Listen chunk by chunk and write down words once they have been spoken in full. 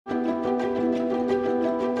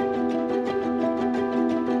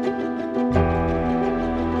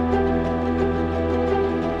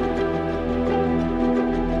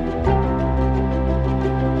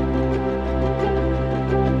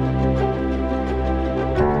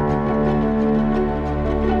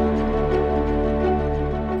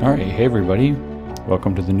All right, hey everybody.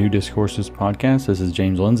 Welcome to the New Discourses podcast. This is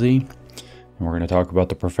James Lindsay, and we're going to talk about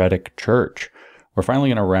the prophetic church. We're finally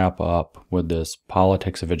going to wrap up with this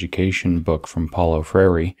Politics of Education book from Paulo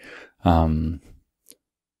Freire.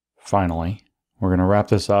 Finally, we're going to wrap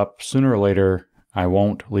this up. Sooner or later, I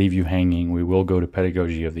won't leave you hanging. We will go to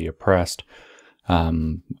Pedagogy of the Oppressed.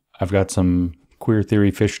 I've got some queer theory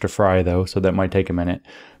fish to fry, though, so that might take a minute.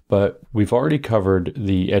 But we've already covered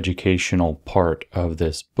the educational part of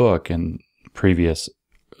this book in previous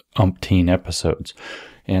umpteen episodes.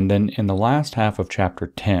 And then in the last half of chapter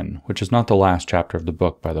 10, which is not the last chapter of the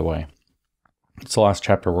book, by the way, it's the last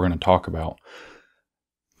chapter we're going to talk about,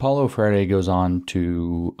 Paulo Freire goes on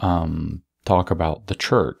to talk about the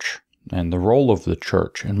church and the role of the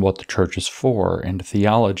church and what the church is for, and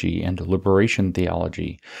theology and liberation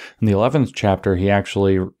theology. In the 11th chapter,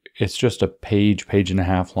 it's just a page and a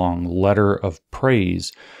half long letter of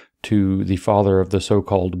praise to the father of the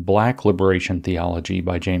so-called Black liberation theology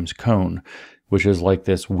by James Cone, which is like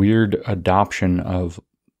this weird adoption of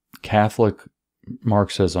Catholic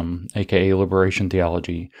Marxism, aka liberation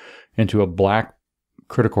theology, into a Black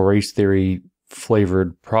critical race theory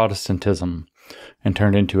flavored Protestantism, and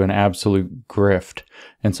turned into an absolute grift.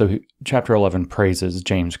 And so chapter 11 praises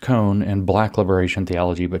James Cone and Black liberation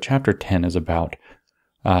theology, but chapter 10 is about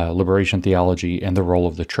liberation theology and the role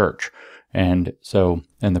of the church. And so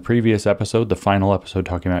in the previous episode, the final episode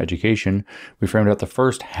talking about education, we framed out the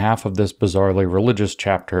first half of this bizarrely religious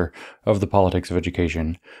chapter of the Politics of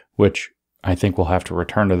Education, which I think we'll have to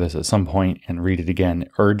return to this at some point and read it again,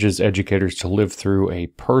 urges educators to live through a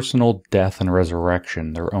personal death and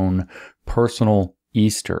resurrection, their own personal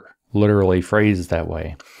Easter, literally phrased that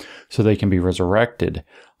way, so they can be resurrected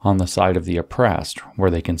on the side of the oppressed,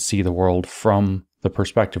 where they can see the world from the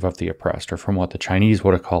perspective of the oppressed, or from what the Chinese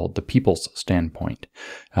would have called the people's standpoint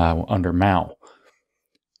under Mao.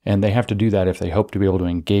 And they have to do that if they hope to be able to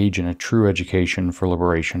engage in a true education for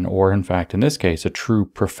liberation, or in fact, in this case, a true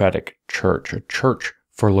prophetic church, a church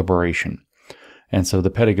for liberation. And so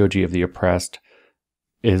the pedagogy of the oppressed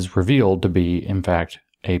is revealed to be, in fact,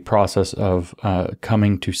 a process of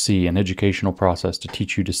coming to see, an educational process to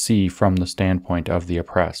teach you to see from the standpoint of the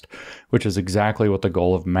oppressed, which is exactly what the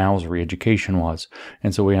goal of Mao's re-education was.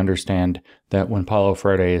 And so we understand that when Paulo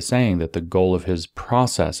Freire is saying that the goal of his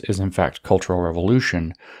process is in fact cultural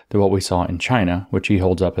revolution, that what we saw in China, which he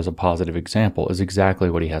holds up as a positive example, is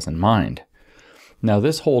exactly what he has in mind. Now,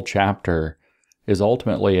 this whole chapter is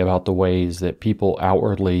ultimately about the ways that people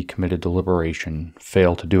outwardly committed to liberation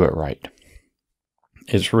fail to do it right.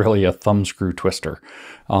 It's really a thumbscrew twister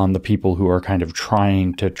on the people who are kind of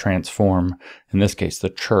trying to transform, in this case, the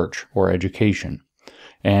church or education.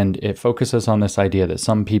 And it focuses on this idea that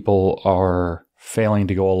some people are failing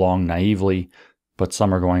to go along naively, but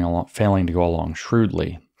some are failing to go along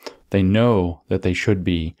shrewdly. They know that they should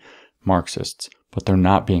be Marxists, but they're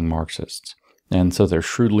not being Marxists. And so they're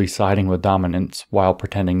shrewdly siding with dominance while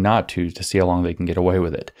pretending not to see how long they can get away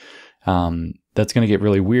with it. That's going to get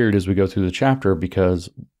really weird as we go through the chapter, because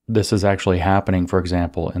this is actually happening, for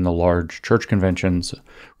example, in the large church conventions,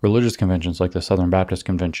 religious conventions like the Southern Baptist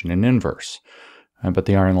Convention in inverse. But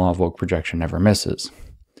the iron law of woke projection never misses.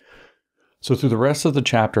 So through the rest of the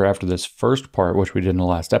chapter after this first part, which we did in the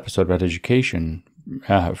last episode about education,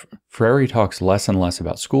 Freire talks less and less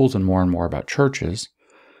about schools and more about churches,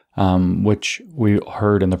 which we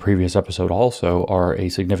heard in the previous episode also are a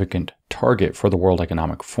significant target for the World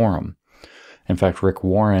Economic Forum. In fact, Rick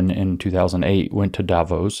Warren in 2008 went to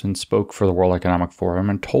Davos and spoke for the World Economic Forum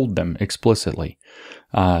and told them explicitly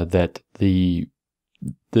that they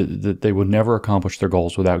would never accomplish their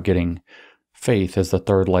goals without getting faith as the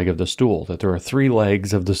third leg of the stool, that there are three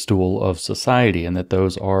legs of the stool of society, and that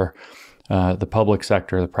those are the public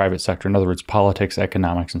sector, the private sector, in other words, politics,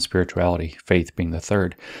 economics, and spirituality, faith being the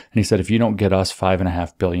third. And he said, if you don't get us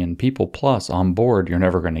 5.5 billion people plus on board, you're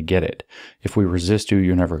never going to get it. If we resist you,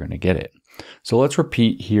 you're never going to get it. So let's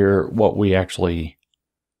repeat here what we actually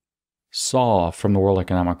saw from the World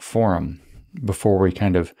Economic Forum before we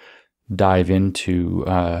kind of dive into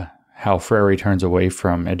how Freire turns away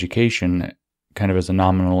from education kind of as a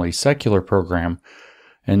nominally secular program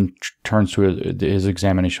and turns to his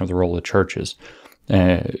examination of the role of churches.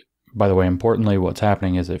 By the way, importantly, what's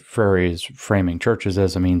happening is that Freire is framing churches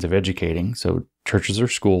as a means of educating. So churches are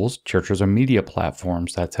schools, churches are media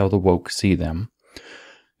platforms. That's how the woke see them.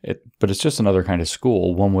 But it's just another kind of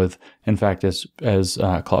school, one with, in fact, as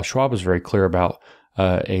Klaus Schwab is very clear about,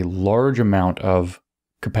 a large amount of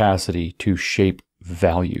capacity to shape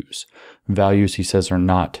values. Values, he says, are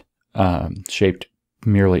not shaped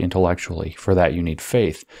merely intellectually. For that, you need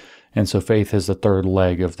faith. And so faith is the third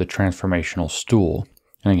leg of the transformational stool.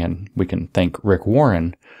 And again, we can thank Rick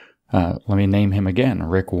Warren. Let me name him again,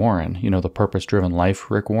 Rick Warren. You know, the Purpose-Driven Life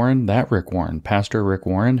Rick Warren? That Rick Warren. Pastor Rick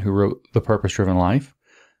Warren, who wrote The Purpose-Driven Life.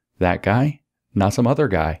 That guy, not some other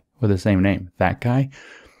guy with the same name. That guy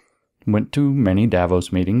went to many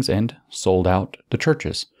Davos meetings and sold out the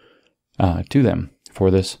churches to them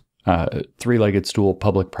for this three-legged stool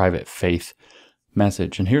public-private faith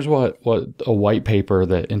message. And here's what a white paper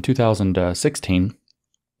that in 2016,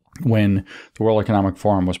 when the World Economic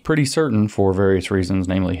Forum was pretty certain for various reasons,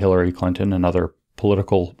 namely Hillary Clinton and other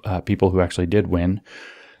political people who actually did win,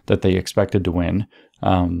 that they expected to win,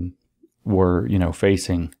 were,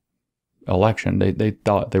 facing election. They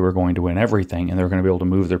thought they were going to win everything and they were going to be able to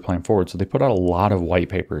move their plan forward. So they put out a lot of white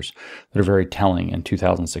papers that are very telling in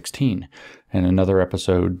 2016. And another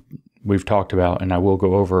episode we've talked about, and I will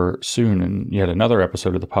go over soon in yet another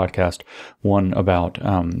episode of the podcast, one about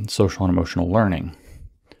social and emotional learning.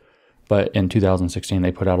 But in 2016,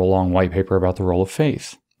 they put out a long white paper about the role of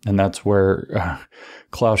faith. And that's where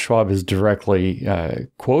Klaus Schwab is directly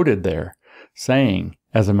quoted there, saying,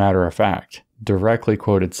 as a matter of fact, directly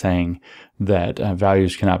quoted saying that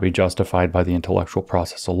values cannot be justified by the intellectual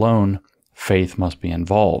process alone. Faith must be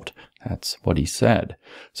involved. That's what he said.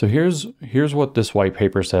 So here's what this white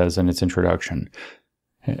paper says in its introduction.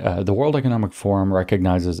 The World Economic Forum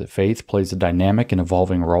recognizes that faith plays a dynamic and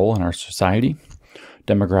evolving role in our society.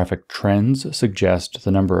 Demographic trends suggest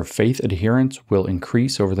the number of faith adherents will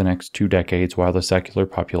increase over the next 2 decades while the secular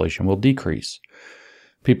population will decrease.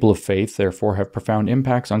 People of faith, therefore, have profound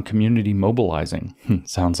impacts on community mobilizing.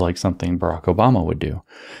 Sounds like something Barack Obama would do,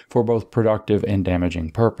 for both productive and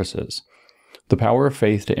damaging purposes. The power of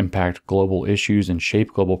faith to impact global issues and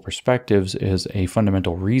shape global perspectives is a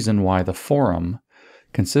fundamental reason why the Forum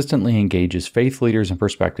consistently engages faith leaders and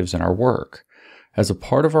perspectives in our work. As a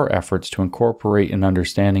part of our efforts to incorporate an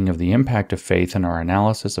understanding of the impact of faith in our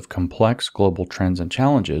analysis of complex global trends and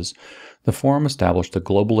challenges, the Forum established the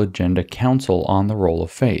Global Agenda Council on the Role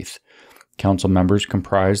of Faith. Council members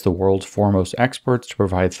comprise the world's foremost experts to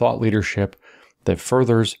provide thought leadership that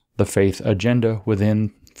furthers the faith agenda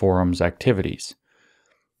within Forum's activities.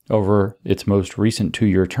 Over its most recent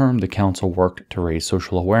 2-year term, the Council worked to raise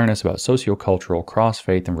social awareness about sociocultural,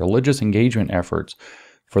 cross-faith, and religious engagement efforts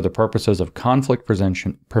for the purposes of conflict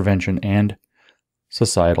prevention and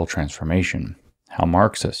societal transformation. How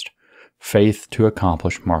Marxist. Faith to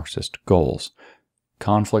accomplish Marxist goals.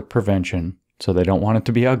 Conflict prevention, so they don't want it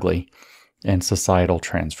to be ugly, and societal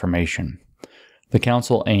transformation. The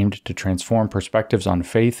Council aimed to transform perspectives on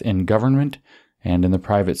faith in government and in the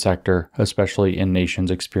private sector, especially in nations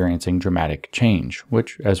experiencing dramatic change,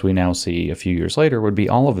 which, as we now see a few years later, would be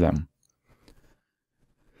all of them.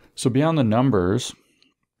 So beyond the numbers,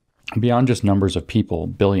 beyond just numbers of people,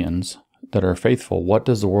 billions, that are faithful, what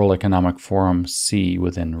does the World Economic Forum see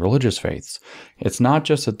within religious faiths? It's not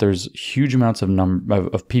just that there's huge amounts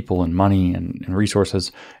of people and money and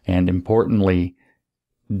resources, and importantly,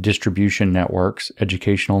 distribution networks,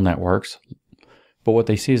 educational networks, but what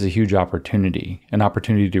they see is a huge opportunity, an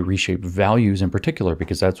opportunity to reshape values in particular,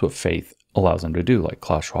 because that's what faith allows them to do, like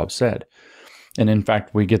Klaus Schwab said. And in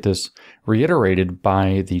fact, we get this reiterated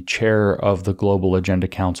by the chair of the Global Agenda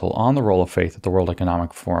Council on the Role of Faith at the World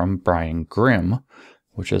Economic Forum, Brian Grimm,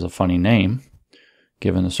 which is a funny name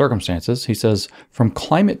given the circumstances. He says, from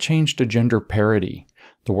climate change to gender parity,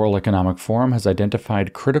 the World Economic Forum has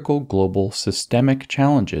identified critical global systemic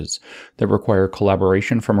challenges that require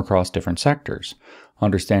collaboration from across different sectors.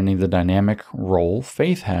 Understanding the dynamic role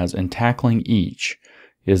faith has in tackling each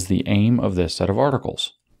is the aim of this set of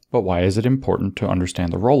articles. But why is it important to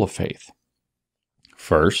understand the role of faith?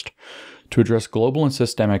 First, to address global and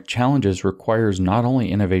systemic challenges requires not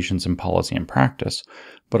only innovations in policy and practice,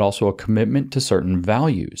 but also a commitment to certain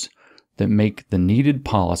values that make the needed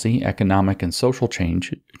policy, economic, and social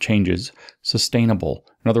changes sustainable.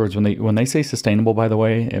 In other words, when they say sustainable, by the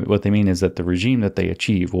way, what they mean is that the regime that they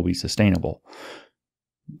achieve will be sustainable.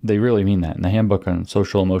 They really mean that. In the Handbook on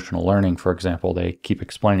Social Emotional Learning, for example, they keep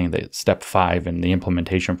explaining that step 5 in the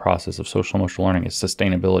implementation process of social emotional learning is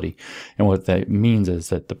sustainability. And what that means is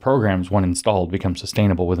that the programs, when installed, become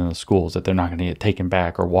sustainable within the schools, that they're not going to get taken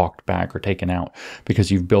back or walked back or taken out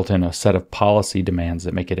because you've built in a set of policy demands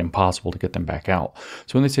that make it impossible to get them back out.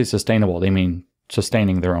 So when they say sustainable, they mean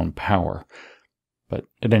sustaining their own power. But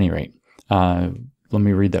at any rate, let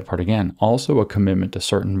me read that part again. Also a commitment to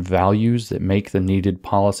certain values that make the needed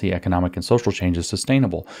policy, economic, and social changes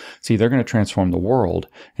sustainable. See, they're going to transform the world,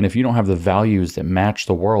 and if you don't have the values that match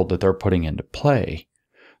the world that they're putting into play,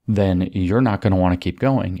 then you're not going to want to keep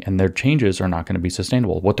going, and their changes are not going to be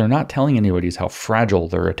sustainable. What they're not telling anybody is how fragile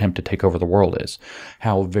their attempt to take over the world is,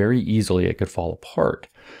 how very easily it could fall apart.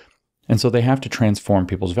 And so they have to transform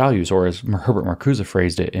people's values, or as Herbert Marcuse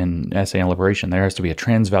phrased it in Essay on Liberation, there has to be a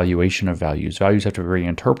transvaluation of values. Values have to be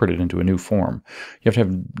reinterpreted into a new form. You have to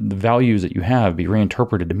have the values that you have be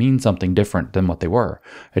reinterpreted to mean something different than what they were,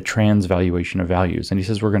 a transvaluation of values. And he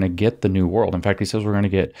says we're going to get the new world. In fact, he says we're going to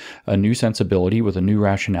get a new sensibility with a new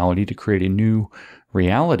rationality to create a new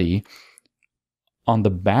reality on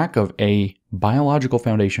the back of a biological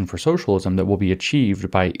foundation for socialism that will be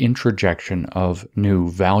achieved by introjection of new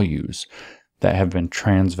values that have been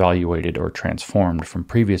transvaluated or transformed from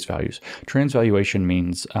previous values. Transvaluation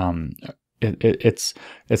means it's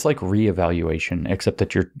like reevaluation, except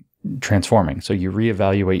that you're transforming. So you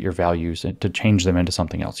reevaluate your values to change them into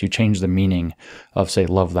something else. You change the meaning of, say,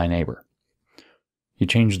 love thy neighbor. You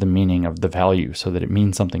change the meaning of the value so that it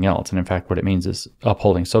means something else. And in fact, what it means is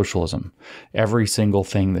upholding socialism. Every single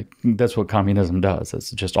thing that's what communism does. That's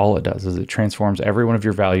just all it does, is it transforms every one of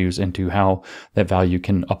your values into how that value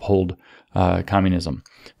can uphold communism.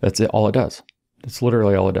 That's it, all it does. That's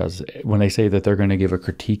literally all it does. When they say that they're going to give a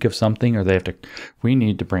critique of something, or we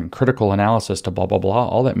need to bring critical analysis to blah, blah, blah,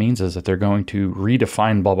 all that means is that they're going to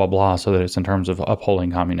redefine blah, blah, blah so that it's in terms of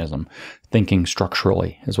upholding communism. Thinking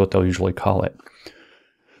structurally is what they'll usually call it.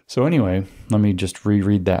 So anyway, let me just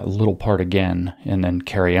reread that little part again and then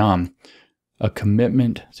carry on. A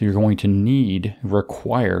commitment, so you're going to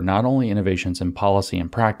require not only innovations in policy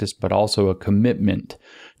and practice, but also a commitment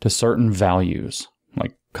to certain values,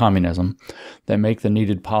 like communism, that make the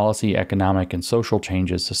needed policy, economic, and social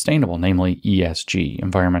changes sustainable, namely ESG,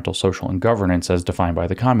 environmental, social, and governance, as defined by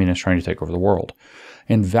the communists trying to take over the world.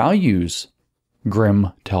 And values,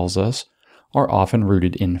 Grimm tells us, are often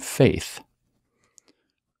rooted in faith.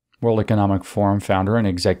 World Economic Forum founder and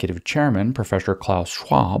executive chairman, Professor Klaus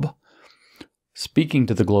Schwab, speaking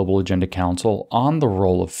to the Global Agenda Council on the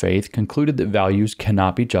role of faith, concluded that values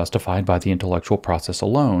cannot be justified by the intellectual process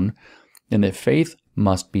alone, and that faith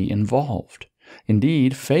must be involved.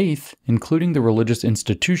 Indeed, faith, including the religious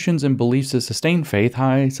institutions and beliefs that sustain faith.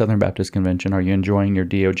 Hi, Southern Baptist Convention, are you enjoying your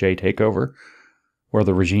DOJ takeover? Where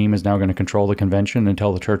the regime is now going to control the convention and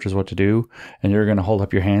tell the churches what to do, and you're going to hold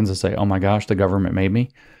up your hands and say, oh my gosh, the government made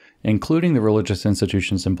me? Including the religious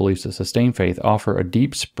institutions and beliefs that sustain faith, offer a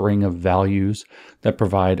deep spring of values that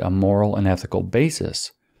provide a moral and ethical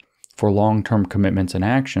basis for long-term commitments and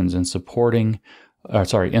actions in support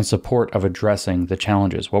of addressing the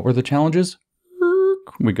challenges. What were the challenges?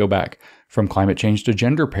 We go back from climate change to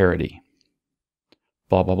gender parity,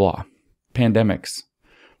 blah, blah, blah, pandemics,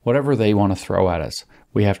 whatever they want to throw at us.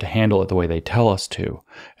 We have to handle it the way they tell us to.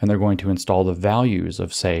 And they're going to install the values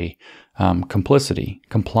of, say, complicity,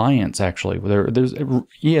 compliance, actually. There's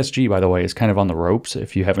ESG, by the way, is kind of on the ropes,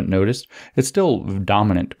 if you haven't noticed. It's still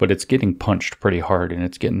dominant, but it's getting punched pretty hard and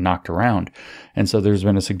it's getting knocked around. And so there's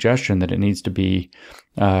been a suggestion that it needs to be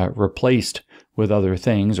replaced with other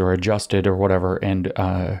things or adjusted or whatever. And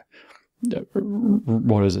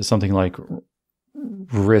what is it? Something like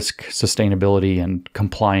risk, sustainability, and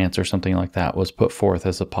compliance, or something like that, was put forth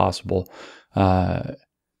as a possible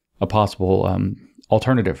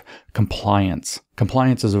alternative. Compliance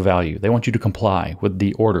is a value. They want you to comply with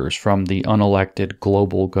the orders from the unelected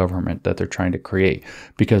global government that they're trying to create,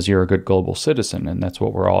 because you're a good global citizen, and that's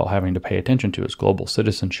what we're all having to pay attention to, is global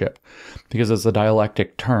citizenship. Because as the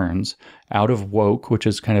dialectic turns out of woke, which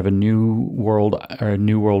is kind of a new world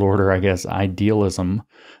order, I guess, idealism,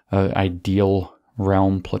 ideal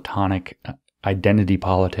realm, Platonic identity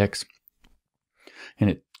politics,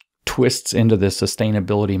 and it twists into this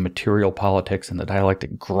sustainability material politics, and the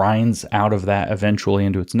dialectic grinds out of that eventually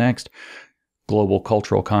into its next. Global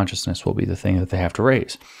cultural consciousness will be the thing that they have to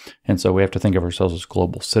raise. And so we have to think of ourselves as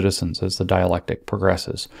global citizens as the dialectic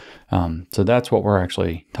progresses. So that's what we're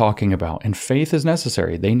actually talking about. And faith is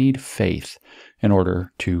necessary. They need faith in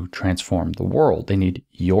order to transform the world. They need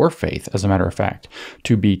your faith, as a matter of fact,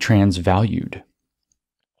 to be transvalued.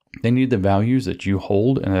 They need the values that you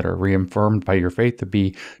hold and that are reaffirmed by your faith to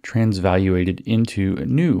be transvaluated into a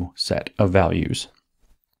new set of values,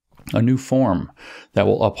 a new form that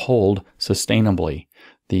will uphold sustainably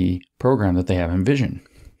the program that they have envisioned.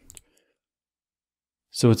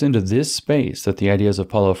 So it's into this space that the ideas of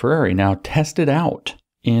Paulo Freire now tested out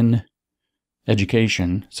in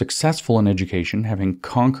education, successful in education, having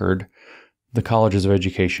conquered the colleges of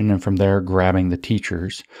education, and from there grabbing the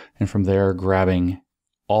teachers, and from there grabbing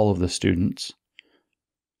all of the students.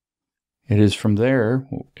 It is from there,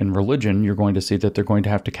 in religion, you're going to see that they're going to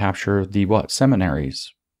have to capture the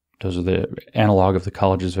seminaries. Those are the analog of the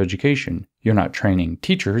colleges of education. You're not training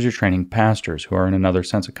teachers, you're training pastors, who are in another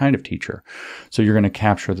sense a kind of teacher. So you're going to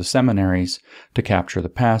capture the seminaries to capture the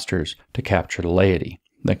pastors, to capture the laity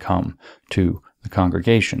that come to the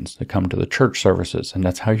congregations that come to the church services, and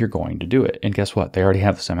that's how you're going to do it. And guess what? They already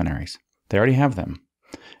have the seminaries. They already have them.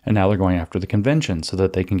 And now they're going after the convention so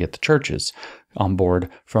that they can get the churches on board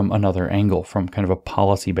from another angle, from kind of a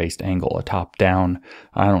policy-based angle, a top-down,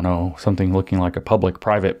 I don't know, something looking like a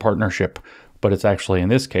public-private partnership, but it's actually, in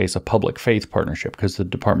this case, a public-faith partnership because the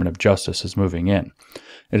Department of Justice is moving in.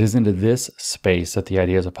 It is into this space that the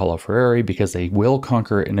ideas of Paulo Freire, because they will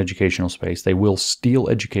conquer an educational space, they will steal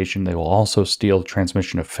education, they will also steal the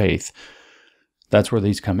transmission of faith. That's where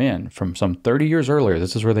these come in. From some 30 years earlier,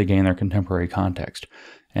 this is where they gain their contemporary context.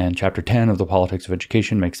 And chapter 10 of the Politics of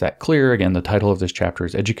Education makes that clear. Again, the title of this chapter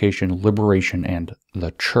is Education, Liberation, and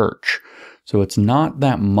the Church. So it's not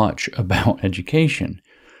that much about education,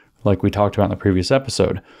 like we talked about in the previous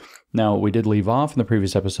episode. Now, we did leave off in the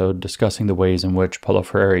previous episode discussing the ways in which Paulo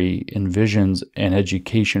Freire envisions an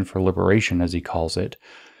education for liberation, as he calls it.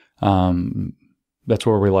 That's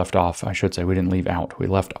where we left off, I should say. We didn't leave out. We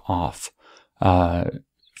left off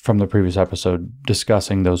from the previous episode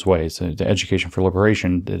discussing those ways, the education for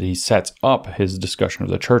liberation that he sets up his discussion of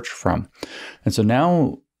the church from. And so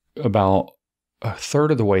now, about a third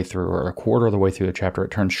of the way through, or a quarter of the way through the chapter,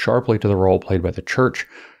 it turns sharply to the role played by the church.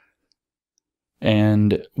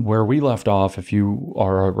 And where we left off, if you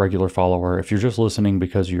are a regular follower, if you're just listening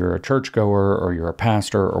because you're a churchgoer or you're a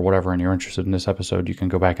pastor or whatever, and you're interested in this episode, you can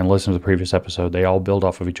go back and listen to the previous episode. They all build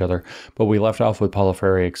off of each other. But we left off with Paulo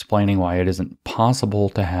Freire explaining why it isn't possible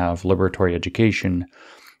to have liberatory education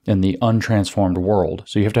in the untransformed world.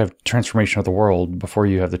 So you have to have transformation of the world before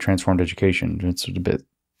you have the transformed education. It's a bit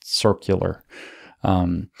circular.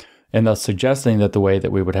 And thus suggesting that the way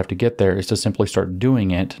that we would have to get there is to simply start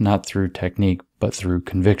doing it, not through technique, but through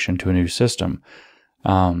conviction to a new system.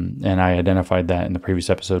 And I identified that in the previous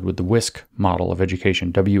episode with the WISC model of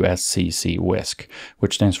education, WSCC, WISC,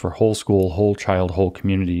 which stands for Whole School, Whole Child, Whole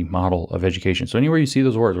Community Model of Education. So anywhere you see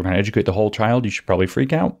those words, we're going to educate the whole child, you should probably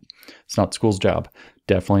freak out. It's not the school's job.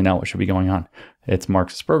 Definitely not what should be going on. It's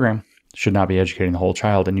Marxist program. Should not be educating the whole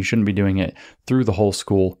child, and you shouldn't be doing it through the whole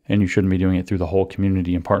school, and you shouldn't be doing it through the whole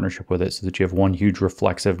community in partnership with it so that you have one huge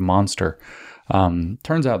reflexive monster.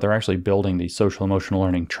 Turns out they're actually building these social emotional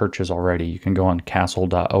learning churches already. You can go on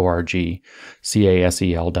castle.org,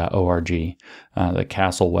 casel.org, the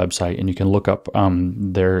Castle website, and you can look up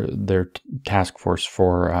their task force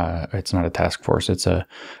for, it's not a task force, it's a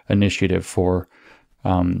initiative for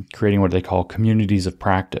creating what they call communities of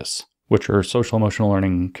practice, which are social emotional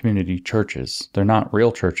learning community churches. They're not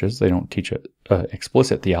real churches. They don't teach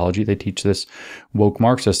explicit theology. They teach this woke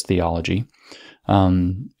Marxist theology.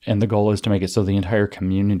 And the goal is to make it so the entire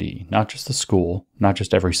community, not just the school, not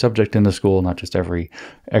just every subject in the school, not just every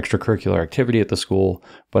extracurricular activity at the school,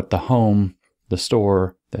 but the home, the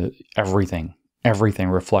store, everything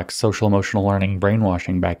reflects social emotional learning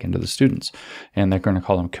brainwashing back into the students. And they're going to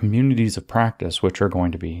call them communities of practice, which are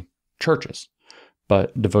going to be churches,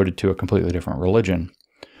 but devoted to a completely different religion.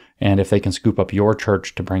 And if they can scoop up your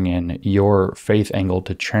church to bring in your faith angle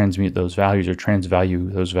to transmute those values or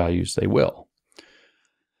transvalue those values, they will.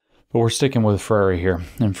 But we're sticking with Freire here.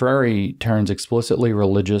 And Freire turns explicitly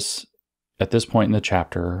religious at this point in the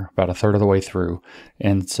chapter, about a third of the way through,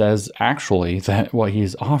 and says actually that what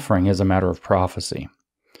he's offering is a matter of prophecy.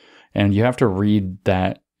 And you have to read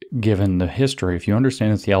that given the history. If you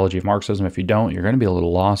understand the theology of Marxism, if you don't, you're going to be a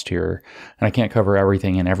little lost here. And I can't cover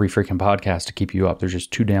everything in every freaking podcast to keep you up. There's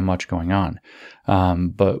just too damn much going on.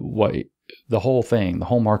 But what the whole thing, the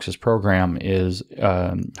whole Marxist program is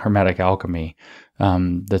Hermetic alchemy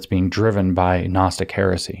that's being driven by Gnostic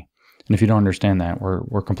heresy. And if you don't understand that,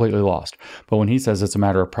 we're completely lost. But when he says it's a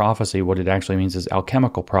matter of prophecy, what it actually means is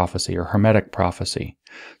alchemical prophecy or Hermetic prophecy.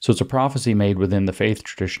 So it's a prophecy made within the faith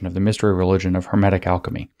tradition of the mystery religion of Hermetic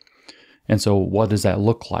alchemy. And so what does that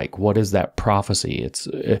look like? What is that prophecy?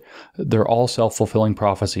 They're all self-fulfilling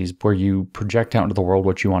prophecies where you project out into the world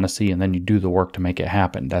what you want to see and then you do the work to make it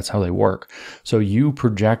happen. That's how they work. So you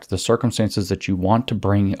project the circumstances that you want to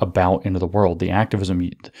bring about into the world, the activism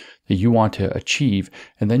that you want to achieve,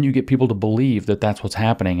 and then you get people to believe that that's what's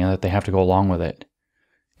happening and that they have to go along with it.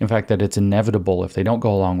 In fact, that it's inevitable if they don't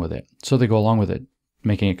go along with it. So they go along with it,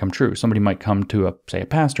 making it come true. Somebody might come to a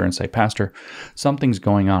pastor and say, "Pastor, something's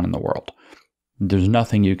going on in the world. There's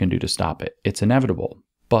nothing you can do to stop it. It's inevitable.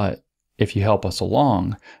 But if you help us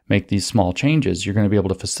along, make these small changes, you're going to be able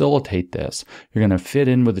to facilitate this. You're going to fit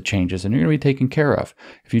in with the changes and you're going to be taken care of.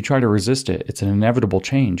 If you try to resist it, it's an inevitable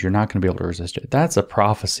change. You're not going to be able to resist it." That's a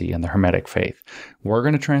prophecy in the Hermetic faith. We're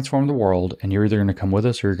going to transform the world and you're either going to come with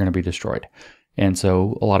us or you're going to be destroyed. And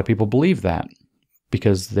so a lot of people believe that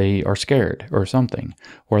because they are scared or something,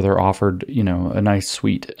 or they're offered, a nice,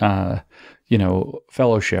 sweet,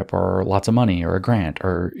 fellowship or lots of money or a grant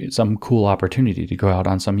or some cool opportunity to go out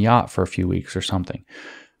on some yacht for a few weeks or something,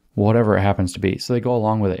 whatever it happens to be. So they go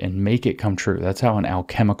along with it and make it come true. That's how an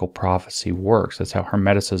alchemical prophecy works. That's how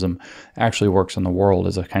Hermeticism actually works in the world,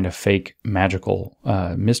 as a kind of fake magical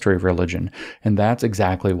mystery religion. And that's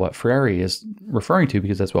exactly what Freire is referring to,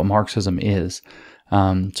 because that's what Marxism is. So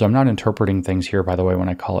I'm not interpreting things here, by the way, when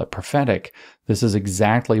I call it prophetic. This is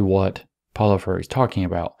exactly what Paulo Freire is talking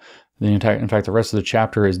about. In fact, the rest of the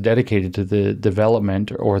chapter is dedicated to the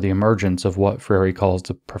development or the emergence of what Freire calls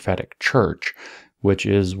the prophetic church, which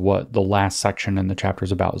is what the last section in the chapter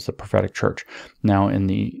is about, is the prophetic church. Now,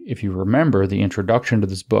 if you remember the introduction to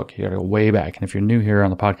this book, you got to go way back. And if you're new here on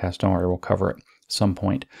the podcast, don't worry, we'll cover it at some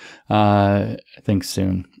point. I think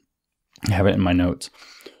soon. I have it in my notes.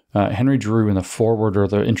 Henry Giroux, in the foreword or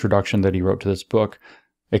the introduction that he wrote to this book,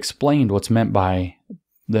 explained what's meant by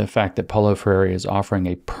the fact that Paulo Freire is offering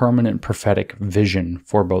a permanent prophetic vision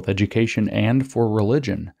for both education and for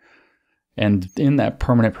religion. And in that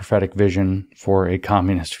permanent prophetic vision for a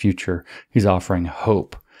communist future, he's offering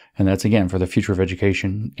hope. And that's, again, for the future of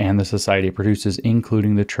education and the society it produces,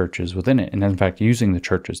 including the churches within it. And in fact, using the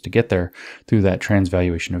churches to get there through that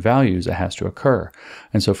transvaluation of values that has to occur.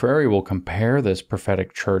 And so Freire will compare this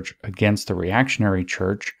prophetic church against the reactionary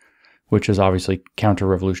church, which is obviously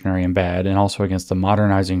counter-revolutionary and bad, and also against the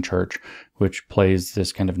modernizing church, which plays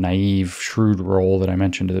this kind of naive, shrewd role that I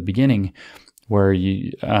mentioned at the beginning, where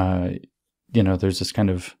there's this kind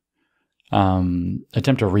of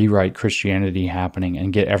attempt to rewrite Christianity happening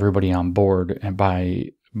and get everybody on board, and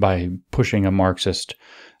by pushing a Marxist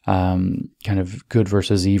kind of good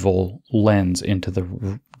versus evil lens into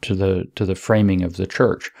the framing of the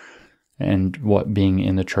church and what being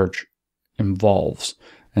in the church involves.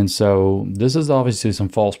 And so this is obviously some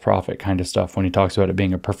false prophet kind of stuff when he talks about it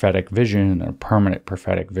being a prophetic vision, and a permanent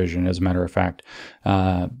prophetic vision, as a matter of fact,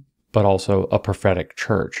 but also a prophetic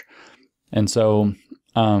church. And so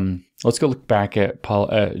let's go look back at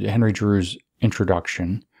Henry Giroux's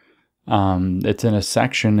introduction. It's in a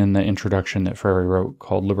section in the introduction that Freire wrote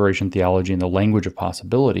called Liberation Theology and the Language of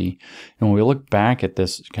Possibility. And when we look back at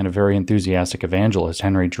this kind of very enthusiastic evangelist,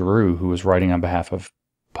 Henry Giroux, who was writing on behalf of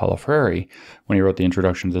Paulo Freire when he wrote the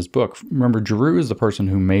introduction to this book. Remember, Giroux is the person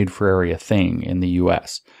who made Freire a thing in the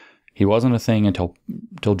U.S. He wasn't a thing until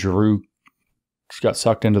Giroux got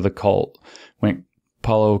sucked into the cult, went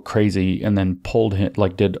Paulo crazy, and then pulled him,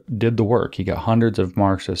 did the work. He got hundreds of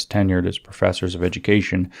Marxists tenured as professors of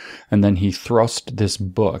education, and then he thrust this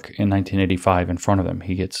book in 1985 in front of them.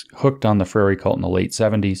 He gets hooked on the Freire cult in the late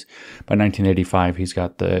 70s. By 1985, he's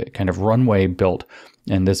got the kind of runway built,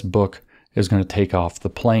 and this book is going to take off the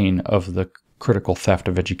plane of the critical theft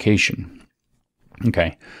of education.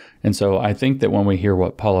 Okay. And so I think that when we hear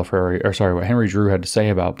what what Henry Giroux had to say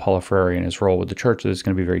about Paulo Freire and his role with the church, it's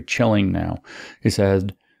going to be very chilling now. He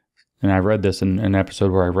said, and I read this in an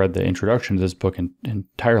episode where I read the introduction to this book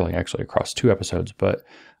entirely, actually across 2 episodes, but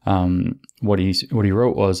what he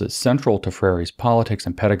wrote was that central to Freire's politics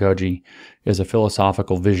and pedagogy is a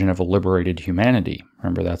philosophical vision of a liberated humanity.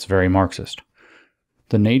 Remember, that's very Marxist.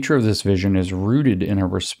 The nature of this vision is rooted in a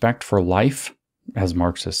respect for life, as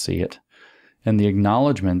Marxists see it, and the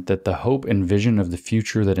acknowledgement that the hope and vision of the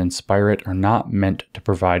future that inspire it are not meant to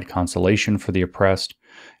provide consolation for the oppressed,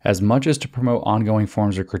 as much as to promote ongoing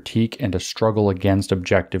forms of critique and a struggle against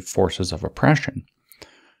objective forces of oppression.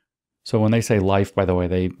 So when they say life, by the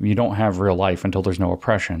way, you don't have real life until there's no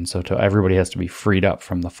oppression. So everybody has to be freed up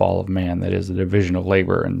from the fall of man. That is the division of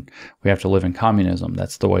labor, and we have to live in communism.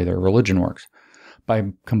 That's the way their religion works.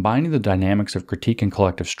 By combining the dynamics of critique and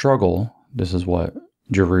collective struggle, this is what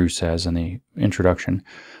Giroux says in the introduction,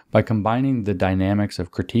 by combining the dynamics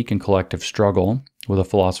of critique and collective struggle with a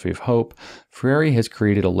philosophy of hope, Freire has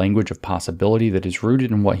created a language of possibility that is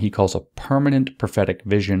rooted in what he calls a permanent prophetic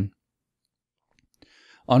vision.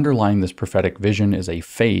 Underlying this prophetic vision is a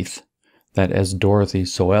faith that, as Dorothy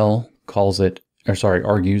Soel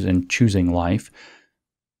argues in Choosing Life,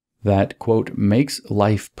 that, quote, makes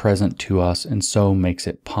life present to us and so makes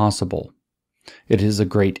it possible. It is a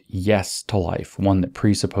great yes to life, one that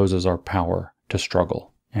presupposes our power to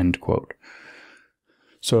struggle, end quote.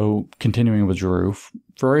 So, continuing with Giroux,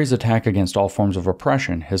 Freire's attack against all forms of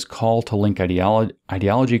oppression, his call to link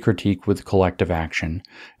ideology critique with collective action,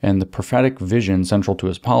 and the prophetic vision central to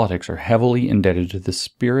his politics are heavily indebted to the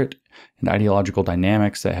spirit and ideological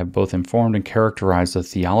dynamics that have both informed and characterized the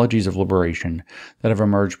theologies of liberation that have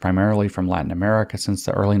emerged primarily from Latin America since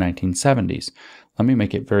the early 1970s. Let me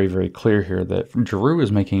make it very, very clear here that Giroux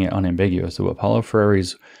is making it unambiguous that what Paulo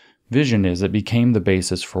Freire's vision is that became the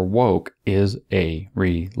basis for woke is a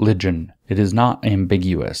religion. It is not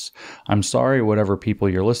ambiguous. I'm sorry, whatever people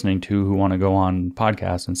you're listening to who want to go on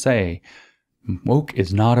podcasts and say, woke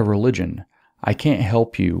is not a religion. I can't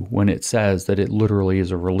help you when it says that it literally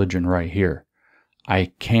is a religion right here.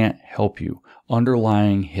 I can't help you.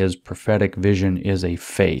 Underlying his prophetic vision is a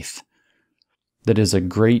faith that is a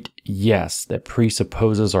great yes that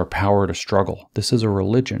presupposes our power to struggle. This is a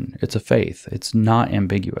religion. It's a faith. It's not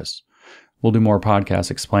ambiguous. We'll do more podcasts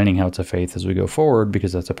explaining how it's a faith as we go forward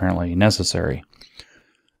because that's apparently necessary.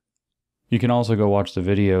 You can also go watch the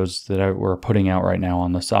videos that we're putting out right now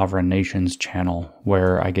on the Sovereign Nations channel,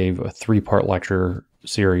 where I gave a 3-part lecture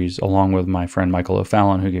series along with my friend Michael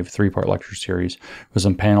O'Fallon, who gave a 3-part lecture series with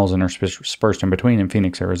some panels interspersed in between in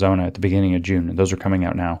Phoenix, Arizona at the beginning of June. And those are coming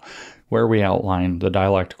out now, where we outline the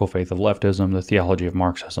dialectical faith of leftism, the theology of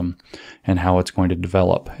Marxism, and how it's going to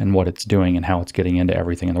develop and what it's doing and how it's getting into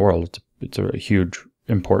everything in the world. It's a huge,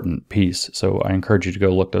 important piece. So I encourage you to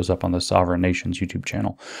go look those up on the Sovereign Nations YouTube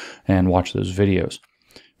channel and watch those videos.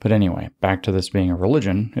 But anyway, back to this being a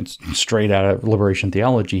religion. It's straight out of liberation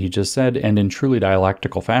theology, he just said, and in truly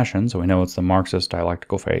dialectical fashion, so we know it's the Marxist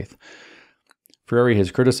dialectical faith. Freire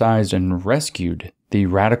has criticized and rescued the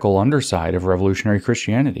radical underside of revolutionary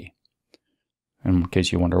Christianity. In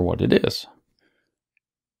case you wonder what it is.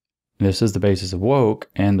 This is the basis of woke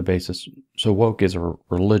and the basis. So woke is a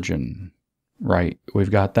religion, right? We've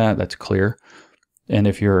got that. That's clear. And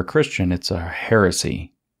if you're a Christian, it's a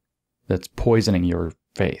heresy that's poisoning your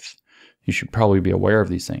faith. You should probably be aware of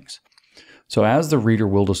these things. So as the reader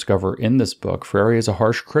will discover in this book, Freire is a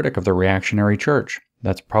harsh critic of the reactionary church.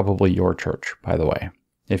 That's probably your church, by the way.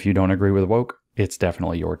 If you don't agree with woke, it's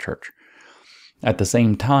definitely your church. At the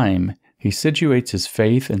same time, he situates his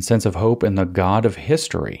faith and sense of hope in the God of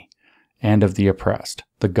history and of the oppressed.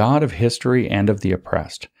 The God of history and of the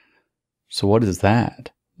oppressed. So what is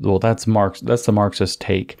that? Well, that's the Marxist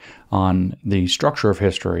take on the structure of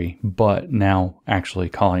history, but now actually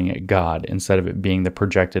calling it God instead of it being the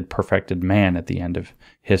projected, perfected man at the end of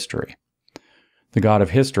history. The God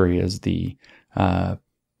of history is the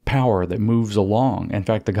power that moves along. In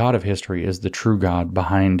fact, the God of history is the true God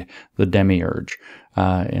behind the demiurge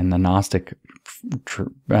in the Gnostic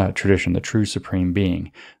tradition, the true supreme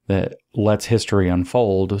being that lets history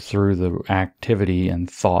unfold through the activity and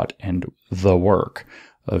thought and the work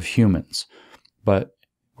of humans. But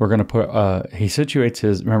we're going to put, he situates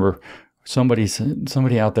his, remember,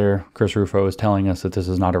 somebody out there, Chris Rufo, is telling us that this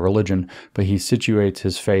is not a religion, but he situates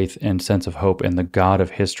his faith and sense of hope in the God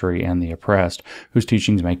of history and the oppressed, whose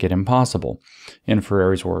teachings make it impossible, in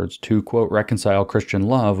Freire's words, to, quote, reconcile Christian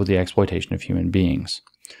love with the exploitation of human beings.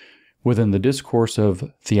 Within the discourse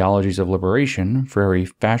of theologies of liberation, Freire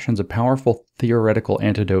fashions a powerful theoretical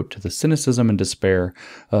antidote to the cynicism and despair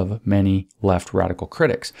of many left radical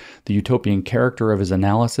critics. The utopian character of his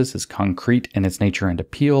analysis is concrete in its nature and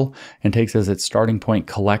appeal, and takes as its starting point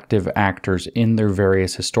collective actors in their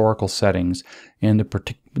various historical settings and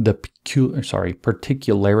the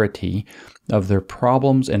particularity of their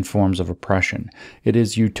problems and forms of oppression. It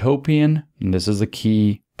is utopian, and this is the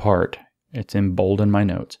key part. It's in bold in my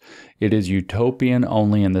notes. It is utopian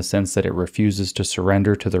only in the sense that it refuses to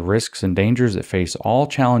surrender to the risks and dangers that face all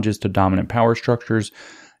challenges to dominant power structures.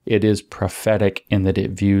 It is prophetic in that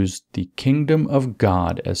it views the kingdom of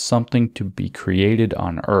God as something to be created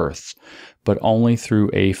on earth, but only through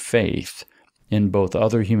a faith in both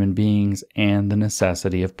other human beings and the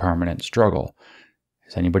necessity of permanent struggle.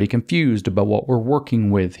 Is anybody confused about what we're working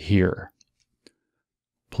with here?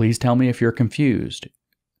 Please tell me if you're confused.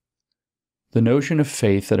 The notion of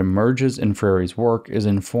faith that emerges in Freire's work is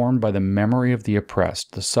informed by the memory of the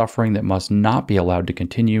oppressed, the suffering that must not be allowed to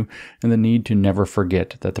continue, and the need to never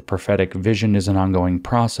forget that the prophetic vision is an ongoing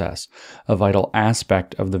process, a vital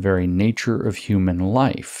aspect of the very nature of human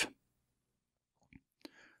life.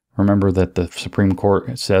 Remember that the Supreme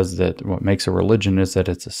Court says that what makes a religion is that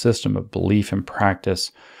it's a system of belief and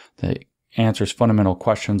practice that answers fundamental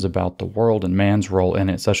questions about the world and man's role in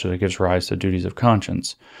it, such that it gives rise to duties of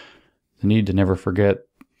conscience. The need to never forget,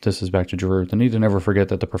 this is back to Giroux, the need to never forget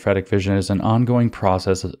that the prophetic vision is an ongoing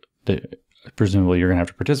process that presumably you're going to have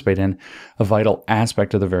to participate in, a vital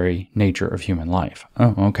aspect of the very nature of human life.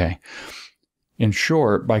 Oh, okay. In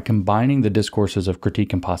short, by combining the discourses of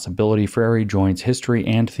critique and possibility, Freire joins history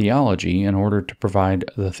and theology in order to provide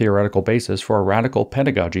the theoretical basis for a radical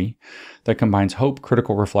pedagogy that combines hope,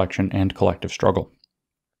 critical reflection, and collective struggle.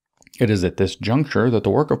 It is at this juncture that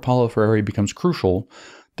the work of Paulo Freire becomes crucial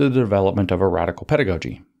to the development of a radical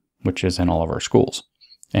pedagogy, which is in all of our schools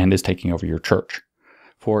and is taking over your church.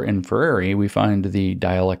 For in Freire, we find the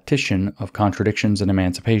dialectician of contradictions and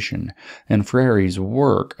emancipation. In Freire's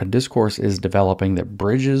work, a discourse is developing that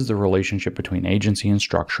bridges the relationship between agency and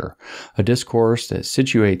structure, a discourse that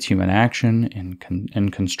situates human action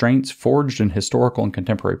in constraints forged in historical and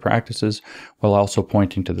contemporary practices, while also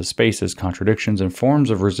pointing to the spaces, contradictions, and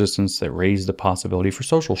forms of resistance that raise the possibility for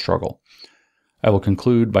social struggle. I will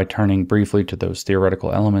conclude by turning briefly to those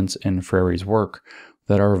theoretical elements in Freire's work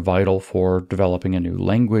that are vital for developing a new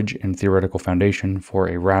language and theoretical foundation for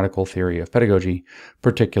a radical theory of pedagogy,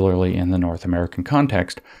 particularly in the North American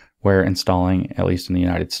context, where installing, at least in the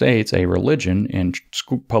United States, a religion in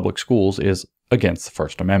public schools is against the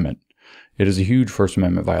First Amendment. It is a huge First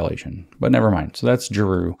Amendment violation, but never mind. So that's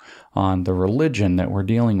Giroux on the religion that we're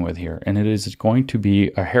dealing with here. And it is going to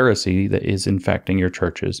be a heresy that is infecting your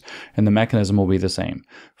churches, and the mechanism will be the same.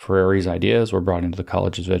 Freire's ideas were brought into the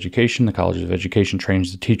colleges of education. The colleges of education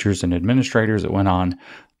trains the teachers and administrators that went on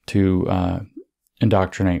to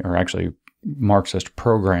indoctrinate, or actually Marxist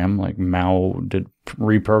program, like Mao did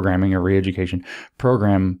reprogramming or re-education,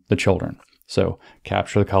 program the children. So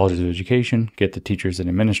capture the colleges of education, get the teachers and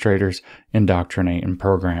administrators, indoctrinate and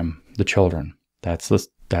program the children. That's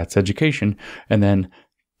education. And then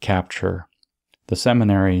capture the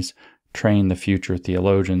seminaries, train the future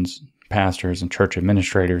theologians, pastors, and church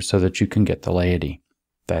administrators so that you can get the laity.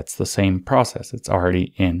 That's the same process. It's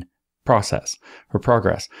already in process or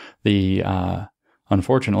progress.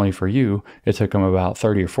 Unfortunately for you, it took them about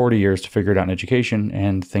 30 or 40 years to figure it out in education,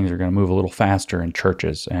 and things are going to move a little faster in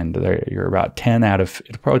churches. And you're about 10 out of,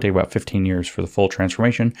 it'll probably take about 15 years for the full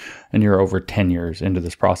transformation, and you're over 10 years into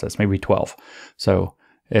this process, maybe 12. So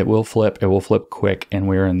it will flip quick, and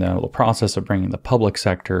we're in the process of bringing the public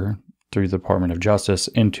sector through the Department of Justice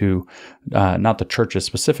into not the churches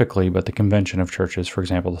specifically, but the Convention of Churches, for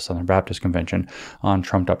example, the Southern Baptist Convention, on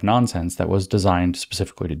trumped up nonsense that was designed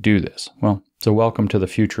specifically to do this. Well, so welcome to the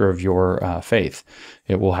future of your faith.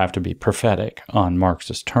 It will have to be prophetic on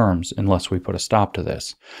Marxist terms unless we put a stop to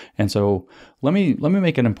this. And so let me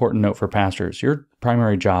make an important note for pastors. Your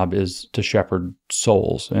primary job is to shepherd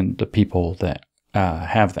souls and the people that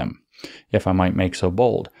have them, if I might make so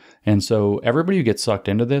bold. And so everybody who gets sucked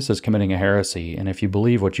into this is committing a heresy. And if you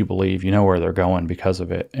believe what you believe, you know where they're going because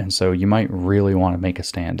of it. And so you might really want to make a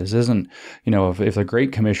stand. This isn't, if the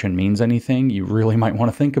Great Commission means anything, you really might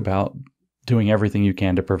want to think about doing everything you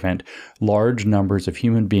can to prevent large numbers of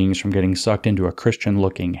human beings from getting sucked into a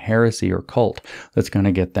Christian-looking heresy or cult that's going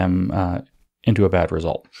to get them into a bad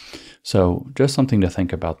result. So just something to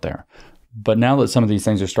think about there. But now that some of these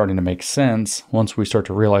things are starting to make sense, once we start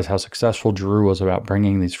to realize how successful Giroux was about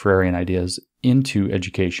bringing these Freirean ideas into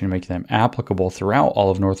education, making them applicable throughout all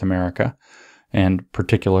of North America, and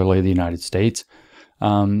particularly the United States,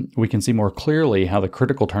 we can see more clearly how the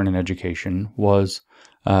critical turn in education was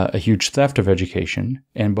a huge theft of education,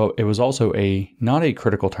 but it was also not a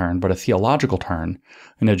critical turn, but a theological turn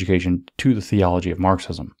in education to the theology of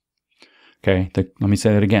Marxism. Okay, let me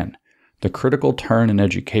say that again. The critical turn in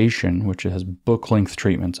education, which has book-length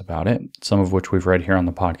treatments about it, some of which we've read here on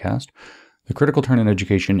the podcast, the critical turn in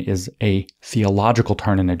education is a theological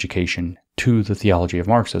turn in education to the theology of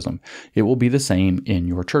Marxism. It will be the same in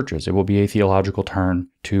your churches. It will be a theological turn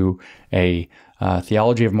to a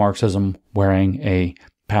theology of Marxism wearing a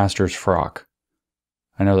pastor's frock.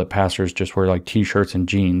 I know that pastors just wear like t-shirts and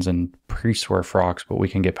jeans, and priests wear frocks, but we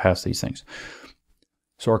can get past these things.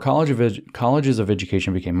 So our colleges of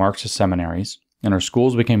education became Marxist seminaries, and our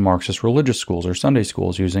schools became Marxist religious schools or Sunday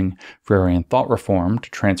schools, using Freirean thought reform to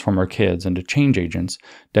transform our kids into change agents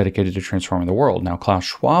dedicated to transforming the world. Now, Klaus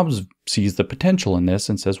Schwab sees the potential in this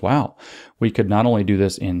and says, wow, we could not only do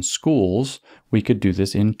this in schools, we could do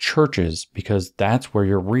this in churches, because that's where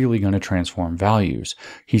you're really going to transform values.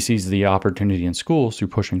 He sees the opportunity in schools through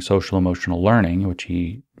pushing social emotional learning, which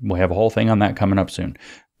we'll have a whole thing on that coming up soon.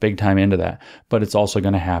 Big time into that. But it's also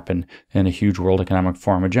going to happen in a huge World Economic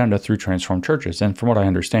Forum agenda through transformed churches. And from what I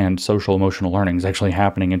understand, social emotional learning is actually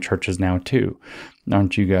happening in churches now too.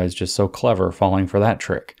 Aren't you guys just so clever falling for that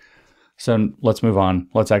trick? So let's move on.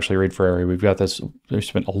 Let's actually read Freire. We've got this. We've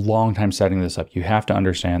spent a long time setting this up. You have to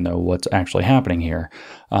understand, though, what's actually happening here.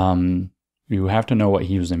 You have to know what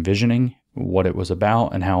he was envisioning, what it was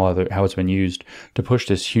about, and how it's been used to push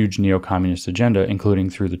this huge neo-communist agenda, including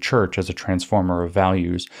through the church as a transformer of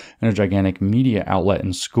values and a gigantic media outlet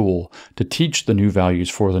in school to teach the new values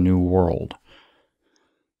for the new world.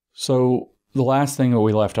 So the last thing that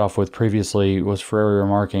we left off with previously was Freire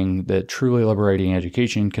remarking that truly liberating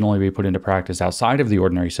education can only be put into practice outside of the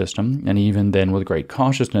ordinary system, and even then with great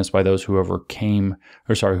cautiousness by those who overcome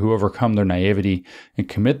their naivety and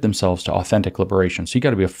commit themselves to authentic liberation. So you got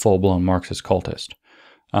to be a full-blown Marxist cultist.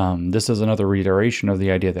 This is another reiteration of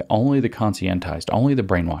the idea that only the conscientized, only the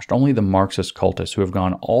brainwashed, only the Marxist cultists who have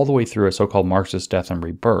gone all the way through a so-called Marxist death and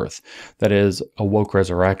rebirth, that is a woke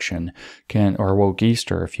resurrection, or woke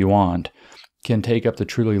Easter if you want, can take up the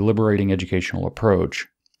truly liberating educational approach.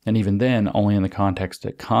 And even then, only in the context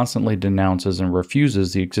that constantly denounces and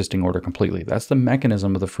refuses the existing order completely. That's the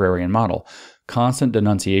mechanism of the Freirean model. Constant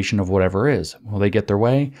denunciation of whatever is. Will they get their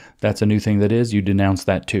way? That's a new thing that is. You denounce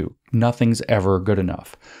that too. Nothing's ever good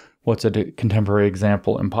enough. What's a contemporary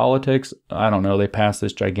example in politics? I don't know. They passed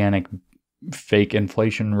this gigantic fake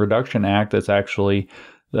Inflation Reduction Act that's actually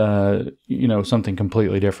something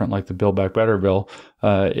completely different, like the Build Back Better bill,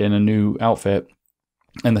 in a new outfit.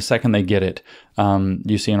 And the second they get it,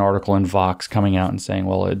 you see an article in Vox coming out and saying,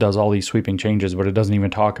 well, it does all these sweeping changes, but it doesn't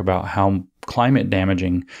even talk about how climate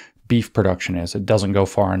damaging beef production is. It doesn't go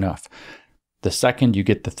far enough. The second you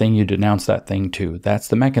get the thing, you denounce that thing too. That's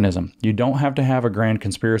the mechanism. You don't have to have a grand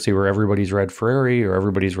conspiracy where everybody's read Freire or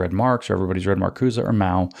everybody's read Marx or everybody's read Marcuse or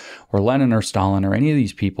Mao or Lenin or Stalin or any of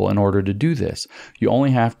these people in order to do this. You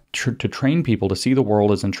only have to train people to see the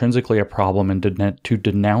world as intrinsically a problem and to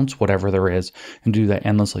denounce whatever there is, and do that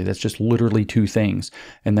endlessly. That's just literally two things.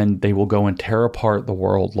 And then they will go and tear apart the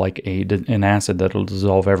world like an acid that will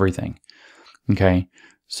dissolve everything. Okay,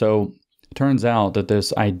 so it turns out that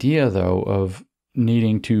this idea, though, of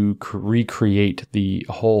needing to recreate the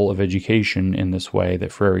whole of education in this way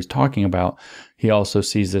that Freire is talking about, he also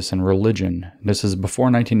sees this in religion. This is before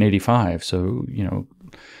 1985, so,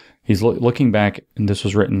 he's looking back, and this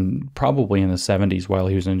was written probably in the 70s while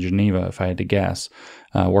he was in Geneva, if I had to guess,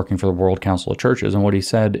 working for the World Council of Churches. And what he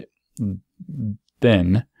said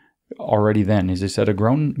already then, is he said a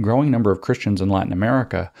growing number of Christians in Latin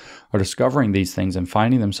America are discovering these things and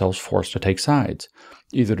finding themselves forced to take sides,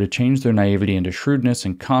 either to change their naivety into shrewdness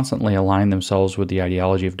and constantly align themselves with the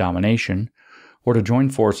ideology of domination, or to join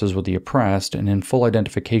forces with the oppressed and in full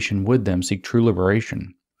identification with them seek true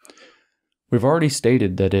liberation. We've already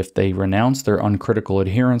stated that if they renounce their uncritical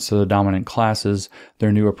adherence to the dominant classes,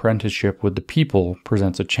 their new apprenticeship with the people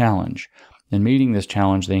presents a challenge. In meeting this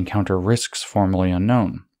challenge, they encounter risks formerly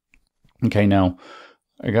unknown. Okay, now,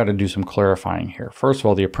 I got to do some clarifying here. First of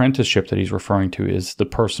all, the apprenticeship that he's referring to is the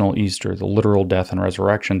personal Easter, the literal death and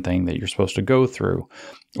resurrection thing that you're supposed to go through,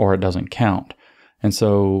 or it doesn't count. And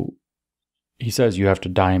so he says you have to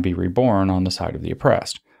die and be reborn on the side of the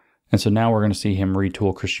oppressed. And so now we're going to see him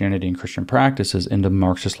retool Christianity and Christian practices into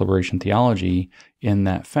Marxist liberation theology in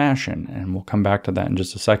that fashion. And we'll come back to that in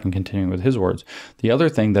just a second, continuing with his words. The other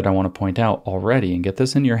thing that I want to point out already, and get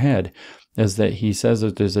this in your head, is that he says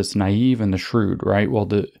that there's this naive and the shrewd, right? Well,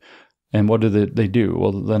 and what do they do?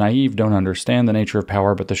 Well, the naive don't understand the nature of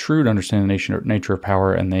power, but the shrewd understand the nature of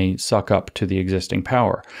power, and they suck up to the existing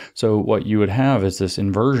power. So what you would have is this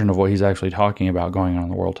inversion of what he's actually talking about going on in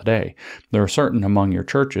the world today. There are certain among your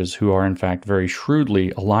churches who are in fact very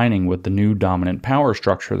shrewdly aligning with the new dominant power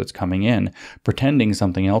structure that's coming in, pretending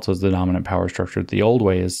something else is the dominant power structure. The old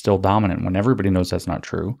way is still dominant when everybody knows that's not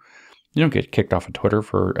true. You don't get kicked off of Twitter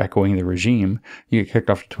for echoing the regime. You get kicked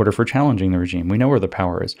off of Twitter for challenging the regime. We know where the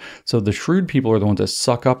power is. So the shrewd people are the ones that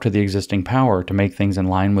suck up to the existing power to make things in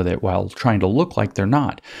line with it while trying to look like they're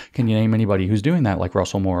not. Can you name anybody who's doing that, like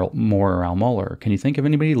Russell Moore or Al Mohler? Can you think of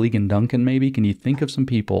anybody? Ligon Duncan, maybe? Can you think of some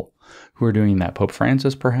people who are doing that? Pope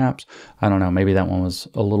Francis, perhaps? I don't know. Maybe that one was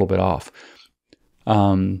a little bit off.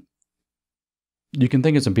 You can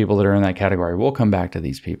think of some people that are in that category. We'll come back to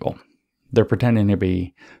these people. They're pretending to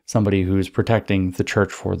be somebody who's protecting the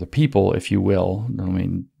church for the people, if you will. I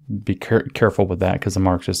mean, be careful with that because the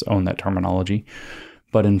Marxists own that terminology.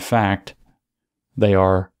 But in fact, they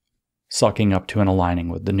are sucking up to and aligning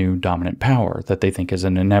with the new dominant power that they think is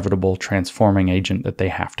an inevitable transforming agent that they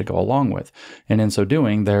have to go along with. And in so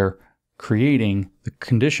doing, they're creating the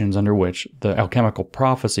conditions under which the alchemical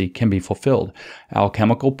prophecy can be fulfilled.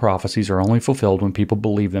 Alchemical prophecies are only fulfilled when people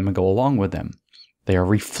believe them and go along with them. They are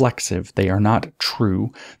reflexive. They are not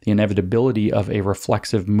true. The inevitability of a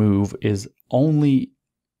reflexive move is only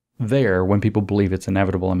there when people believe it's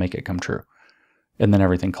inevitable and make it come true. And then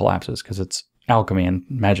everything collapses because it's alchemy and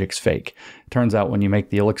magic's fake. It turns out when you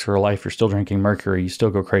make the elixir of life, you're still drinking mercury, you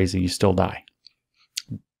still go crazy, you still die.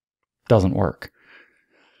 Doesn't work.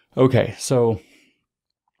 Okay, so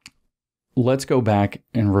let's go back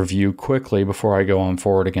and review quickly before I go on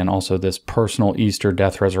forward again. Also, this personal Easter,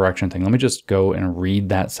 death, resurrection thing. Let me just go and read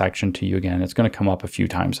that section to you again. It's going to come up a few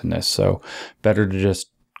times in this, so better to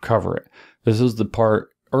just cover it. This is the part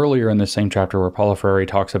earlier in the same chapter where Paulo Freire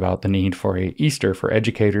talks about the need for a Easter for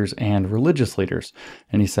educators and religious leaders.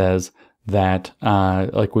 And he says that,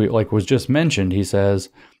 like was just mentioned, he says,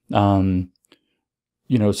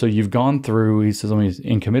 so you've gone through, he says,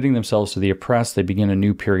 in committing themselves to the oppressed, they begin a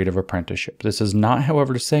new period of apprenticeship. This is not,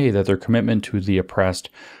 however, to say that their commitment to the oppressed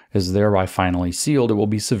is thereby finally sealed. It will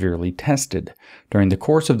be severely tested during the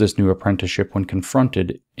course of this new apprenticeship when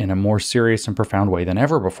confronted in a more serious and profound way than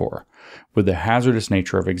ever before with the hazardous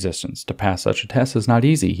nature of existence. To pass such a test is not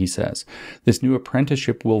easy, he says. This new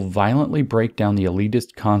apprenticeship will violently break down the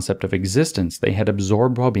elitist concept of existence they had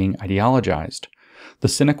absorbed while being ideologized. The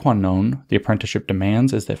sine qua non the apprenticeship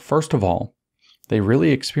demands is that, first of all, they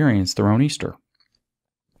really experience their own Easter,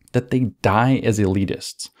 that they die as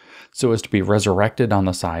elitists, so as to be resurrected on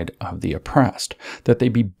the side of the oppressed, that they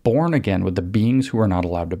be born again with the beings who are not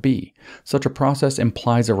allowed to be. Such a process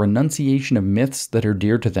implies a renunciation of myths that are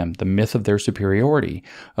dear to them, the myth of their superiority,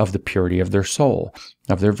 of the purity of their soul,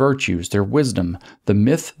 of their virtues, their wisdom, the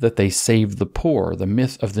myth that they saved the poor, the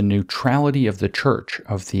myth of the neutrality of the church,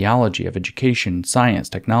 of theology, of education, science,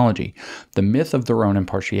 technology, the myth of their own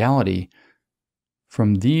impartiality.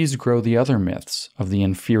 From these grow the other myths of the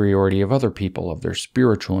inferiority of other people, of their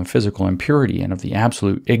spiritual and physical impurity, and of the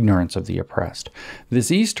absolute ignorance of the oppressed. This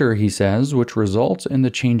Easter, he says, which results in the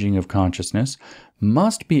changing of consciousness,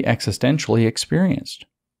 must be existentially experienced.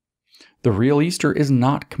 The real Easter is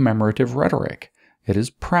not commemorative rhetoric. It is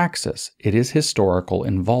praxis. It is historical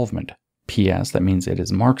involvement. P.S. That means it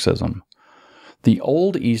is Marxism. The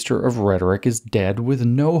old Easter of rhetoric is dead with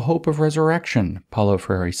no hope of resurrection, Paulo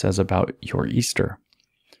Freire says about your Easter.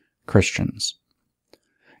 Christians.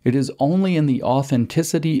 It is only in the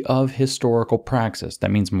authenticity of historical praxis,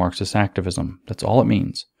 that means Marxist activism, that's all it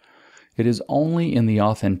means. It is only in the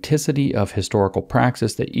authenticity of historical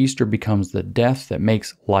praxis that Easter becomes the death that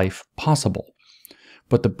makes life possible.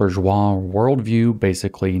 But the bourgeois worldview,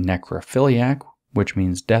 basically necrophiliac, which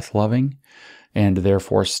means death-loving, and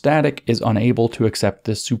therefore static, is unable to accept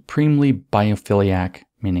this supremely biophiliac,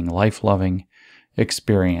 meaning life-loving,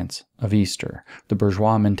 experience of Easter. The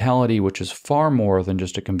bourgeois mentality, which is far more than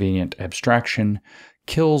just a convenient abstraction,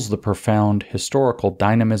 kills the profound historical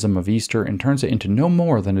dynamism of Easter and turns it into no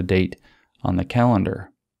more than a date on the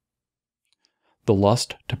calendar. The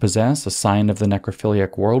lust to possess, a sign of the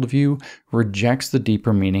necrophiliac worldview, rejects the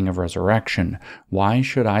deeper meaning of resurrection. Why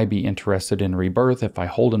should I be interested in rebirth if I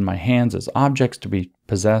hold in my hands as objects to be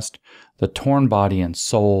possessed the torn body and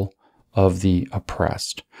soul of the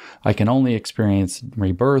oppressed? I can only experience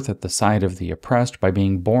rebirth at the side of the oppressed by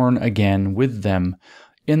being born again with them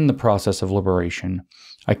in the process of liberation.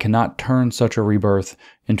 I cannot turn such a rebirth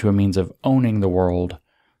into a means of owning the world,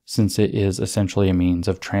 since it is essentially a means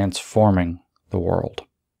of transforming the world.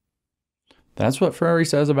 That's what Freire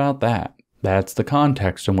says about that. That's the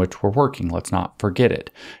context in which we're working. Let's not forget it.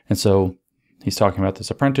 And so he's talking about this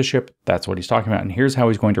apprenticeship. That's what he's talking about. And here's how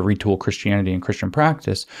he's going to retool Christianity and Christian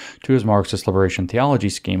practice to his Marxist liberation theology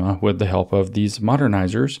schema with the help of these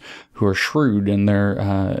modernizers who are shrewd in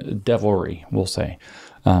their devilry, we'll say.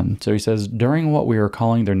 So he says, during what we are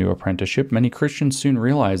calling their new apprenticeship, many Christians soon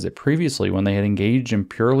realized that previously, when they had engaged in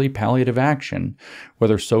purely palliative action,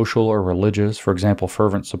 whether social or religious, for example,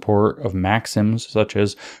 fervent support of maxims such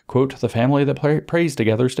as, quote, the family that prays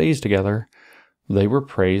together stays together, they were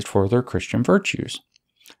praised for their Christian virtues.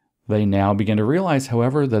 They now begin to realize,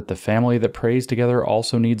 however, that the family that prays together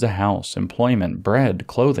also needs a house, employment, bread,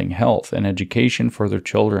 clothing, health, and education for their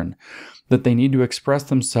children, that they need to express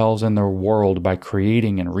themselves in their world by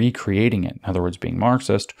creating and recreating it, in other words, being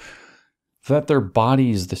Marxist, that their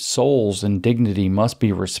bodies, the souls, and dignity must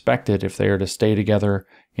be respected if they are to stay together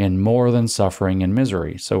in more than suffering and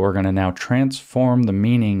misery. So we're going to now transform the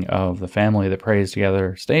meaning of the family that prays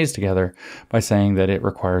together, stays together, by saying that it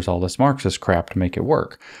requires all this Marxist crap to make it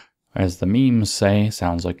work. As the memes say,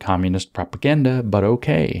 sounds like communist propaganda, but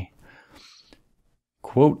okay.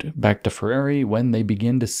 Quote, back to Freire, when they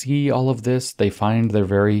begin to see all of this, they find their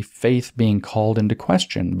very faith being called into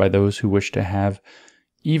question by those who wish to have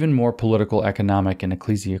even more political, economic, and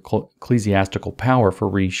ecclesiastical power for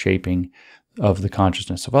reshaping of the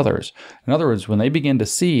consciousness of others. In other words, when they begin to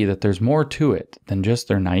see that there's more to it than just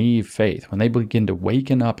their naive faith, when they begin to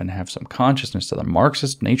waken up and have some consciousness to the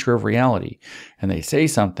Marxist nature of reality, and they say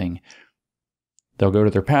something, they'll go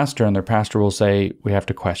to their pastor, and their pastor will say, we have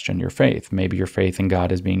to question your faith. Maybe your faith in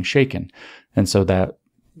God is being shaken. And so that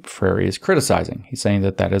Freire is criticizing. He's saying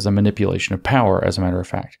that that is a manipulation of power, as a matter of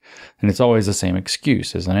fact. And it's always the same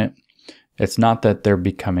excuse, isn't it? It's not that they're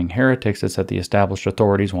becoming heretics. It's that the established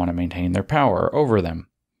authorities want to maintain their power over them,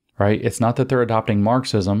 right? It's not that they're adopting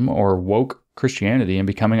Marxism or woke Christianity and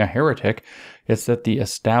becoming a heretic. It's that the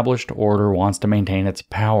established order wants to maintain its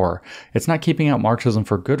power. It's not keeping out Marxism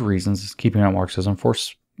for good reasons. It's keeping out Marxism for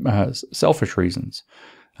selfish reasons.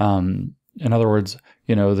 In other words,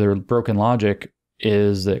 their broken logic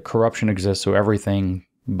is that corruption exists, so everything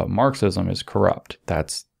but Marxism is corrupt.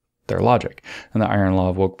 That's their logic. And the iron law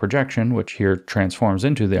of woke projection, which here transforms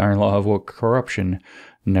into the iron law of woke corruption,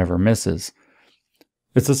 never misses.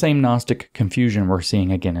 It's the same Gnostic confusion we're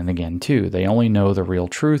seeing again and again too. They only know the real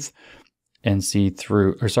truth and see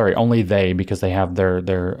through, or sorry, only they, because they have their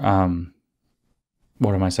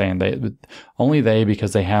what am I saying? Only they,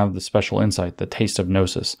 because they have the special insight, the taste of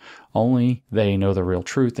gnosis. Only they know the real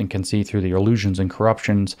truth and can see through the illusions and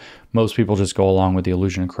corruptions. Most people just go along with the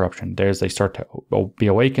illusion and corruption. As they start to be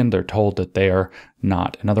awakened, they're told that they are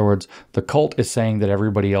not. In other words, the cult is saying that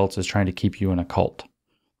everybody else is trying to keep you in a cult,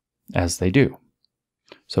 as they do.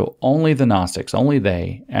 So only the Gnostics, only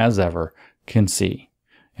they, as ever, can see.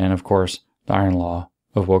 And of course, the iron law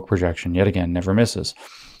of woke projection, yet again, never misses.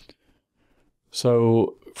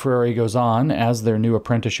 So Freire goes on, as their new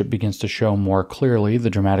apprenticeship begins to show more clearly the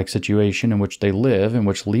dramatic situation in which they live, and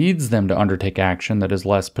which leads them to undertake action that is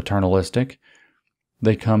less paternalistic,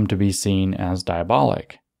 they come to be seen as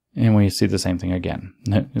diabolic. And we see the same thing again.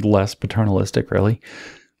 Less paternalistic, really.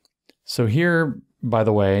 So here, by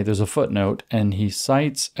the way, there's a footnote, and he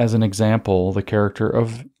cites as an example the character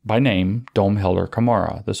of, by name, Dom Helder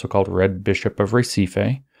Camara, the so-called Red Bishop of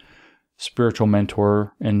Recife, spiritual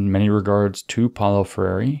mentor in many regards to Paulo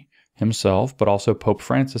Freire himself, but also Pope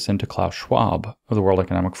Francis and to Klaus Schwab of the World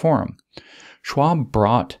Economic Forum. Schwab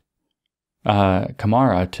brought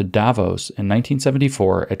Camara to Davos in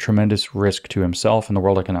 1974 at tremendous risk to himself and the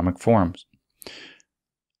World Economic Forum.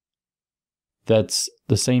 That's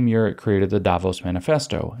the same year it created the Davos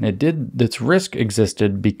Manifesto. And its risk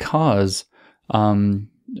existed because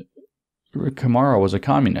Camara was a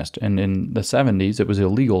communist, and in the 70s it was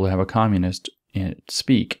illegal to have a communist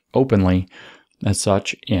speak openly as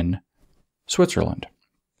such in Switzerland.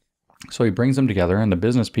 So he brings them together, and the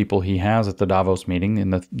business people he has at the Davos meeting,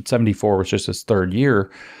 in the 74 was just his third year,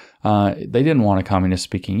 they didn't want a communist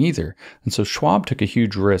speaking either. And so Schwab took a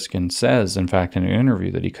huge risk and says, in fact, in an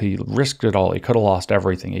interview that he risked it all. He could have lost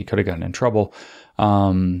everything. He could have gotten in trouble.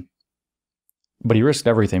 But he risked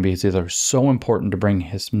everything because it was so important to bring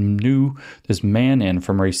this man in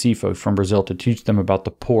from Recife, from Brazil, to teach them about the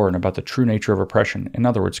poor and about the true nature of oppression. In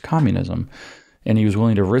other words, communism. And he was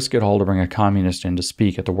willing to risk it all to bring a communist in to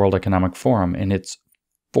speak at the World Economic Forum in its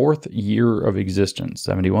fourth year of existence,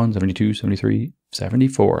 71, 72, 73,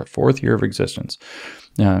 74, fourth year of existence.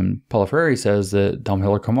 Paulo Freire says that Dom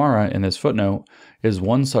Helder Camara, in this footnote, is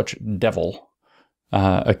one such devil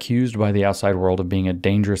accused by the outside world of being a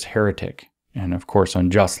dangerous heretic. And of course,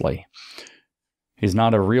 unjustly. He's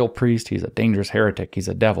not a real priest. He's a dangerous heretic. He's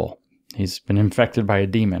a devil. He's been infected by a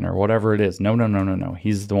demon or whatever it is. No.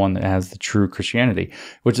 He's the one that has the true Christianity,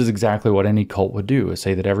 which is exactly what any cult would do, is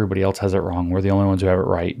say that everybody else has it wrong. We're the only ones who have it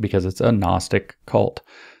right, because it's a Gnostic cult.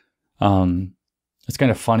 It's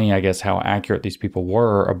kind of funny, I guess, how accurate these people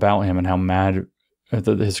were about him and how mad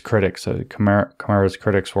his critics, Camara's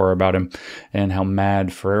critics, were about him, and how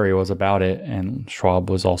mad Freire was about it, and Schwab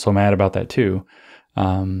was also mad about that too.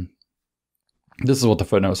 This is what the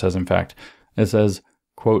footnote says, in fact. It says,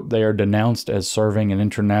 quote, "They are denounced as serving an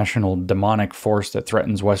international demonic force that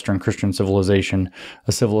threatens Western Christian civilization,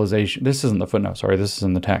 a civilization..." This isn't the footnote, sorry, this is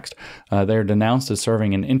in the text. They are denounced as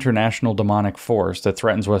serving an international demonic force that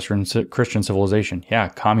threatens Western Christian civilization. Yeah,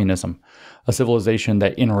 communism. A civilization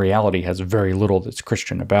that in reality has very little that's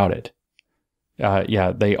Christian about it.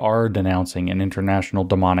 Yeah, they are denouncing an international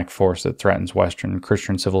demonic force that threatens Western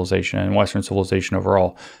Christian civilization and Western civilization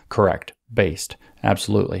overall. Correct. Based.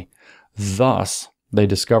 Absolutely. Thus, they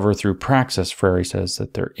discover through praxis, Freire says,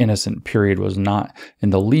 that their innocent period was not in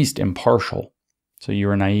the least impartial. So you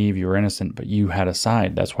were naive, you were innocent, but you had a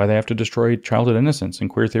side. That's why they have to destroy childhood innocence in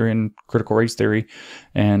queer theory and critical race theory,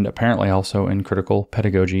 and apparently also in critical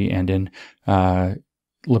pedagogy and in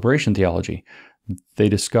liberation theology. They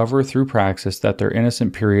discover through praxis that their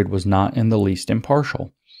innocent period was not in the least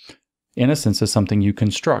impartial. Innocence is something you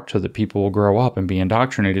construct so that people will grow up and be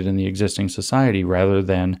indoctrinated in the existing society rather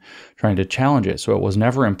than trying to challenge it. So it was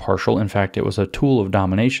never impartial. In fact, it was a tool of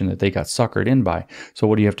domination that they got suckered in by. So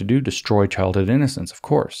what do you have to do? Destroy childhood innocence, of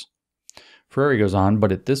course. Freire goes on,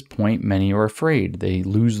 but at this point, many are afraid. They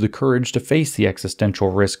lose the courage to face the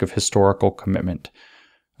existential risk of historical commitment,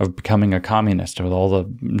 of becoming a communist, with all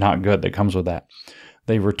the not good that comes with that.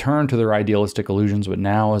 They return to their idealistic illusions, but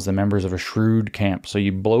now as the members of a shrewd camp. So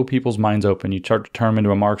you blow people's minds open. You start to turn them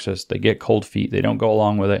into a Marxist. They get cold feet. They don't go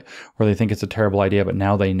along with it, or they think it's a terrible idea, but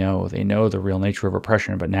now they know. They know the real nature of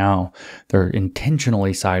oppression, but now they're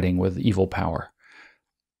intentionally siding with evil power.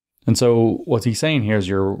 And so what he's saying here is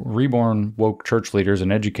your reborn woke church leaders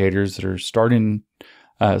and educators that are starting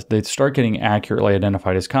they start getting accurately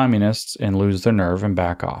identified as communists and lose their nerve and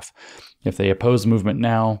back off. If they oppose the movement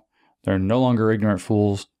now, they're no longer ignorant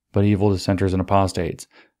fools, but evil dissenters and apostates.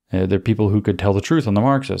 They're people who could tell the truth on the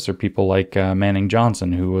Marxists. They're people like Manning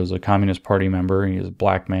Johnson, who was a Communist Party member. He was a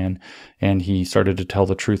black man, and he started to tell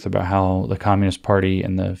the truth about how the Communist Party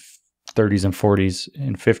in the 30s and 40s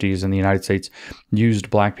and 50s in the United States used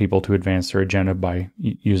black people to advance their agenda by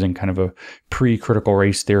using kind of a pre-critical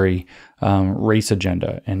race theory race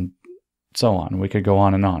agenda, and so on. We could go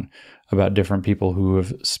on about different people who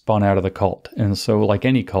have spun out of the cult. And so, like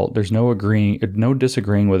any cult, there's no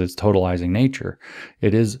disagreeing with its totalizing nature.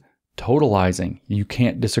 It is totalizing. You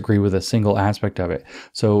can't disagree with a single aspect of it.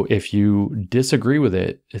 So if you disagree with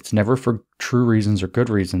it, it's never for true reasons or good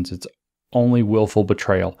reasons. It's only willful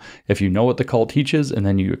betrayal. If you know what the cult teaches and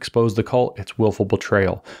then you expose the cult, it's willful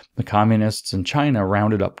betrayal. The communists in China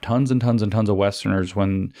rounded up tons and tons and tons of Westerners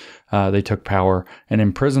when they took power and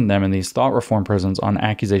imprisoned them in these thought reform prisons on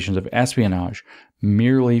accusations of espionage,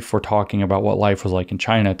 merely for talking about what life was like in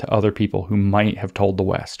China to other people who might have told the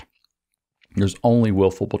West. There's only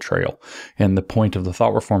willful betrayal. And the point of the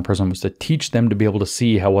thought reform prison was to teach them to be able to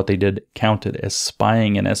see how what they did counted as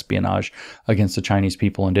spying and espionage against the Chinese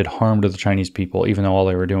people and did harm to the Chinese people, even though all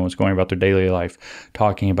they were doing was going about their daily life,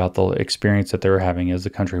 talking about the experience that they were having as the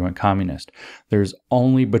country went communist. There's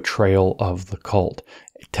only betrayal of the cult.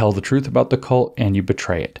 Tell the truth about the cult and you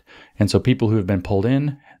betray it. And so people who have been pulled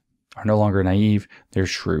in are no longer naive, they're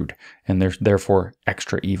shrewd, and they're therefore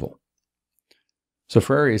extra evil. So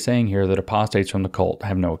Freire is saying here that apostates from the cult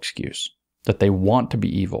have no excuse, that they want to be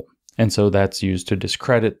evil. And so that's used to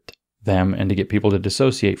discredit them and to get people to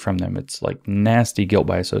dissociate from them. It's like nasty guilt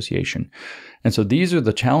by association. And so these are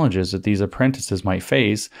the challenges that these apprentices might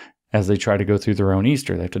face as they try to go through their own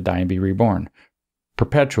Easter. They have to die and be reborn.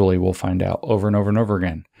 Perpetually, we'll find out, over and over and over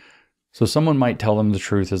again. So someone might tell them the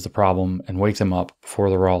truth is the problem and wake them up before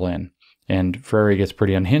they're all in. And Freire gets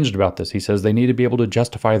pretty unhinged about this. He says they need to be able to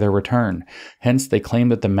justify their return. Hence, they claim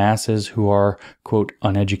that the masses who are, quote,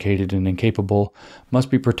 uneducated and incapable must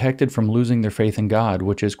be protected from losing their faith in God,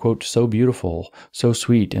 which is, quote, so beautiful, so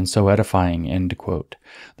sweet, and so edifying, end quote.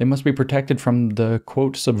 They must be protected from the,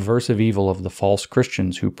 quote, subversive evil of the false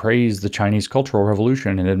Christians who praise the Chinese Cultural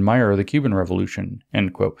Revolution and admire the Cuban Revolution,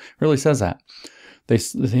 end quote. Really says that.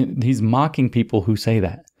 He's mocking people who say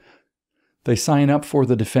that. They sign up for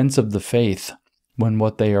the defense of the faith when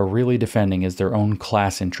what they are really defending is their own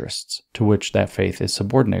class interests, to which that faith is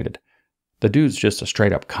subordinated. The dude's just a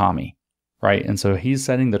straight-up commie, right? And so he's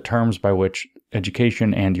setting the terms by which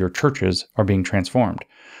education and your churches are being transformed.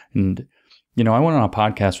 And, you know, I went on a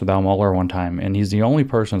podcast with Al Mohler one time, and he's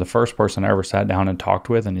the first person I ever sat down and talked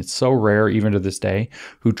with, and it's so rare, even to this day,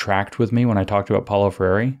 who tracked with me when I talked about Paulo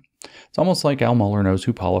Freire. It's almost like Al Mohler knows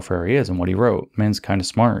who Paulo Freire is and what he wrote. Man's kind of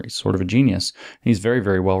smart. He's sort of a genius. He's very,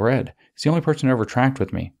 very well read. He's the only person who ever tracked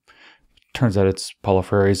with me. Turns out it's Paulo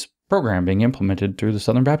Freire's program being implemented through the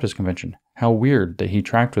Southern Baptist Convention. How weird that he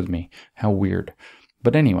tracked with me. How weird.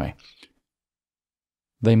 But anyway,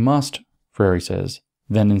 they must, Freire says,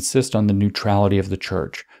 then insist on the neutrality of the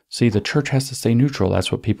church. See, the church has to stay neutral.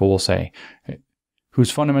 That's what people will say. Whose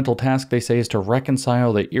fundamental task, they say, is to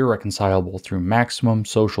reconcile the irreconcilable through maximum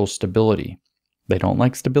social stability. They don't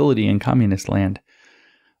like stability in communist land.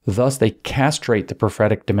 Thus, they castrate the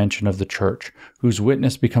prophetic dimension of the church, whose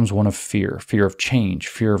witness becomes one of fear of change,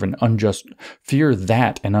 fear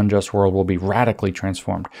that an unjust world will be radically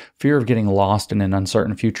transformed, fear of getting lost in an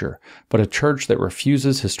uncertain future. But a church that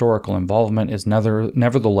refuses historical involvement is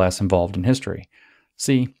nevertheless involved in history.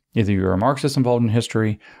 See, either you're a Marxist involved in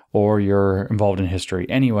history, or you're involved in history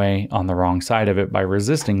anyway on the wrong side of it by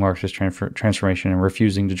resisting Marxist transformation and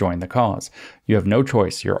refusing to join the cause. You have no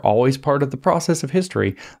choice. You're always part of the process of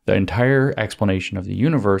history. The entire explanation of the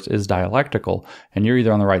universe is dialectical, and you're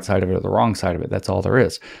either on the right side of it or the wrong side of it. That's all there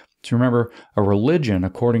is. So remember, a religion,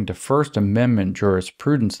 according to First Amendment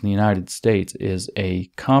jurisprudence in the United States, is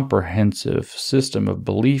a comprehensive system of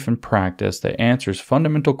belief and practice that answers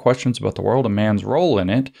fundamental questions about the world and man's role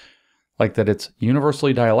in it, like that it's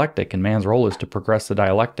universally dialectic, and man's role is to progress the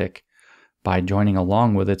dialectic by joining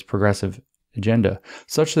along with its progressive agenda,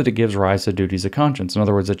 such that it gives rise to duties of conscience. In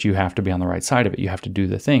other words, that you have to be on the right side of it. You have to do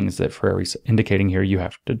the things that Freire's indicating here you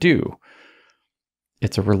have to do.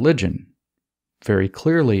 It's a religion. Very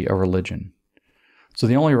clearly a religion. So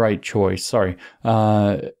the only right choice,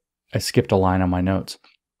 I skipped a line on my notes.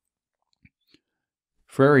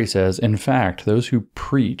 Freire says, in fact, those who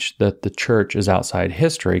preach that the church is outside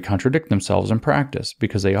history contradict themselves in practice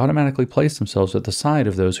because they automatically place themselves at the side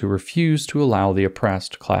of those who refuse to allow the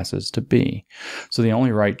oppressed classes to be. So the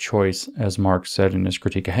only right choice, as Marx said in his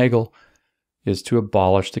Critique of Hegel, is to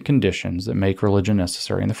abolish the conditions that make religion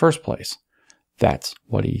necessary in the first place. That's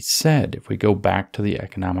what he said. If we go back to the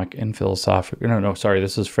economic and philosophical... No, sorry,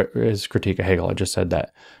 this is his Critique of Hegel. I just said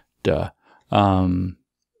that. Duh.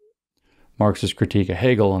 Marx's Critique of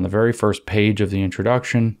Hegel, on the very first page of the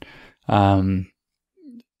introduction, he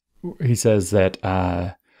says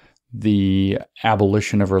that the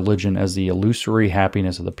abolition of religion as the illusory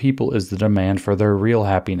happiness of the people is the demand for their real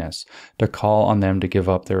happiness. To call on them to give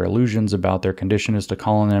up their illusions about their condition is to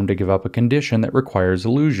call on them to give up a condition that requires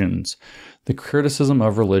illusions. The criticism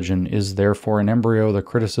of religion is therefore an embryo, the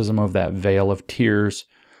criticism of that veil of tears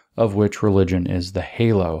of which religion is the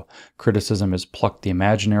halo. Criticism is pluck the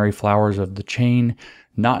imaginary flowers of the chain,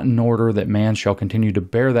 not in order that man shall continue to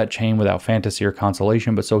bear that chain without fantasy or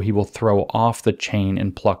consolation, but so he will throw off the chain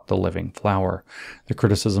and pluck the living flower. The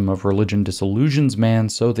criticism of religion disillusions man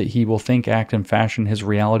so that he will think, act, and fashion his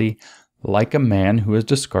reality like a man who has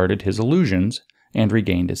discarded his illusions and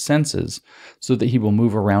regained his senses, so that he will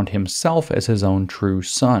move around himself as his own true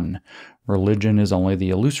sun. Religion is only the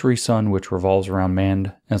illusory sun which revolves around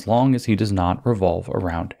man as long as he does not revolve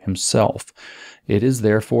around himself. It is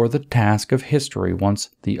therefore the task of history, once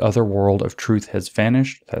the other world of truth has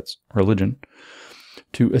vanished, that's religion,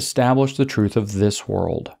 to establish the truth of this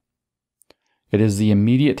world. It is the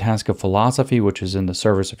immediate task of philosophy, which is in the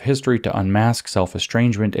service of history, to unmask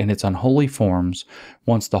self-estrangement in its unholy forms,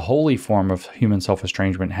 once the holy form of human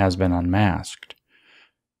self-estrangement has been unmasked.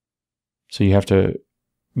 So you have to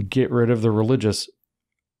get rid of the religious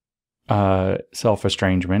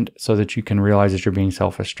self-estrangement so that you can realize that you're being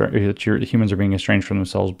that humans are being estranged from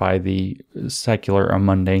themselves by the secular or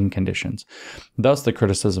mundane conditions. Thus, the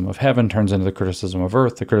criticism of heaven turns into the criticism of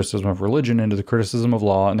earth, the criticism of religion into the criticism of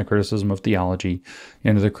law, and the criticism of theology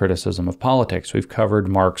into the criticism of politics. We've covered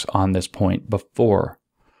Marx on this point before.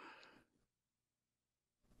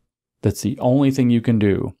 That's the only thing you can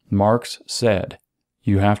do. Marx said,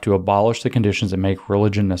 you have to abolish the conditions that make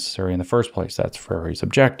religion necessary in the first place. That's Freire's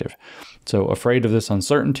objective. So, afraid of this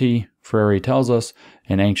uncertainty, Freire tells us,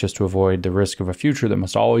 and anxious to avoid the risk of a future that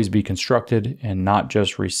must always be constructed and not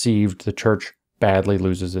just received, the church badly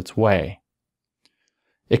loses its way.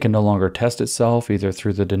 It can no longer test itself, either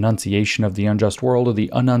through the denunciation of the unjust world or the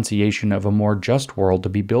annunciation of a more just world to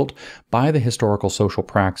be built by the historical social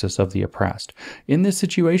praxis of the oppressed. In this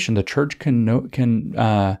situation, the church can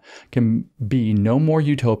be no more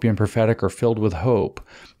utopian, prophetic, or filled with hope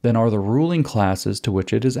than are the ruling classes to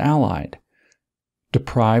which it is allied.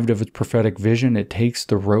 Deprived of its prophetic vision, it takes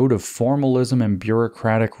the road of formalism and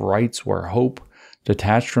bureaucratic rites where hope,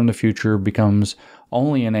 detached from the future, becomes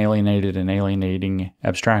only an alienated and alienating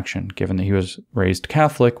abstraction. Given that he was raised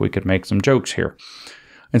Catholic, we could make some jokes here.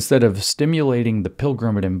 Instead of stimulating the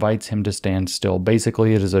pilgrim, it invites him to stand still.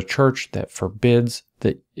 Basically, it is a church that forbids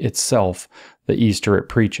itself the Easter it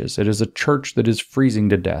preaches. It is a church that is freezing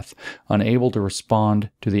to death, unable to respond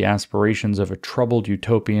to the aspirations of a troubled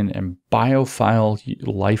utopian and biophile,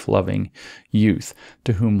 life-loving youth,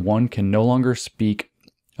 to whom one can no longer speak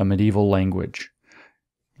a medieval language,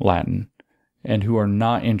 Latin, and who are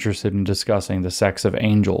not interested in discussing the sex of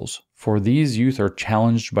angels, for these youth are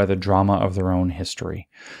challenged by the drama of their own history.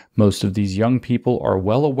 Most of these young people are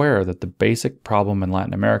well aware that the basic problem in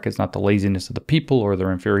Latin America is not the laziness of the people or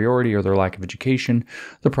their inferiority or their lack of education.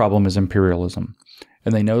 The problem is imperialism.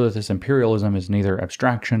 And they know that this imperialism is neither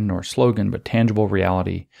abstraction nor slogan, but tangible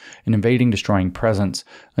reality, an invading, destroying presence.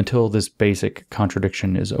 Until this basic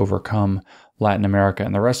contradiction is overcome, Latin America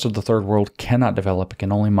and the rest of the Third World cannot develop, it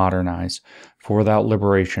can only modernize. For without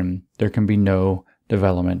liberation, there can be no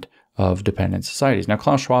development of dependent societies. Now,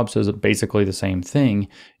 Klaus Schwab says basically the same thing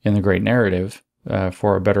in The Great Narrative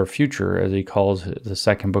for a Better Future, as he calls the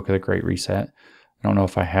second book of The Great Reset. I don't know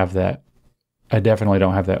if I have that. I definitely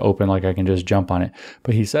don't have that open, like I can just jump on it.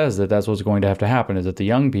 But he says that that's what's going to have to happen, is that the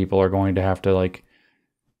young people are going to have to,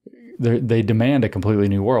 they demand a completely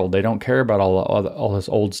new world. They don't care about all this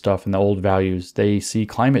old stuff and the old values. They see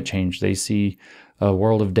climate change. They see a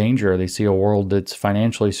world of danger. They see a world that's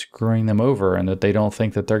financially screwing them over, and that they don't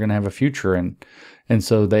think that they're going to have a future. And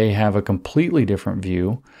so they have a completely different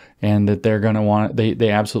view, and that they're going to want,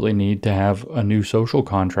 they absolutely need to have a new social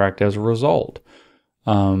contract as a result.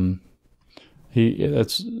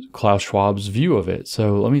 That's Klaus Schwab's view of it.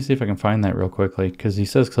 So let me see if I can find that real quickly, because he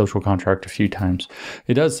says social contract a few times.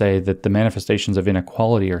 He does say that the manifestations of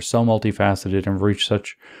inequality are so multifaceted and reach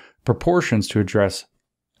such proportions to address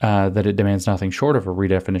that it demands nothing short of a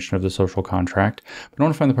redefinition of the social contract. But I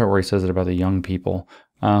want to find the part where he says it about the young people,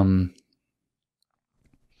 because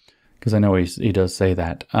I know he does say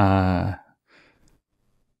that.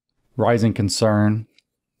 Rising concern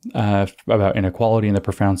about inequality and the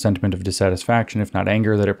profound sentiment of dissatisfaction, if not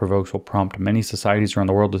anger, that it provokes will prompt many societies around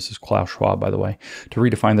the world, this is Klaus Schwab, by the way, to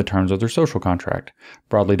redefine the terms of their social contract.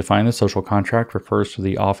 Broadly defined, the social contract refers to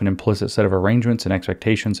the often implicit set of arrangements and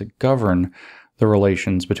expectations that govern the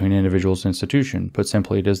relations between individuals and institutions. Put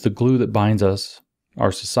simply, it is the glue that binds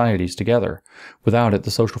our societies together. Without it, the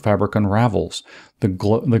social fabric unravels. The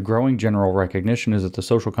growing general recognition is that the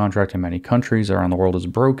social contract in many countries around the world is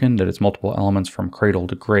broken, that its multiple elements from cradle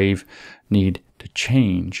to grave need to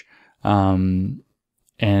change. And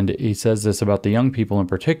he says this about the young people in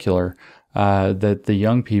particular, that the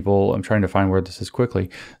young people, I'm trying to find where this is quickly,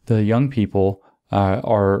 the young people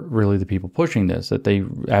are really the people pushing this, that they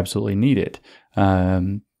absolutely need it.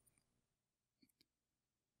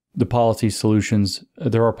 There are policy solutions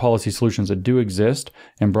that do exist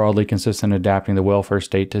and broadly consist in adapting the welfare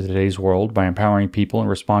state to today's world by empowering people and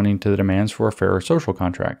responding to the demands for a fairer social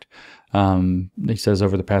contract. He says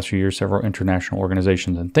over the past few years, several international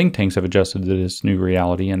organizations and think tanks have adjusted to this new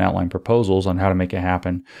reality and outlined proposals on how to make it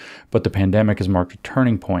happen. But the pandemic has marked a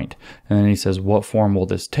turning point. And then he says, what form will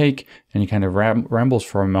this take? And he kind of rambles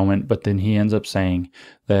for a moment, but then he ends up saying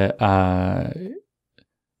that,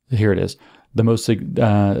 here it is. The most,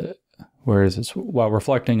 where is this? While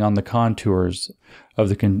reflecting on the contours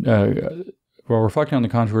we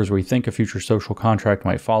think a future social contract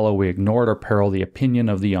might follow, we ignore at our peril the opinion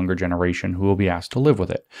of the younger generation who will be asked to live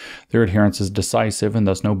with it. Their adherence is decisive and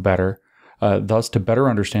thus to better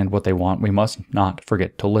understand what they want, we must not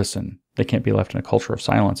forget to listen. They can't be left in a culture of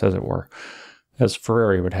silence, as it were, as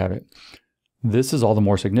Freire would have it. This is all the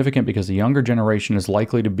more significant because the younger generation is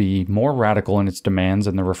likely to be more radical in its demands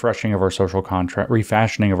and the refashioning of our social contract.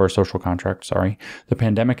 The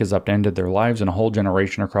pandemic has upended their lives, and a whole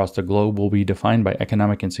generation across the globe will be defined by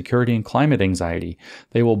economic insecurity and climate anxiety.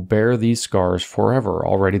 They will bear these scars forever.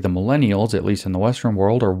 Already the millennials, at least in the Western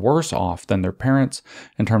world, are worse off than their parents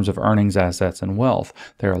in terms of earnings, assets, and wealth.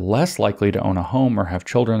 They are less likely to own a home or have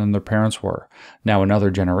children than their parents were. Now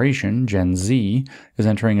another generation, Gen Z, is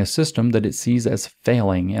entering a system that it sees as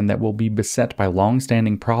failing and that will be beset by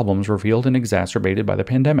long-standing problems revealed and exacerbated by the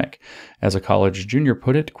pandemic. As a college junior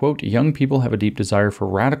put it, quote, young people have a deep desire for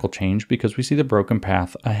radical change because we see the broken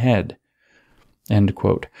path ahead. End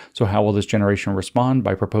quote. So how will this generation respond?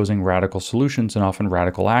 By proposing radical solutions and often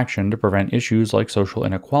radical action to prevent issues like social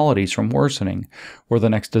inequalities from worsening or the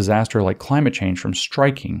next disaster like climate change from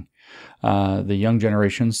striking. The young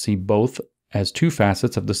generations see both as two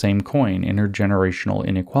facets of the same coin, intergenerational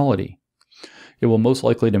inequality. It will most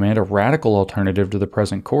likely demand a radical alternative to the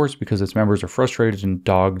present course because its members are frustrated and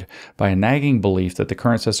dogged by a nagging belief that the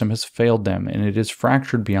current system has failed them and it is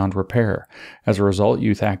fractured beyond repair. As a result,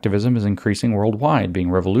 youth activism is increasing worldwide, being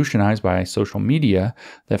revolutionized by social media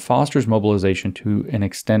that fosters mobilization to an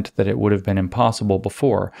extent that it would have been impossible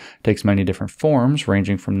before. It takes many different forms,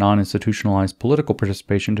 ranging from non-institutionalized political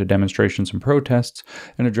participation to demonstrations and protests,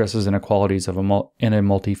 and addresses inequalities in a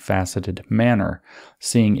multifaceted manner,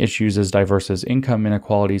 seeing issues as diverse as income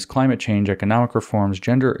inequalities, climate change, economic reforms,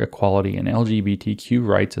 gender equality, and LGBTQ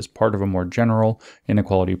rights as part of a more general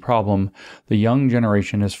inequality problem. The young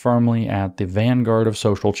generation is firmly at the vanguard of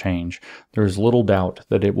social change. There is little doubt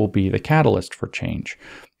that it will be the catalyst for change.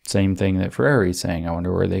 Same thing that Freire is saying. I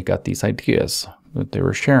wonder where they got these ideas that they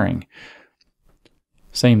were sharing.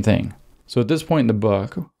 Same thing. So at this point in the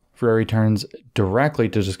book, Freire turns directly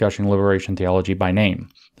to discussing liberation theology by name.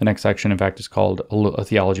 The next section, in fact, is called A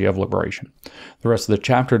Theology of Liberation. The rest of the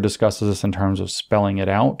chapter discusses this in terms of spelling it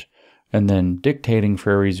out and then dictating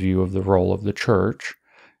Freire's view of the role of the church,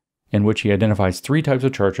 in which he identifies three types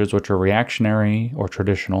of churches, which are reactionary or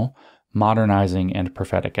traditional, modernizing, and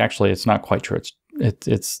prophetic. Actually, it's not quite true.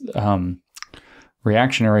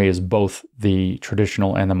 Reactionary is both the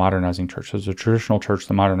traditional and the modernizing church. So there's the traditional church,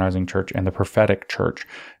 the modernizing church, and the prophetic church.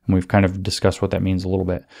 And we've kind of discussed what that means a little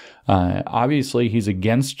bit. Obviously, he's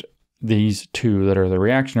against these two that are the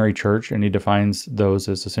reactionary church, and he defines those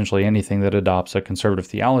as essentially anything that adopts a conservative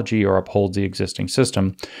theology or upholds the existing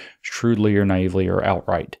system, shrewdly or naively or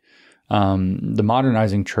outright. The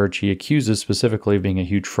modernizing church he accuses specifically of being a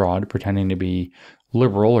huge fraud, pretending to be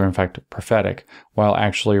liberal or in fact prophetic, while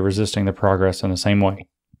actually resisting the progress in the same way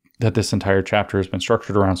that this entire chapter has been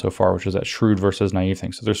structured around so far, which is that shrewd versus naive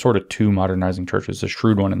thing. So there's sort of two modernizing churches, the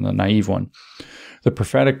shrewd one and the naive one. The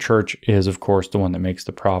prophetic church is, of course, the one that makes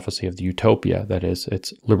the prophecy of the utopia, that is,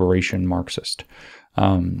 it's liberation Marxist.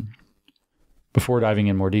 Before diving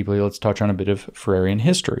in more deeply, let's touch on a bit of Freirean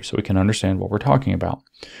history so we can understand what we're talking about.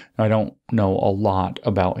 Now, I don't know a lot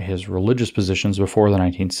about his religious positions before the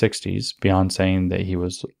 1960s, beyond saying that he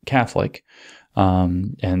was Catholic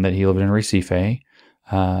and that he lived in Recife.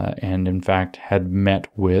 and in fact had met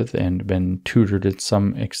with and been tutored to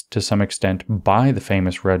some extent by the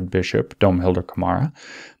famous Red Bishop, Domhilder Camara.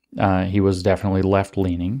 He was definitely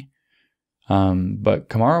left-leaning. But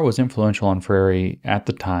Camara was influential on Freire at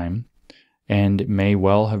the time, and may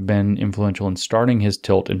well have been influential in starting his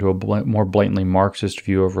tilt into a more blatantly Marxist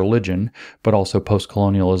view of religion, but also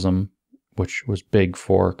post-colonialism, which was big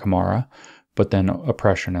for Camara, but then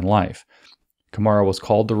oppression in life. Camara was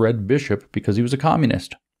called the Red Bishop because he was a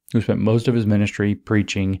communist who spent most of his ministry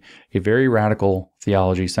preaching a very radical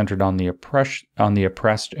theology centered on the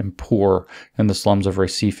oppressed and poor in the slums of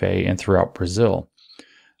Recife and throughout Brazil,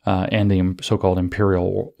 and the so-called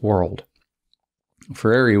imperial world.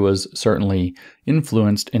 Freire was certainly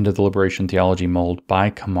influenced into the liberation theology mold by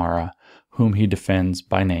Camara, whom he defends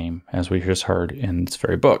by name, as we just heard in this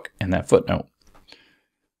very book, in that footnote.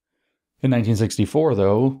 In 1964,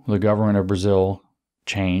 though, the government of Brazil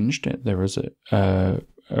changed. There was a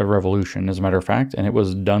revolution, as a matter of fact, and it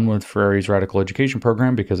was done with Freire's radical education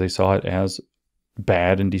program because they saw it as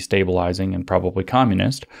bad and destabilizing and probably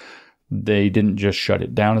communist. They didn't just shut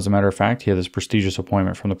it down. As a matter of fact, he had this prestigious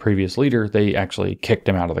appointment from the previous leader. They actually kicked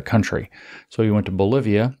him out of the country. So he went to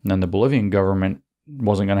Bolivia, and then the Bolivian government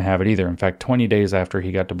wasn't going to have it either. In fact, 20 days after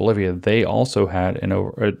he got to Bolivia, they also had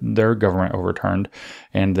their government overturned,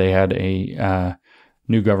 and they had a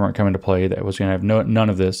new government come into play that was going to have none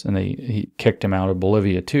of this, and he kicked him out of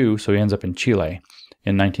Bolivia too, so he ends up in Chile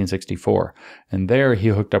in 1964. And there he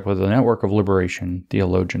hooked up with a network of liberation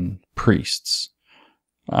theologian priests,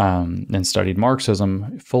 and studied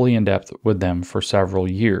Marxism fully in depth with them for several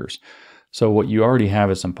years. So what you already have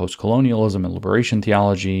is some post-colonialism and liberation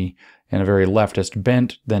theology and a very leftist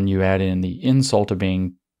bent. Then you add in the insult of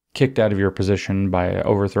being kicked out of your position by an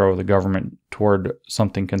overthrow of the government toward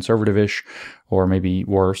something conservative-ish, or maybe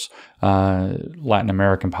worse. Latin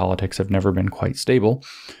American politics have never been quite stable.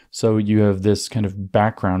 So you have this kind of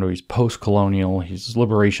background where he's post-colonial, he's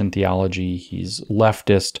liberation theology, he's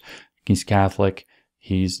leftist, he's Catholic.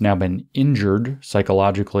 He's now been injured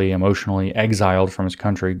psychologically, emotionally, exiled from his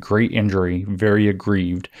country, great injury, very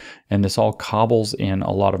aggrieved. And this all cobbles in a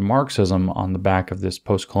lot of Marxism on the back of this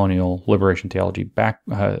post-colonial liberation theology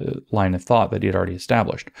line of thought that he had already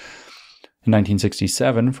established. In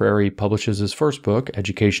 1967, Freire publishes his first book,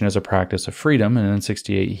 Education as a Practice of Freedom, and in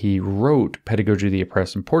 1968 he wrote Pedagogy of the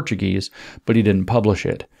Oppressed in Portuguese, but he didn't publish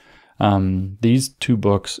it. These two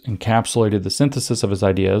books encapsulated the synthesis of his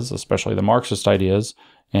ideas, especially the Marxist ideas,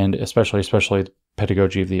 and especially the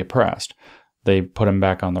Pedagogy of the Oppressed. They put him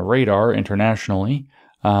back on the radar internationally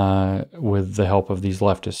with the help of these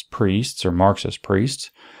leftist priests or Marxist priests,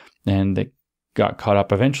 and they got caught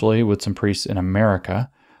up eventually with some priests in America,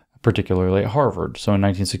 particularly at Harvard. So in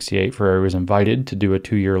 1968, Freire was invited to do a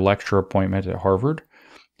 2-year lecture appointment at Harvard.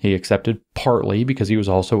 He accepted partly because he was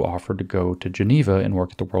also offered to go to Geneva and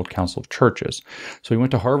work at the World Council of Churches. So he went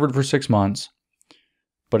to Harvard for 6 months,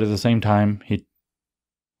 but at the same time, he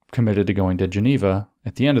committed to going to Geneva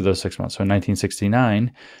at the end of those 6 months. So in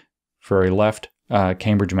 1969, Freire left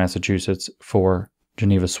Cambridge, Massachusetts for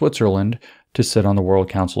Geneva, Switzerland to sit on the World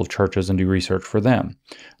Council of Churches and do research for them.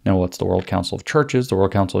 Now, what's the World Council of Churches? The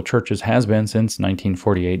World Council of Churches has been since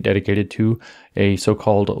 1948 dedicated to a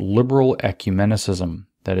so-called liberal ecumenicism.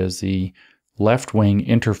 That is the left-wing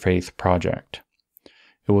interfaith project.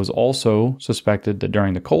 It was also suspected that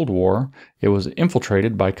during the Cold War, it was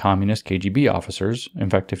infiltrated by communist KGB officers.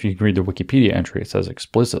 In fact, if you read the Wikipedia entry, it says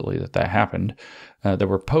explicitly that happened, that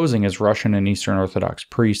were posing as Russian and Eastern Orthodox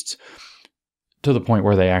priests to the point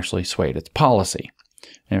where they actually swayed its policy.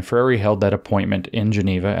 And Freire held that appointment in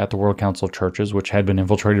Geneva at the World Council of Churches, which had been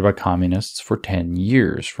infiltrated by communists for 10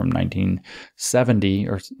 years, from 1970,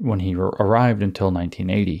 or when he arrived, until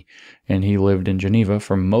 1980. And he lived in Geneva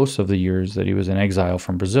for most of the years that he was in exile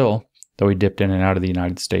from Brazil, though he dipped in and out of the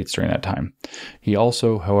United States during that time. He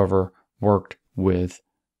also, however, worked with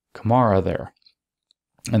Camara there.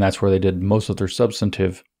 And that's where they did most of their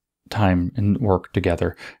substantive time and work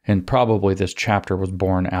together, and probably this chapter was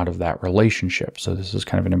born out of that relationship. So this is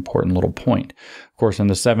kind of an important little point. Of course, in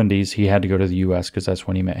the 70s, he had to go to the U.S. because that's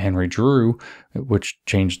when he met Henry Giroux, which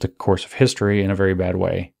changed the course of history in a very bad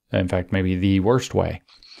way. In fact, maybe the worst way.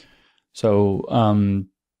 So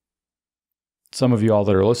some of you all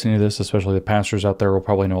that are listening to this, especially the pastors out there, will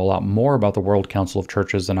probably know a lot more about the World Council of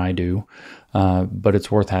Churches than I do, but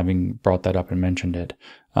it's worth having brought that up and mentioned it.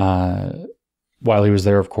 While he was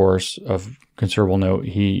there, of course, of considerable note,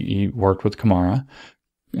 he worked with Camara.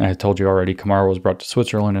 I told you already, Kamara was brought to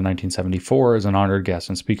Switzerland in 1974 as an honored guest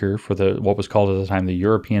and speaker for what was called at the time the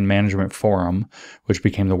European Management Forum, which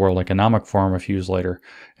became the World Economic Forum a few years later.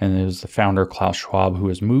 And it was the founder, Klaus Schwab, who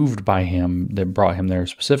was moved by him that brought him there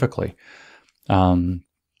specifically.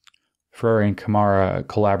 Freire and Kamara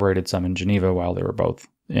collaborated some in Geneva while they were both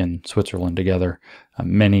in Switzerland together.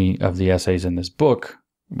 Many of the essays in this book,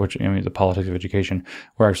 The Politics of Education,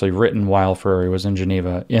 were actually written while Freire was in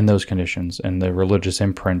Geneva in those conditions, and the religious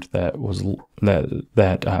imprint that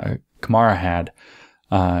Kamara had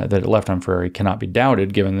that it left on Freire cannot be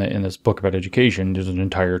doubted, given that in this book about education, there's an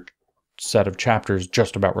entire set of chapters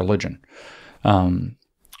just about religion.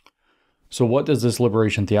 So what does this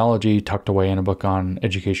liberation theology tucked away in a book on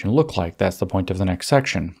education look like? That's the point of the next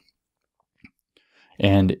section.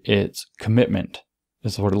 And it's commitment.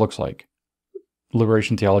 This is what it looks like.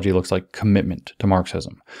 Liberation theology looks like commitment to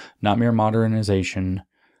Marxism, not mere modernization,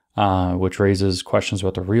 which raises questions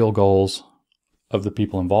about the real goals of the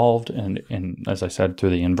people involved. And as I said, through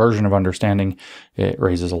the inversion of understanding, it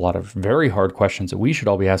raises a lot of very hard questions that we should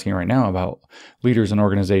all be asking right now about leaders and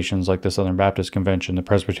organizations like the Southern Baptist Convention, the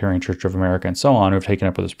Presbyterian Church of America, and so on, who have taken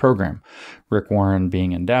up with this program. Rick Warren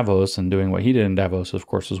being in Davos and doing what he did in Davos, of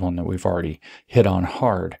course, is one that we've already hit on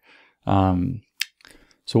hard.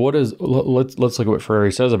 So let's look at what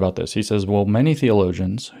Freire says about this. He says, well, many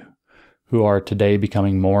theologians who are today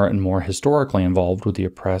becoming more and more historically involved with the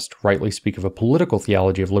oppressed rightly speak of a political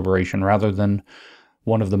theology of liberation rather than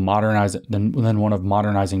one of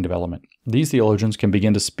modernizing development. These theologians can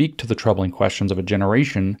begin to speak to the troubling questions of a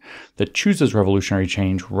generation that chooses revolutionary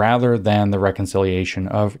change rather than the reconciliation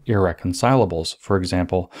of irreconcilables. For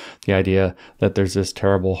example, the idea that there's this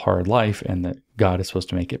terrible hard life and that God is supposed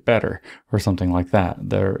to make it better, or something like that.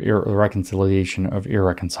 The reconciliation of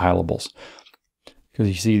irreconcilables. Because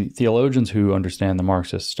you see, theologians who understand the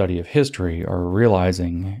Marxist study of history are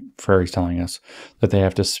realizing, Freire's telling us, that they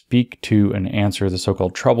have to speak to and answer the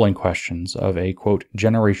so-called troubling questions of a, quote,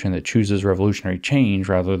 generation that chooses revolutionary change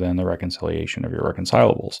rather than the reconciliation of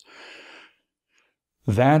irreconcilables.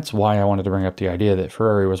 That's why I wanted to bring up the idea that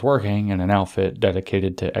Freire was working in an outfit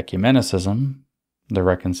dedicated to ecumenicism, the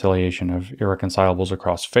reconciliation of irreconcilables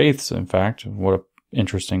across faiths, in fact. What a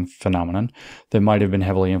interesting phenomenon that might have been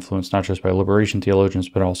heavily influenced not just by liberation theologians,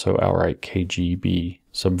 but also outright KGB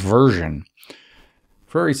subversion.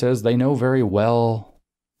 Freire says they know very well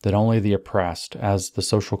that only the oppressed, as the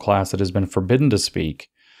social class that has been forbidden to speak,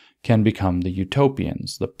 can become the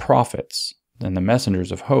utopians, the prophets, and the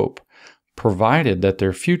messengers of hope, provided that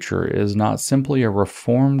their future is not simply a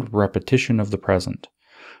reformed repetition of the present.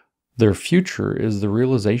 Their future is the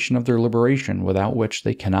realization of their liberation, without which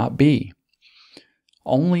they cannot be.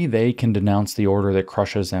 Only they can denounce the order that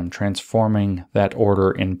crushes them, transforming that order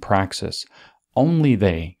in praxis. Only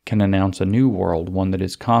they can announce a new world, one that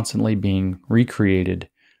is constantly being recreated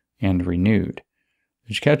and renewed.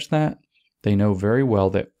 Did you catch that? They know very well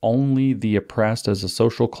that only the oppressed as a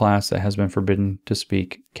social class that has been forbidden to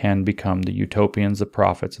speak can become the utopians, the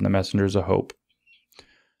prophets, and the messengers of hope.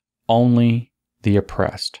 Only the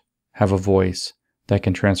oppressed have a voice that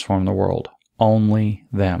can transform the world. Only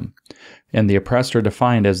them. And the oppressed are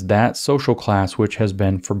defined as that social class which has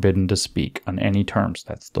been forbidden to speak on any terms.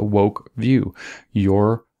 That's the woke view.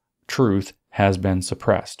 Your truth has been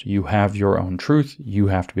suppressed. You have your own truth. You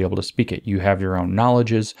have to be able to speak it. You have your own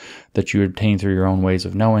knowledges that you obtain through your own ways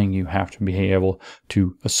of knowing. You have to be able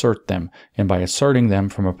to assert them. And by asserting them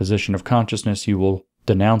from a position of consciousness, you will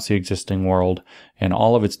denounce the existing world and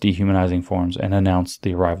all of its dehumanizing forms and announce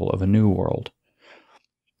the arrival of a new world.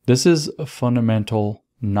 This is a fundamental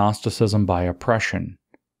Gnosticism by oppression.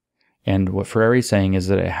 And what Freire is saying is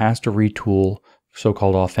that it has to retool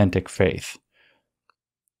so-called authentic faith.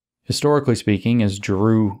 Historically speaking, as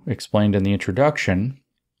Giroux explained in the introduction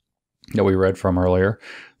that we read from earlier,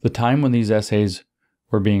 the time when these essays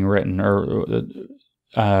were being written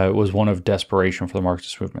was one of desperation for the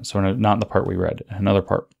Marxist movement. So not in the part we read, another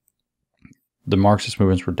part. The Marxist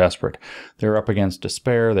movements were desperate. They were up against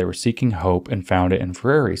despair. They were seeking hope and found it in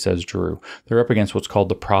Freire, says Giroux. They're up against what's called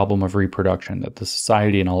the problem of reproduction, that the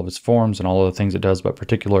society in all of its forms and all of the things it does, but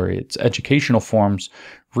particularly its educational forms,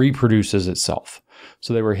 reproduces itself.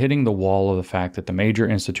 So they were hitting the wall of the fact that the major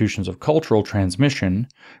institutions of cultural transmission,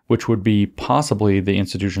 which would be possibly the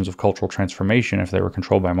institutions of cultural transformation if they were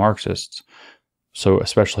controlled by Marxists, so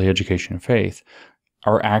especially education and faith,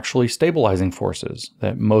 are actually stabilizing forces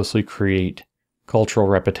that mostly create cultural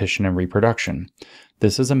repetition and reproduction.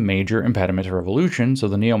 This is a major impediment to revolution, so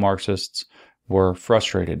the neo-Marxists were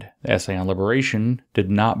frustrated. The essay on liberation did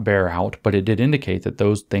not bear out, but it did indicate that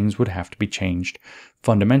those things would have to be changed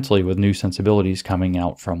fundamentally with new sensibilities coming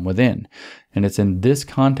out from within. And it's in this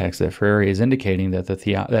context that Freire is indicating that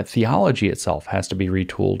that theology itself has to be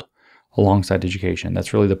retooled alongside education.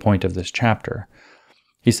 That's really the point of this chapter.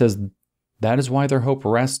 He says, that is why their hope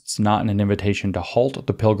rests not in an invitation to halt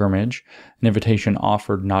the pilgrimage, an invitation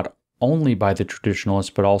offered not only by the traditionalists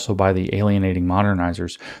but also by the alienating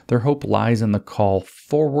modernizers. Their hope lies in the call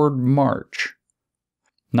forward march,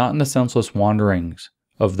 not in the senseless wanderings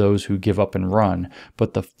of those who give up and run,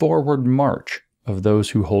 but the forward march of those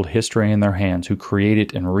who hold history in their hands, who create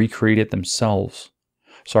it and recreate it themselves.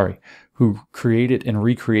 Who create it and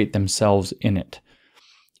recreate themselves in it.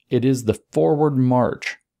 It is the forward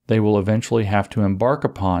march they will eventually have to embark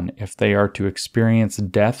upon if they are to experience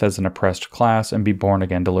death as an oppressed class and be born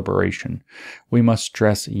again to liberation. We must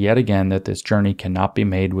stress yet again that this journey cannot be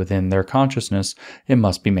made within their consciousness, it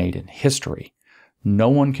must be made in history. No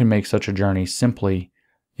one can make such a journey simply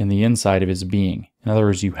in the inside of his being. In other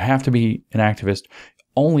words, you have to be an activist.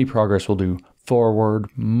 Only progress will do. Forward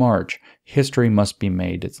march. History must be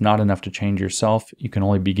made. It's not enough to change yourself. You can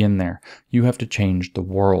only begin there. You have to change the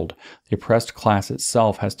world. The oppressed class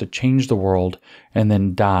itself has to change the world and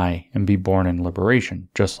then die and be born in liberation.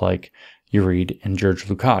 Just like you read in George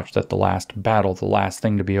Lukács that the last battle, the last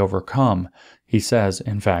thing to be overcome, he says,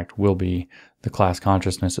 in fact, will be the class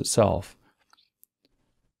consciousness itself.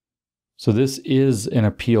 So this is an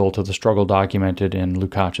appeal to the struggle documented in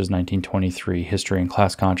Lukács' 1923 History and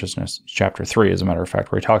Class Consciousness, chapter 3, as a matter of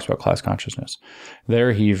fact, where he talks about class consciousness.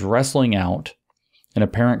 There he's wrestling out an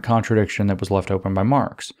apparent contradiction that was left open by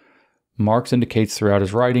Marx. Marx indicates throughout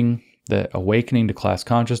his writing that awakening to class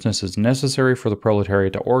consciousness is necessary for the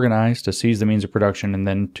proletariat to organize, to seize the means of production, and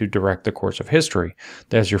then to direct the course of history.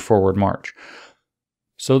 That's your forward march.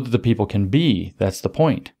 So that the people can be, that's the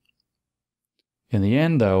point. In the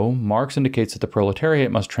end, though, Marx indicates that the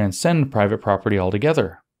proletariat must transcend private property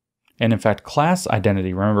altogether. And in fact, class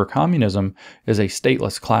identity, remember, communism is a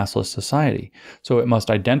stateless, classless society. So it must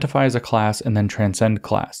identify as a class and then transcend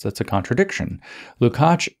class. That's a contradiction.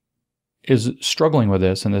 Lukács is struggling with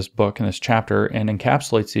this in this book, in this chapter, and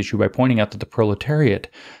encapsulates the issue by pointing out that the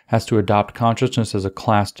proletariat has to adopt consciousness as a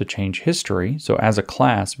class to change history. So as a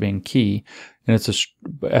class being key, and it's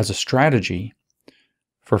as a strategy.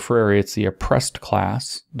 For Freire, it's the oppressed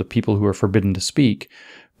class, the people who are forbidden to speak.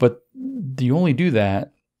 But you only do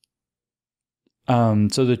that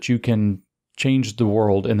so that you can change the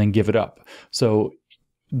world and then give it up. So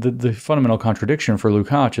the fundamental contradiction for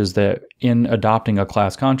Lukács is that in adopting a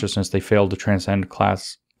class consciousness, they failed to transcend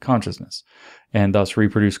class consciousness and thus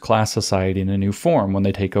reproduce class society in a new form when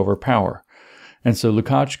they take over power. And so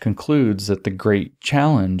Lukács concludes that the great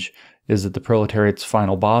challenge is that the proletariat's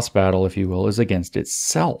final boss battle, if you will, is against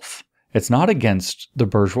itself. It's not against the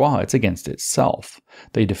bourgeois, it's against itself.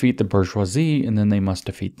 They defeat the bourgeoisie, and then they must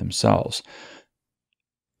defeat themselves.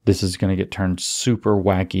 This is going to get turned super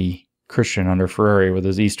wacky Christian under Freire with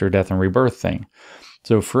his Easter, death, and rebirth thing.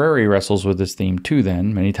 So Freire wrestles with this theme too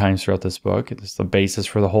then, many times throughout this book. It's the basis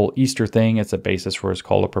for the whole Easter thing. It's a basis for what's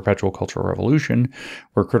called a perpetual cultural revolution,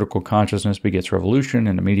 where critical consciousness begets revolution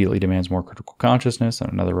and immediately demands more critical consciousness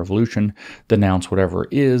and another revolution. Denounce whatever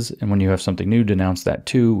is, and when you have something new, denounce that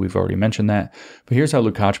too. We've already mentioned that. But here's how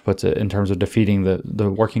Lukács puts it in terms of defeating the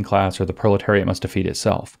working class, or the proletariat must defeat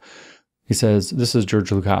itself. He says, this is George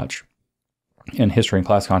Lukács in History and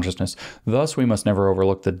Class Consciousness. Thus, we must never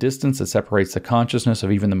overlook the distance that separates the consciousness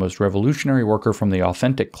of even the most revolutionary worker from the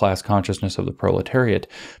authentic class consciousness of the proletariat.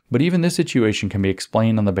 But even this situation can be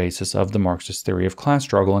explained on the basis of the Marxist theory of class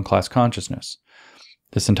struggle and class consciousness.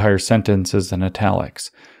 This entire sentence is in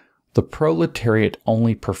italics. The proletariat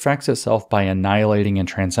only perfects itself by annihilating and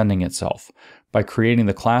transcending itself, by creating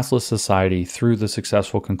the classless society through the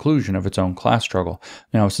successful conclusion of its own class struggle.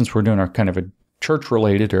 Now, since we're doing our kind of a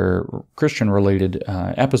church-related or Christian-related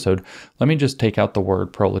episode, let me just take out the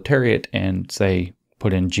word proletariat and say,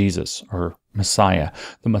 put in Jesus or Messiah.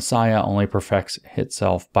 The Messiah only perfects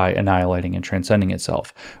itself by annihilating and transcending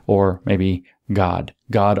itself. Or maybe God.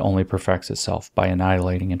 God only perfects itself by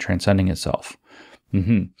annihilating and transcending itself.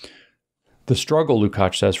 The struggle,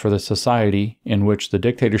 Lukács says, for the society in which the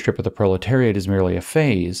dictatorship of the proletariat is merely a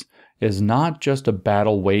phase is not just a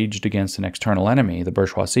battle waged against an external enemy, the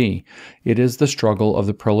bourgeoisie. It is the struggle of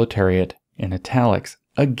the proletariat, in italics,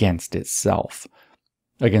 against itself,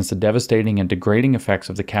 against the devastating and degrading effects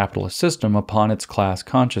of the capitalist system upon its class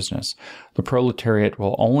consciousness. The proletariat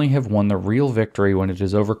will only have won the real victory when it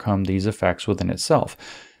has overcome these effects within itself.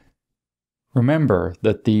 Remember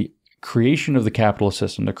that the creation of the capitalist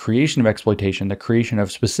system, the creation of exploitation, the creation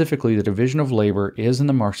of specifically the division of labor is in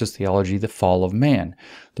the Marxist theology the fall of man.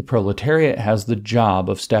 The proletariat has the job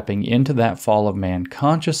of stepping into that fall of man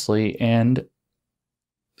consciously and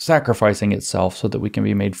sacrificing itself so that we can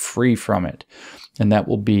be made free from it. And that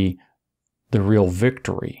will be the real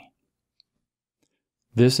victory.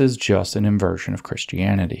 This is just an inversion of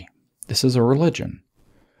Christianity. This is a religion.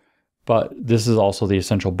 But this is also the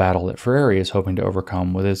essential battle that Freire is hoping to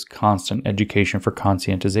overcome with his constant education for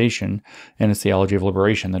conscientization and his theology of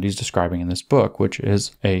liberation that he's describing in this book, which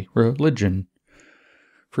is a religion.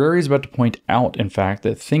 Freire is about to point out, in fact,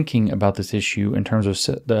 that thinking about this issue in terms of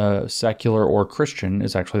the secular or Christian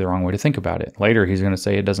is actually the wrong way to think about it. Later, he's going to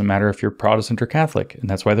say it doesn't matter if you're Protestant or Catholic, and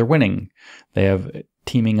that's why they're winning. They have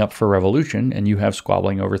teaming up for revolution, and you have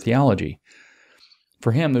squabbling over theology.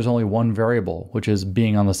 For him, there's only one variable, which is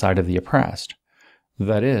being on the side of the oppressed.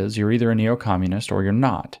 That is, you're either a neo-communist or you're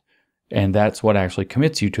not. And that's what actually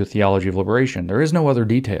commits you to a theology of liberation. There is no other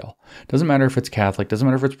detail. Doesn't matter if it's Catholic, doesn't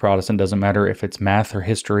matter if it's Protestant, doesn't matter if it's math or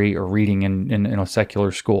history or reading in a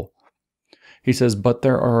secular school. He says, but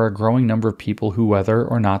there are a growing number of people who, whether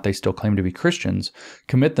or not they still claim to be Christians,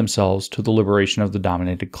 commit themselves to the liberation of the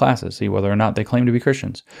dominated classes. See, whether or not they claim to be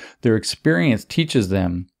Christians. Their experience teaches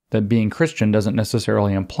them that being Christian doesn't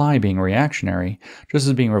necessarily imply being reactionary, just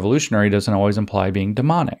as being revolutionary doesn't always imply being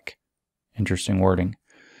demonic. Interesting wording.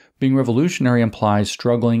 Being revolutionary implies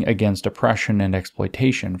struggling against oppression and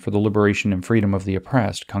exploitation for the liberation and freedom of the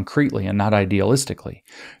oppressed, concretely and not idealistically.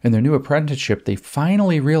 In their new apprenticeship, they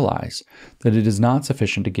finally realize that it is not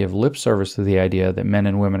sufficient to give lip service to the idea that men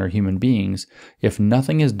and women are human beings if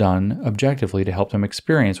nothing is done objectively to help them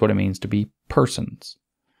experience what it means to be persons.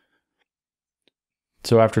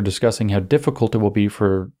 So after discussing how difficult it will be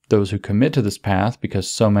for those who commit to this path because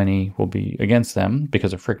so many will be against them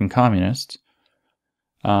because of freaking communists,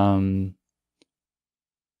 Freire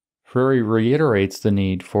reiterates the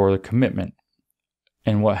need for the commitment.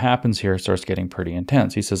 And what happens here starts getting pretty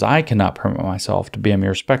intense. He says, I cannot permit myself to be a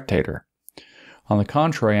mere spectator. On the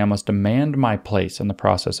contrary, I must demand my place in the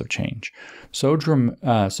process of change. So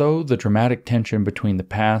the dramatic tension between the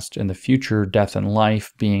past and the future, death and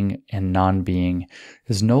life, being and non-being,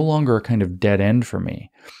 is no longer a kind of dead end for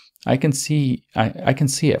me. I can see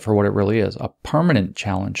it for what it really is, a permanent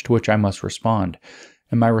challenge to which I must respond.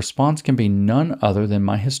 And my response can be none other than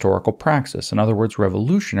my historical praxis, in other words,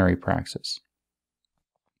 revolutionary praxis.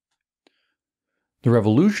 The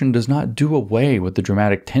revolution does not do away with the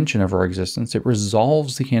dramatic tension of our existence. It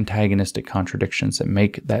resolves the antagonistic contradictions that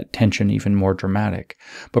make that tension even more dramatic.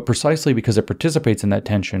 But precisely because it participates in that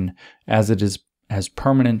tension, as it is as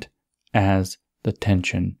permanent as the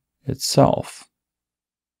tension itself.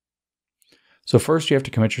 So first you have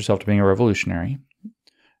to commit yourself to being a revolutionary.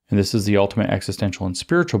 And this is the ultimate existential and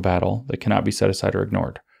spiritual battle that cannot be set aside or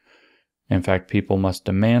ignored. In fact, people must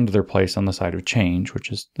demand their place on the side of change,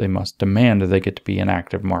 which is they must demand that they get to be an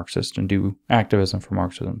active Marxist and do activism for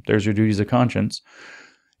Marxism. There's your duties of conscience.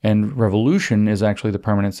 And revolution is actually the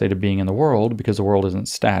permanent state of being in the world because the world isn't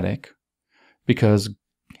static. Because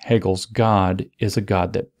Hegel's God is a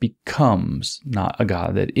God that becomes, not a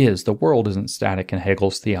God that is. The world isn't static in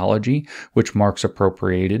Hegel's theology, which Marx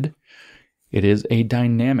appropriated. It is a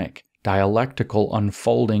dynamic, dialectical,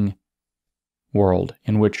 unfolding world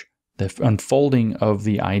in which the unfolding of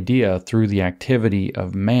the idea through the activity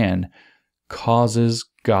of man causes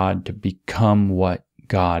God to become what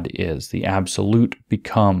God is. The absolute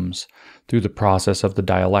becomes through the process of the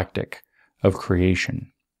dialectic of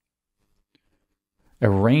creation. A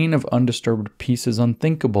reign of undisturbed peace is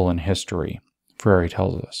unthinkable in history, Freire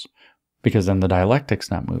tells us, because then the dialectic's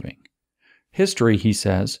not moving. History, he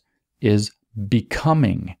says, is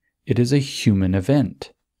becoming. It is a human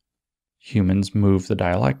event. Humans move the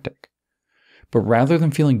dialectic. But rather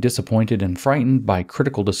than feeling disappointed and frightened by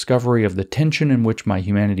critical discovery of the tension in which my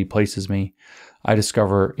humanity places me, I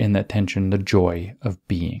discover in that tension the joy of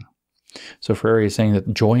being. So Freire is saying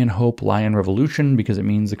that joy and hope lie in revolution because it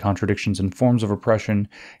means the contradictions and forms of oppression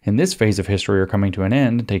in this phase of history are coming to an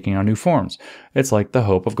end and taking on new forms. It's like the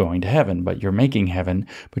hope of going to heaven, but you're making heaven,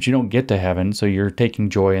 but you don't get to heaven, so you're taking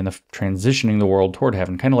joy in the transitioning the world toward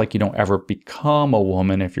heaven. Kind of like you don't ever become a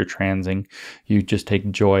woman if you're transing. You just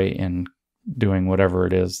take joy in doing whatever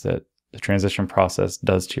it is that the transition process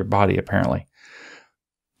does to your body, apparently.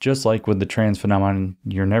 Just like with the trans phenomenon,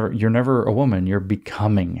 you're never a woman, you're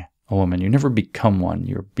becoming a woman. You never become one,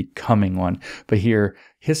 you're becoming one. But here,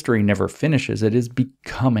 history never finishes. It is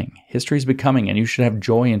becoming. History is becoming, and you should have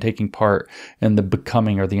joy in taking part in the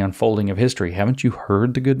becoming or the unfolding of history. Haven't you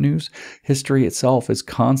heard the good news? History itself is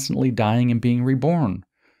constantly dying and being reborn.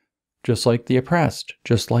 just like the oppressed,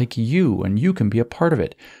 just like you, and you can be a part of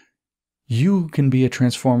it. You can be a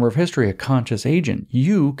transformer of history, a conscious agent.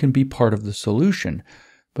 You can be part of the solution,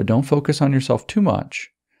 but don't focus on yourself too much,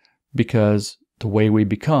 because the way we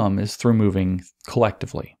become is through moving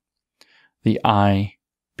collectively. The I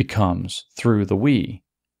becomes through the we,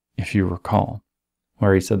 if you recall,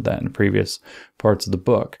 where he said that in previous parts of the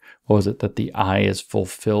book. What was it, that the I is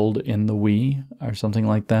fulfilled in the we, or something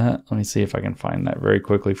like that? Let me see if I can find that very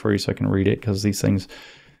quickly for you so I can read it, because these things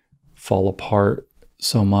fall apart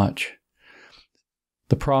so much.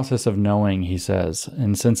 The process of knowing, he says,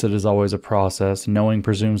 and since it is always a process, knowing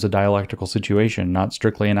presumes a dialectical situation, not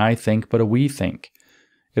strictly an I think, but a we think.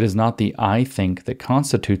 It is not the I think that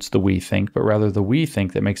constitutes the we think, but rather the we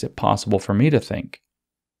think that makes it possible for me to think.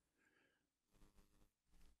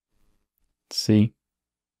 See,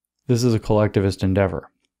 this is a collectivist endeavor.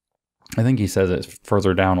 I think he says it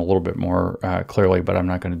further down a little bit more clearly, but I'm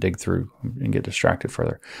not going to dig through and get distracted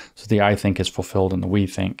further. So the I think is fulfilled in the we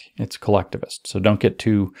think. It's collectivist. So don't get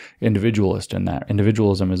too individualist in that.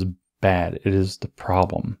 Individualism is bad. It is the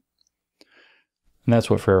problem. And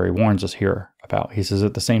that's what Freire warns us here about. He says,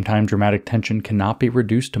 at the same time, dramatic tension cannot be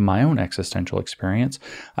reduced to my own existential experience.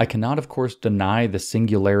 I cannot, of course, deny the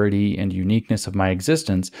singularity and uniqueness of my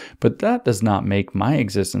existence, but that does not make my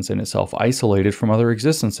existence in itself isolated from other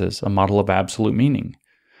existences, a model of absolute meaning.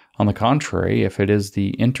 On the contrary, if it is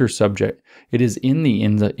the intersubject, it is in the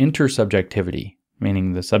intersubjectivity,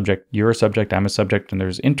 meaning the subject, you're a subject, I'm a subject, and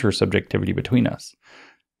there's intersubjectivity between us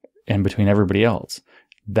and between everybody else.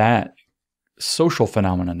 That social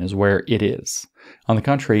phenomenon is where it is. On the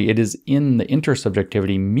contrary, it is in the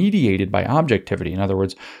intersubjectivity mediated by objectivity. In other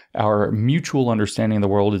words, our mutual understanding of the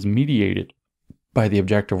world is mediated by the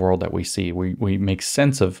objective world that we see. We make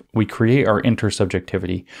sense of, we create our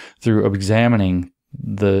intersubjectivity through examining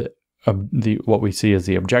the what we see as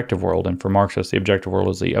the objective world. And for Marxists, the objective world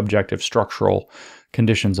is the objective structural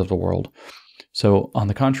conditions of the world. So, on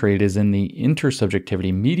the contrary, it is in the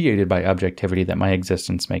intersubjectivity mediated by objectivity that my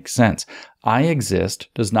existence makes sense. I exist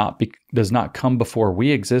does not come before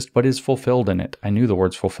we exist, but is fulfilled in it. I knew the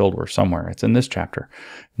words fulfilled were somewhere. It's in this chapter,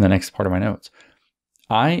 in the next part of my notes.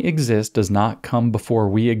 I exist does not come before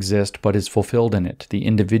we exist, but is fulfilled in it. The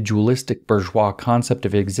individualistic bourgeois concept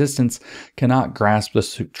of existence cannot grasp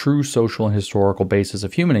the true social and historical basis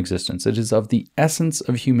of human existence. It is of the essence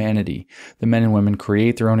of humanity. The men and women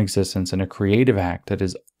create their own existence in a creative act that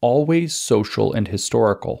is always social and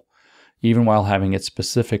historical, even while having its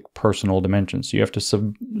specific personal dimensions. You have to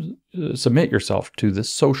submit yourself to the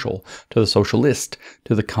social, to the socialist,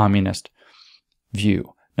 to the communist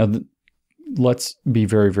view. Now, let's be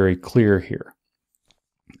very, very clear here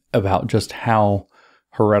about just how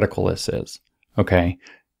heretical this is, okay?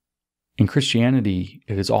 In Christianity,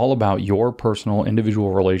 it is all about your personal,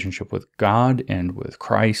 individual relationship with God and with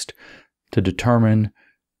Christ to determine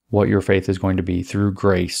what your faith is going to be through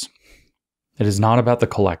grace. It is not about the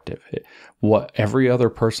collective. What every other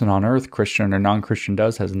person on earth, Christian or non-Christian,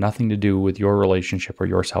 does has nothing to do with your relationship or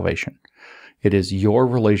your salvation. It is your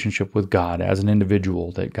relationship with God as an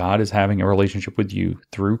individual, that God is having a relationship with you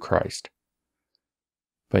through Christ.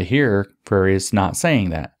 But here, Freire is not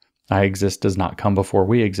saying that. I exist does not come before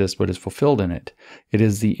we exist, but is fulfilled in it. It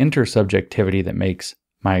is the intersubjectivity that makes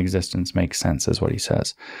my existence make sense, is what he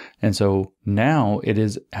says. And so now it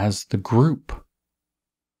is as the group,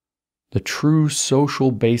 the true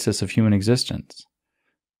social basis of human existence,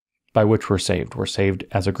 by which we're saved. We're saved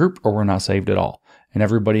as a group, or we're not saved at all. And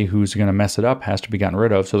everybody who's going to mess it up has to be gotten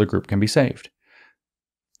rid of so the group can be saved.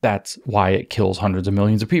 That's why it kills hundreds of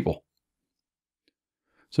millions of people.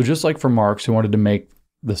 So just like for Marx, who wanted to make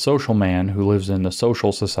the social man who lives in the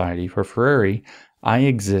social society, for Freire, I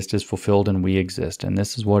exist is fulfilled and we exist. And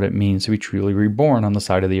this is what it means to be truly reborn on the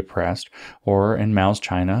side of the oppressed, or in Mao's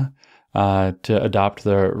China, to adopt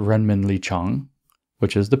the Renmin Li Cheng,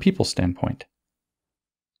 which is the people's standpoint.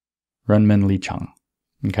 Renmin Li Cheng.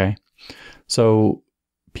 Okay? So,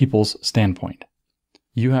 people's standpoint.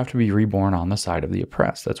 You have to be reborn on the side of the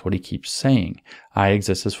oppressed. That's what he keeps saying. I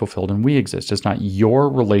exist is fulfilled and we exist. It's not your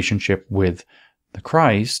relationship with the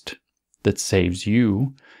Christ that saves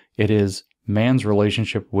you. It is man's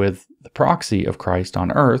relationship with the proxy of Christ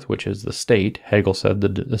on earth, which is the state. Hegel said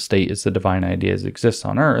the state is the divine idea that exists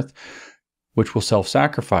on earth, which will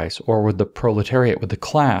self-sacrifice, or with the proletariat, with the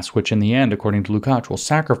class, which in the end, according to Lukács, will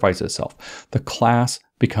sacrifice itself. The class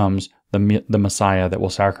becomes the Messiah that will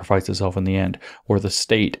sacrifice itself in the end, or the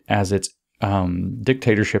state as its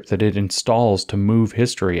dictatorship that it installs to move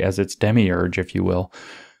history, as its demiurge, if you will.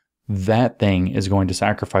 That thing is going to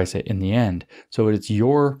sacrifice it in the end. So it's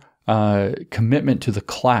your commitment to the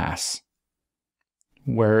class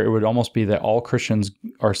where it would almost be that all Christians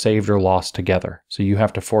are saved or lost together. So you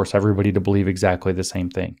have to force everybody to believe exactly the same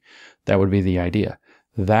thing. That would be the idea.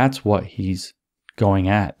 That's what he's going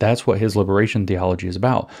at. That's what his liberation theology is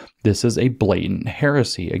about. This is a blatant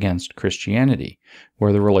heresy against Christianity,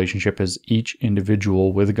 where the relationship is each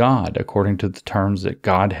individual with God, according to the terms that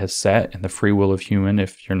God has set, and the free will of human,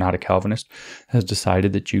 if you're not a Calvinist, has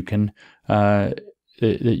decided that you can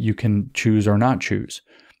choose or not choose.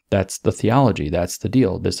 That's the theology. That's the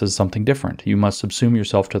deal. This is something different. You must subsume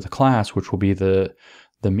yourself to the class, which will be the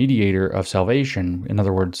mediator of salvation. In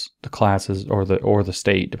other words, the classes or the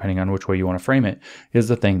state, depending on which way you want to frame it, is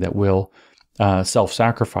the thing that will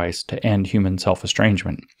self-sacrifice to end human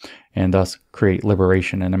self-estrangement and thus create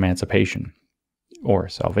liberation and emancipation, or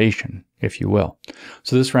salvation, if you will.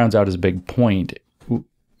 So this rounds out his big point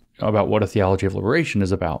about what a theology of liberation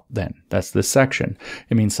is about then. That's this section.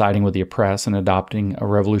 It means siding with the oppressed and adopting a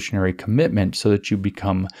revolutionary commitment so that you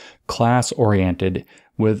become class-oriented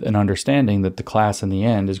with an understanding that the class in the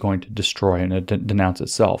end is going to destroy and denounce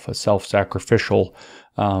itself, a self-sacrificial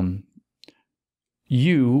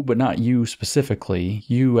you, but not you specifically.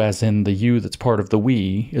 You as in the you that's part of the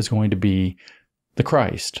we is going to be the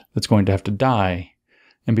Christ that's going to have to die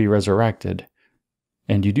and be resurrected.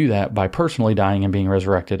 And you do that by personally dying and being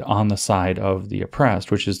resurrected on the side of the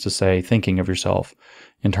oppressed, which is to say, thinking of yourself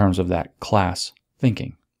in terms of that class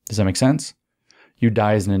thinking. Does that make sense? You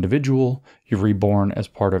die as an individual, you're reborn as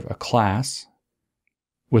part of a class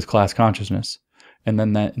with class consciousness. And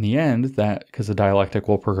then that in the end, that because the dialectic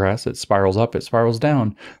will progress, it spirals up, it spirals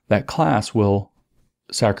down, that class will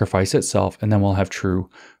sacrifice itself, and then we'll have true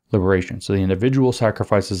liberation. So the individual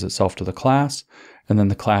sacrifices itself to the class, and then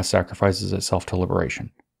the class sacrifices itself to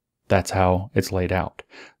liberation. That's how it's laid out.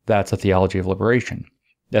 That's a theology of liberation.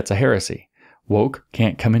 That's a heresy. Woke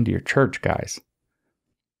can't come into your church, guys.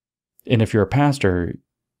 And if you're a pastor,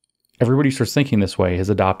 everybody who starts thinking this way has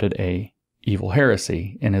adopted a evil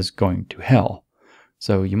heresy and is going to hell.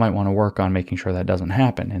 So you might want to work on making sure that doesn't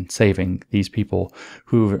happen and saving these people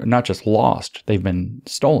who've not just lost, they've been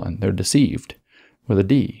stolen, they're deceived, with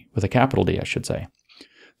a capital D, I should say.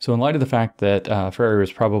 So in light of the fact that Freire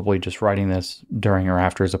was probably just writing this during or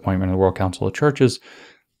after his appointment in the World Council of Churches,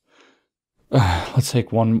 let's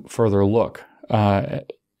take one further look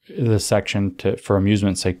at this section for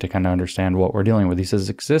amusement's sake to kind of understand what we're dealing with. He says,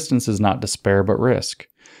 existence is not despair but risk.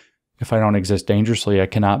 If I don't exist dangerously, I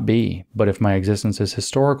cannot be. But if my existence is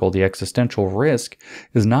historical, the existential risk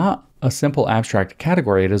is not a simple abstract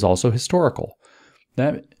category. It is also historical.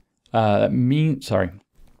 That means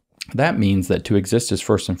that to exist is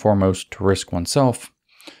first and foremost to risk oneself,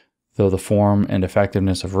 though the form and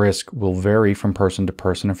effectiveness of risk will vary from person to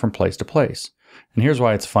person and from place to place. And here's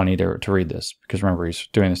why it's funny to read this, because remember, he's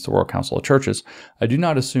doing this to the World Council of Churches. I do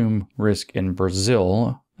not assume risk in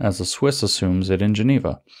Brazil as the Swiss assumes it in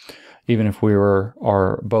Geneva. Even if we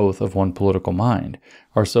are both of one political mind,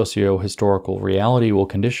 our socio-historical reality will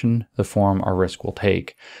condition the form our risk will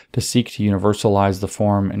take. To seek to universalize the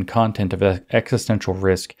form and content of existential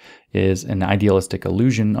risk is an idealistic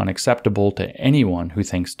illusion unacceptable to anyone who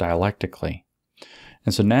thinks dialectically.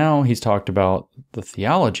 And so now he's talked about the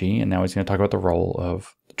theology, and now he's going to talk about the role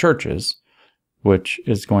of the churches, which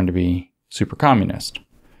is going to be super communist.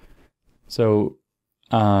 So,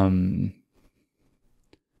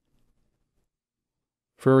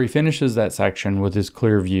 Freire finishes that section with his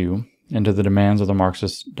clear view into the demands of the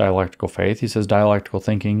Marxist dialectical faith. He says dialectical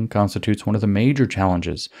thinking constitutes one of the major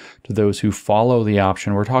challenges to those who follow the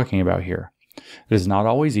option we're talking about here. It is not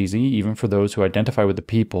always easy, even for those who identify with the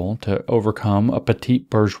people, to overcome a petite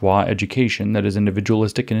bourgeois education that is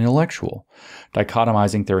individualistic and intellectual,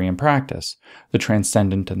 dichotomizing theory and practice, the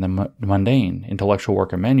transcendent and the mundane, intellectual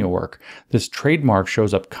work and manual work. This trademark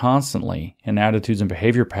shows up constantly in attitudes and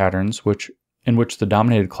behavior patterns in which the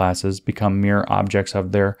dominated classes become mere objects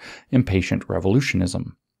of their impatient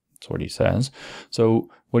revolutionism. That's what he says. So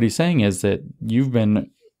what he's saying is that you've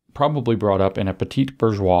been probably brought up in a petite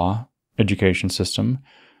bourgeois education system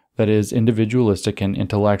that is individualistic and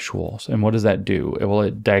intellectual. And what does that do? Well,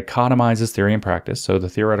 it dichotomizes theory and practice. So the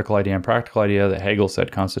theoretical idea and practical idea that Hegel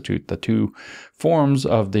said constitute the two forms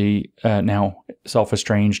of the now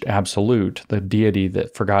self-estranged absolute, the deity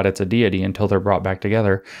that forgot it's a deity until they're brought back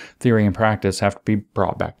together. Theory and practice have to be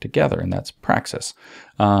brought back together, and that's praxis,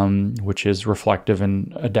 which is reflective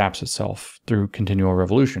and adapts itself through continual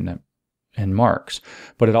revolution in Marx.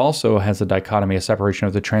 But it also has a dichotomy, a separation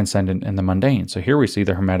of the transcendent and the mundane. So here we see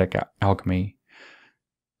the Hermetic alchemy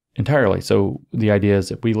entirely. So the idea is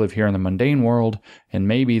that we live here in the mundane world, and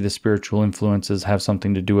maybe the spiritual influences have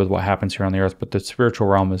something to do with what happens here on the earth, but the spiritual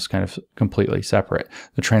realm is kind of completely separate.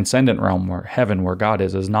 The transcendent realm, where heaven, where God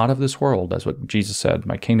is not of this world. That's what Jesus said.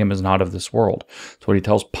 My kingdom is not of this world. That's what he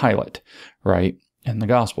tells Pilate, right, in the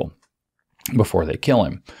gospel before they kill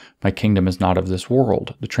him. My kingdom is not of this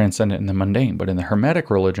world, the transcendent and the mundane. But in the Hermetic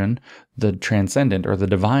religion, the transcendent or the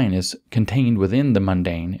divine is contained within the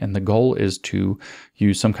mundane, and the goal is to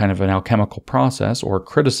use some kind of an alchemical process or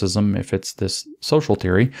criticism, if it's this social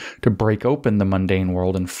theory, to break open the mundane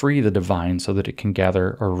world and free the divine so that it can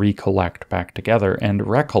gather or recollect back together and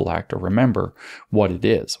recollect or remember what it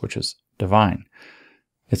is, which is divine.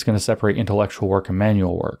 It's going to separate intellectual work and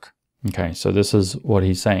manual work. Okay, so this is what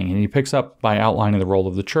he's saying. And he picks up by outlining the role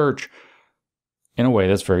of the church in a way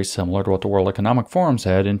that's very similar to what the World Economic Forum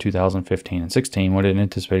said in 2015 and 16 when it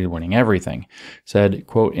anticipated winning everything. It said,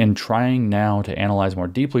 quote, in trying now to analyze more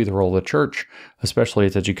deeply the role of the church, especially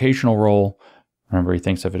its educational role, remember he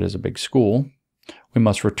thinks of it as a big school, we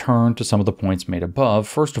must return to some of the points made above,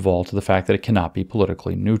 first of all to the fact that it cannot be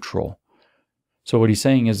politically neutral. So what he's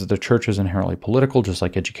saying is that the church is inherently political, just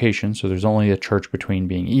like education, so there's only a church between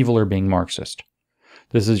being evil or being Marxist.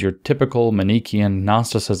 This is your typical Manichaean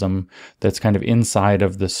Gnosticism that's kind of inside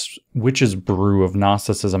of this witch's brew of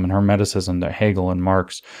Gnosticism and Hermeticism that Hegel and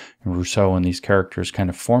Marx and Rousseau and these characters kind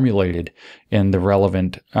of formulated in the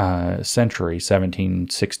relevant century,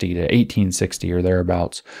 1760 to 1860 or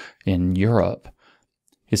thereabouts in Europe.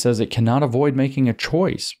 He says it cannot avoid making a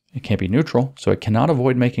choice. It can't be neutral, so it cannot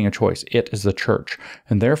avoid making a choice. It is the church,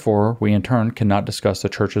 and therefore we in turn cannot discuss the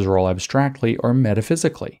church's role abstractly or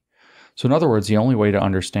metaphysically. So in other words, the only way to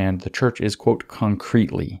understand the church is, quote,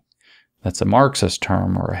 concretely. That's a Marxist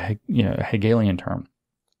term or a Hegelian term.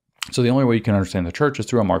 So the only way you can understand the church is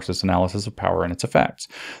through a Marxist analysis of power and its effects.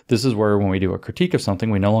 This is where when we do a critique of something,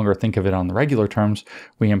 we no longer think of it on the regular terms.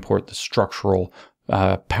 We import the structural,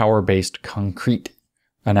 power-based, concrete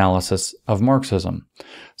analysis of Marxism.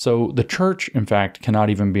 So the church, in fact,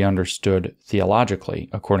 cannot even be understood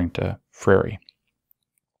theologically, according to Freire.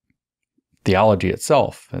 Theology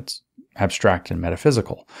itself, it's abstract and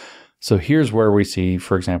metaphysical. So here's where we see,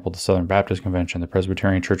 for example, the Southern Baptist Convention, the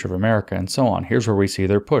Presbyterian Church of America, and so on. Here's where we see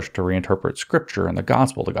their push to reinterpret Scripture and the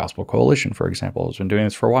Gospel Coalition, for example, has been doing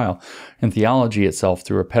this for a while, and theology itself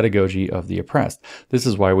through a pedagogy of the oppressed. This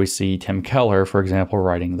is why we see Tim Keller, for example,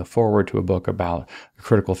 writing the foreword to a book about the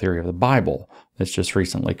critical theory of the Bible that's just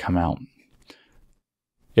recently come out.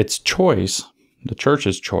 Its choice, the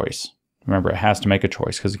church's choice, remember, it has to make a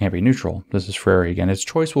choice because it can't be neutral. This is Freire again. Its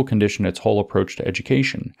choice will condition its whole approach to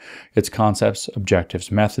education, its concepts,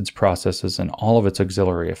 objectives, methods, processes, and all of its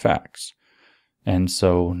auxiliary effects. And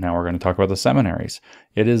so now we're going to talk about the seminaries.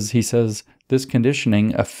 It is, he says, this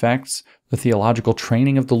conditioning affects the theological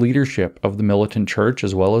training of the leadership of the militant church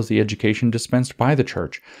as well as the education dispensed by the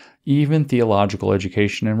church. Even theological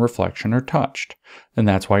education and reflection are touched. And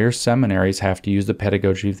that's why your seminaries have to use the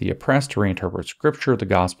pedagogy of the oppressed to reinterpret Scripture, the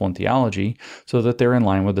gospel, and theology so that they're in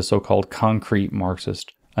line with the so-called concrete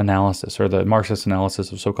Marxist analysis, or the Marxist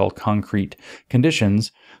analysis of so-called concrete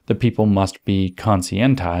conditions that people must be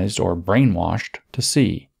conscientized or brainwashed to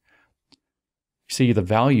see. See, the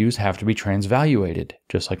values have to be transvaluated,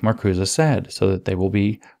 just like Marcuse said, so that they will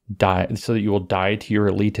be so that you will die to your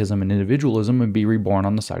elitism and individualism and be reborn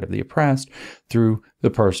on the side of the oppressed through the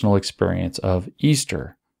personal experience of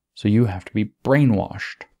Easter. So you have to be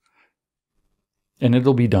brainwashed. And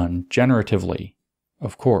it'll be done generatively,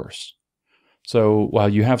 of course. So while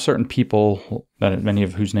you have certain people, that many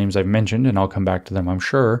of whose names I've mentioned, and I'll come back to them, I'm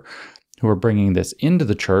sure, who are bringing this into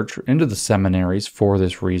the church, into the seminaries for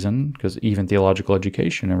this reason, because even theological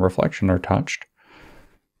education and reflection are touched.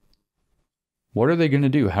 What are they going to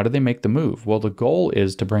do? How do they make the move? Well, the goal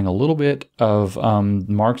is to bring a little bit of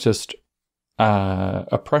Marxist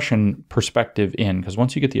oppression perspective in, because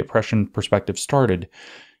once you get the oppression perspective started,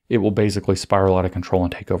 it will basically spiral out of control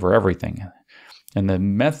and take over everything. And the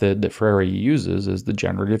method that Freire uses is the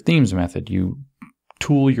generative themes method. You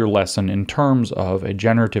tool your lesson in terms of a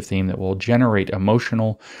generative theme that will generate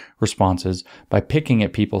emotional responses by picking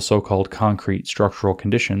at people's so-called concrete structural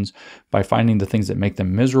conditions, by finding the things that make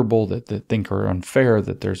them miserable, that they think are unfair,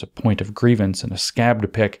 that there's a point of grievance and a scab to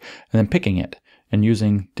pick, and then picking it and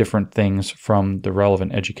using different things from the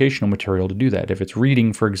relevant educational material to do that. If it's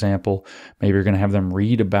reading, for example, maybe you're going to have them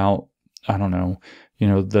read about, I don't know,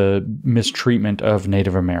 the mistreatment of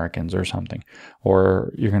Native Americans or something.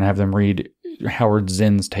 Or you're going to have them read Howard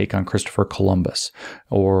Zinn's take on Christopher Columbus.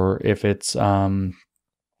 Or if it's,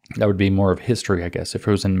 That would be more of history, I guess. If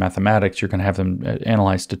it was in mathematics, you're going to have them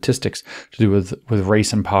analyze statistics to do with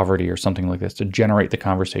race and poverty or something like this to generate the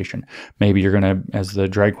conversation. Maybe you're going to, as the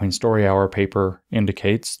Drag Queen Story Hour paper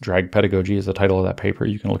indicates, Drag Pedagogy is the title of that paper,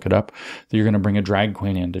 you can look it up, that you're going to bring a drag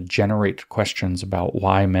queen in to generate questions about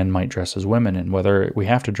why men might dress as women and whether we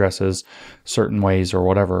have to dress as certain ways or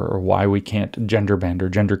whatever, or why we can't gender bend or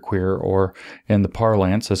gender queer, or in the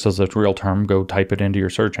parlance, this is a real term, go type it into your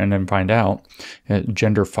search engine and find out,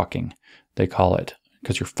 gender fucking, they call it,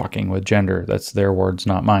 because you're fucking with gender. That's their words,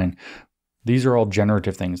 not mine. These are all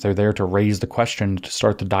generative things. They're there to raise the question, to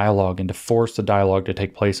start the dialogue, and to force the dialogue to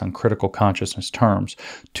take place on critical consciousness terms,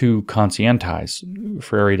 to conscientize.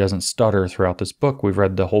 Freire doesn't stutter throughout this book. We've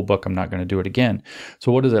read the whole book. I'm not going to do it again.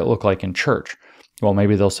 So what does it look like in church? Well,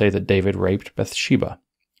 maybe they'll say that David raped Bathsheba.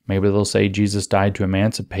 Maybe they'll say Jesus died to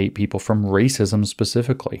emancipate people from racism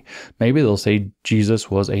specifically. Maybe they'll say Jesus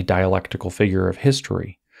was a dialectical figure of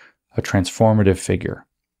history, a transformative figure.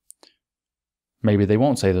 Maybe they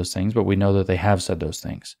won't say those things, but we know that they have said those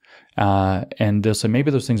things. And they'll say maybe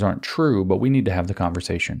those things aren't true, but we need to have the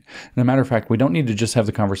conversation. And as a matter of fact, we don't need to just have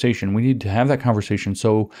the conversation. We need to have that conversation.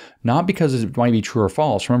 So not because it might be true or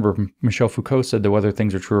false. Remember, Michel Foucault said that whether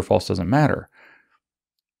things are true or false doesn't matter.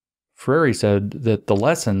 Freire said that the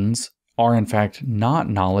lessons are in fact not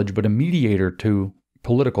knowledge, but a mediator to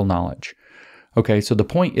political knowledge. Okay, so the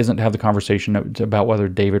point isn't to have the conversation about whether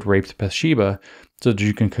David raped Bathsheba so that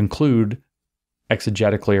you can conclude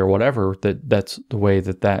exegetically or whatever that that's the way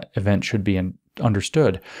that that event should be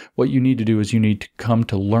understood. What you need to do is you need to come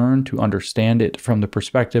to learn to understand it from the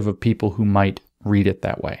perspective of people who might read it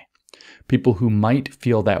that way. People who might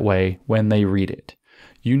feel that way when they read it.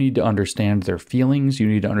 You need to understand their feelings. You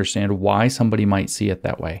need to understand why somebody might see it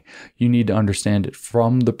that way. You need to understand it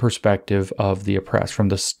from the perspective of the oppressed, from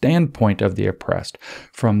the standpoint of the oppressed,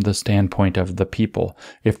 from the standpoint of the people.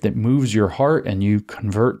 If it moves your heart and you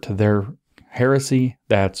convert to their heresy,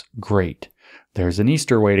 that's great. There's an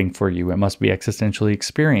Easter waiting for you. It must be existentially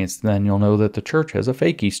experienced. Then you'll know that the church has a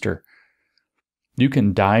fake Easter. You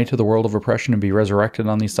can die to the world of oppression and be resurrected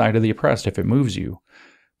on the side of the oppressed if it moves you.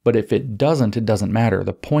 But if it doesn't matter.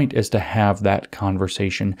 The point is to have that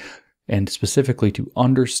conversation and specifically to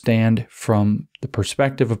understand from the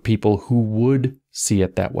perspective of people who would see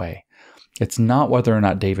it that way. It's not whether or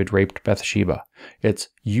not David raped Bathsheba. It's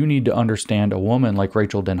you need to understand a woman like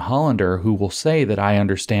Rachel Den Hollander who will say that I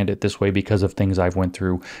understand it this way because of things I've went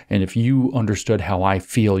through. And if you understood how I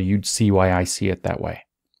feel, you'd see why I see it that way.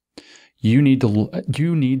 You need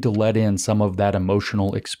to let in some of that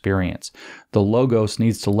emotional experience. The logos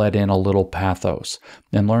needs to let in a little pathos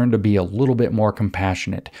and learn to be a little bit more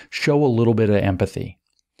compassionate, show a little bit of empathy.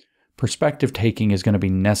 Perspective taking is going to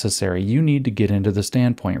be necessary. You need to get into the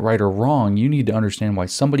standpoint, right or wrong. You need to understand why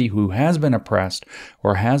somebody who has been oppressed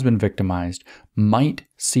or has been victimized might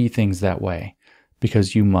see things that way,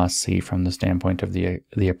 because you must see from the standpoint of the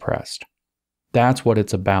oppressed. That's what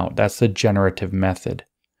it's about. That's the generative method.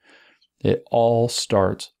 It all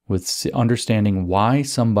starts with understanding why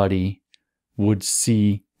somebody would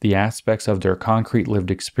see the aspects of their concrete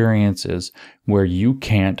lived experiences where you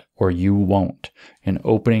can't or you won't, and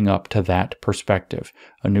opening up to that perspective,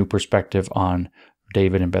 a new perspective on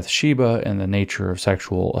David and Bathsheba and the nature of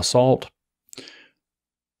sexual assault,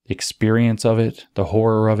 the experience of it, the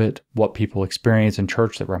horror of it, what people experience in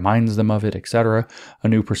church that reminds them of it, etc. A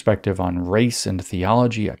new perspective on race and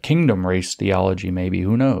theology, a kingdom race theology maybe,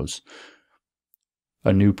 who knows?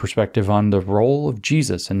 A new perspective on the role of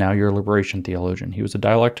Jesus, and now you're a liberation theologian. He was a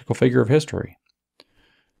dialectical figure of history.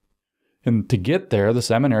 And to get there, the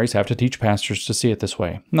seminaries have to teach pastors to see it this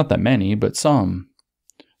way. Not that many, but some.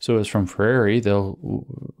 So as from Freire,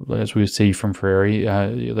 as we see from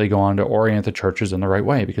Freire, they go on to orient the churches in the right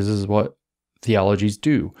way, because this is what theologies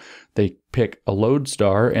do. They pick a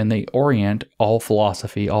lodestar and they orient all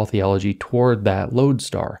philosophy, all theology toward that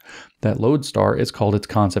lodestar. That lodestar is called its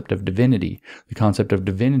concept of divinity. The concept of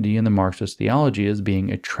divinity in the Marxist theology is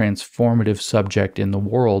being a transformative subject in the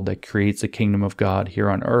world that creates the kingdom of God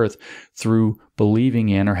here on earth through believing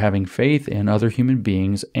in or having faith in other human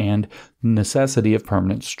beings and necessity of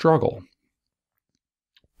permanent struggle.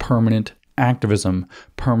 Permanent activism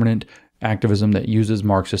that uses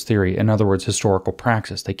Marxist theory, in other words, historical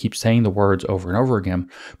praxis. They keep saying the words over and over again.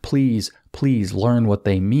 Please learn what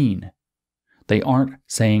they mean. They aren't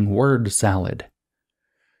saying word salad.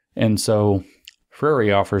 And so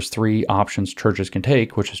Freire offers three options churches can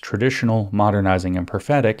take, which is traditional, modernizing, and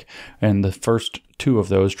prophetic. And the first two of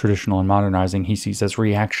those, traditional and modernizing, he sees as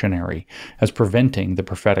reactionary, as preventing the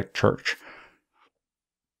prophetic church.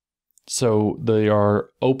 So they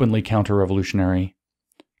are openly counter-revolutionary,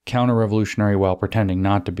 counter-revolutionary while pretending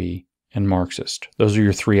not to be, and Marxist. Those are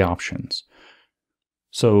your three options.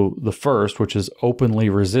 So the first, which is openly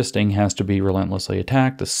resisting, has to be relentlessly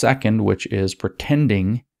attacked. The second, which is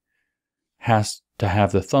pretending, has to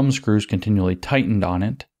have the thumb screws continually tightened on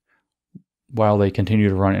it while they continue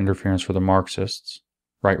to run interference for the Marxists.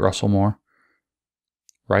 Right, Russell Moore?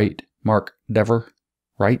 Right, Mark Dever?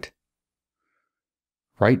 Right?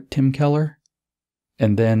 Right, Tim Keller?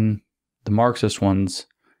 And then the Marxist ones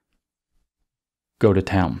go to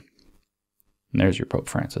town. And there's your Pope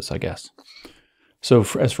Francis, I guess. So,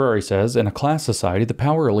 as Freire says, in a class society, the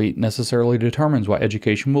power elite necessarily determines what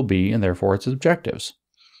education will be and therefore its objectives.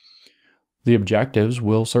 The objectives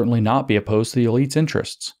will certainly not be opposed to the elite's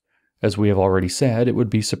interests. As we have already said, it would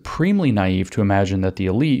be supremely naive to imagine that the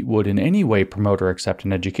elite would in any way promote or accept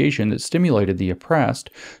an education that stimulated the oppressed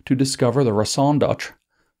to discover the raison d'etre,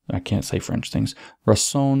 I can't say French things,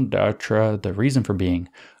 raison d'etre, the reason for being,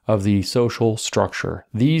 of the social structure.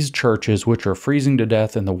 These churches, which are freezing to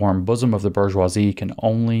death in the warm bosom of the bourgeoisie, can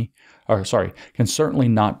certainly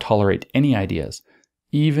not tolerate any ideas,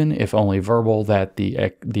 even if only verbal, that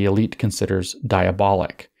the elite considers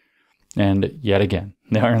diabolic. And yet again,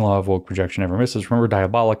 the iron law of woke projection never misses. Remember,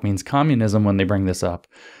 diabolic means communism when they bring this up.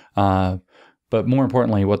 But more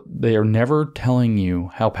importantly, what they are never telling you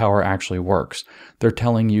how power actually works. They're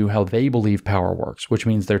telling you how they believe power works, which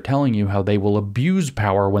means they're telling you how they will abuse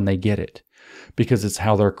power when they get it, because it's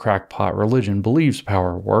how their crackpot religion believes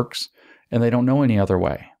power works, and they don't know any other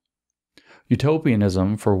way.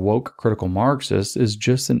 Utopianism for woke critical Marxists is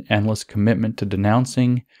just an endless commitment to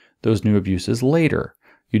denouncing those new abuses later.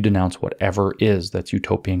 You denounce whatever is. That's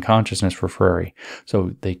utopian consciousness for Freire.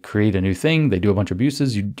 So they create a new thing, they do a bunch of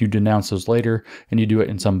abuses, you denounce those later, and you do it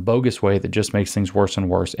in some bogus way that just makes things worse and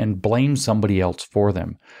worse, and blame somebody else for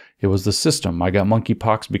them. It was the system. I got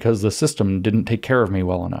monkeypox because the system didn't take care of me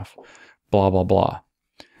well enough. Blah, blah, blah.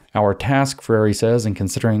 Our task, Freire says, in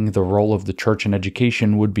considering the role of the church in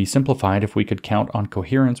education would be simplified if we could count on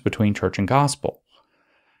coherence between church and gospel.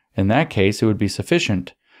 In that case, it would be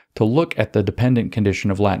sufficient to look at the dependent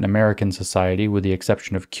condition of Latin American society, with the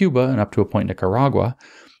exception of Cuba and up to a point Nicaragua,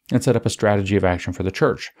 and set up a strategy of action for the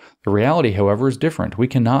church. The reality, however, is different. We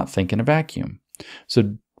cannot think in a vacuum.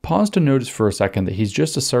 So pause to notice for a second that he's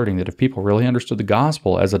just asserting that if people really understood the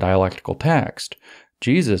gospel as a dialectical text,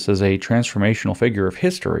 Jesus is a transformational figure of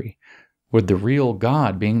history, with the real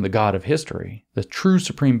God being the God of history, the true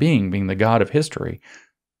supreme being being the God of history,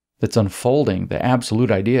 that's unfolding the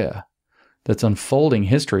absolute idea, that's unfolding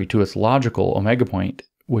history to its logical omega point,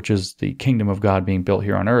 which is the kingdom of God being built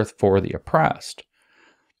here on earth for the oppressed.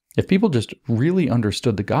 If people just really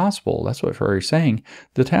understood the gospel, that's what Freire is saying,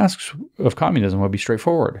 the tasks of communism would be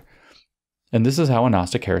straightforward. And this is how a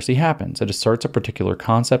Gnostic heresy happens. It asserts a particular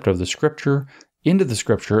concept of the scripture into the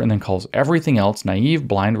scripture and then calls everything else naive,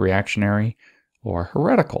 blind, reactionary, or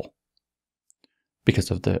heretical because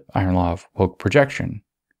of the iron law of woke projection.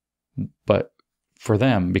 But for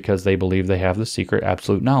them, because they believe they have the secret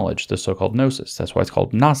absolute knowledge, the so-called gnosis. That's why it's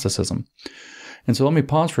called Gnosticism. And so let me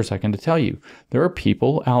pause for a second to tell you, there are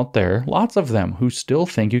people out there, lots of them, who still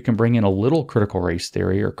think you can bring in a little critical race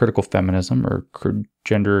theory or critical feminism or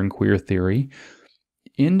gender and queer theory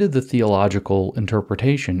into the theological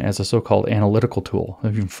interpretation as a so-called analytical tool,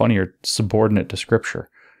 even funnier, subordinate to Scripture,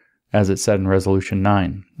 as it said in Resolution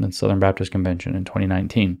 9, the Southern Baptist Convention in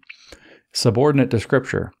 2019. Subordinate to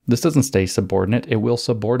Scripture. This doesn't stay subordinate, it will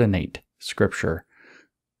subordinate Scripture.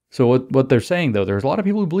 So what they're saying, though, there's a lot of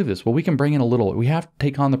people who believe this. Well, we can bring in a little, we have to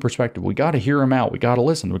take on the perspective. We got to hear them out. We got to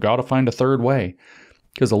listen. We got to find a third way.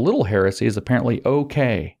 Because a little heresy is apparently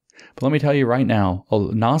okay. But let me tell you right now,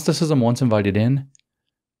 Gnosticism, once invited in,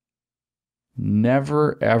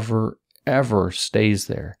 never, ever, ever stays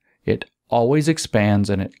there. It always expands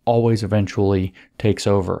and it always eventually takes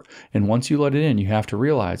over. And once you let it in, you have to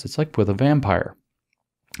realize it's like with a vampire.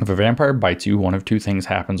 If a vampire bites you, one of two things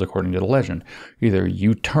happens according to the legend. Either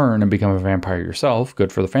you turn and become a vampire yourself,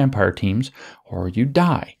 good for the vampire teams, or you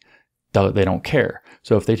die. They don't care.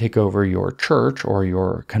 So if they take over your church or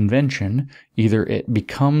your convention, either it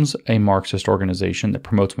becomes a Marxist organization that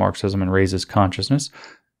promotes Marxism and raises consciousness,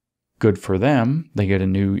 good for them, they get a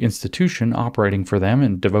new institution operating for them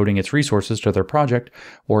and devoting its resources to their project,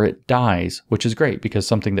 or it dies, which is great because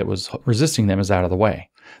something that was resisting them is out of the way.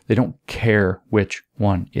 They don't care which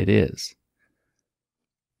one it is.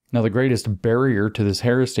 Now, the greatest barrier to this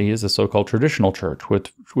heresy is the so-called traditional church,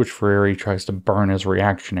 which Freire tries to burn as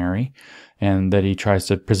reactionary, and that he tries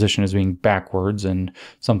to position as being backwards and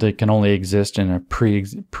something that can only exist in a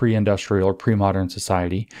pre-industrial or pre-modern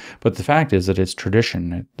society. But the fact is that it's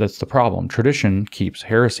tradition. That's the problem. Tradition keeps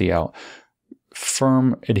heresy out.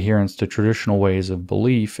 firm adherence to traditional ways of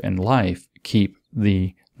belief and life keep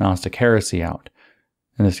the Gnostic heresy out.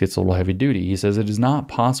 And this gets a little heavy duty. He says it is not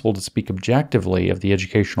possible to speak objectively of the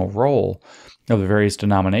educational role of the various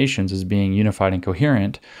denominations as being unified and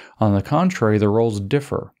coherent. On the contrary, the roles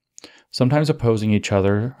differ, sometimes opposing each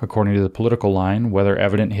other according to the political line, whether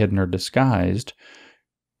evident, hidden, or disguised,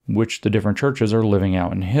 which the different churches are living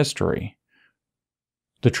out in history.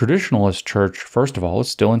 The traditionalist church, first of all, is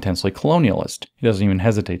still intensely colonialist. He doesn't even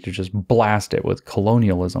hesitate to just blast it with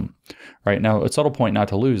colonialism. Right now, a subtle point not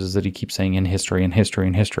to lose is that he keeps saying in history, in history,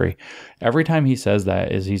 in history. Every time he says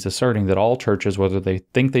that is he's asserting that all churches, whether they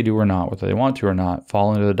think they do or not, whether they want to or not,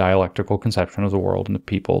 fall into the dialectical conception of the world and the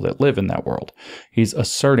people that live in that world. He's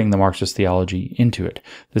asserting the Marxist theology into it.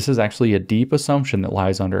 This is actually a deep assumption that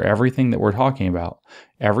lies under everything that we're talking about.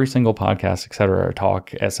 Every single podcast, etc.,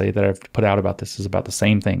 talk, essay that I've put out about this is about the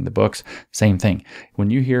same thing. The books, same thing.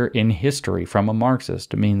 When you hear in history from a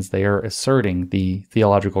Marxist, it means they are asserting the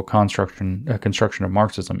theological construction of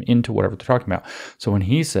Marxism into whatever they're talking about. So when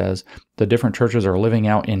he says the different churches are living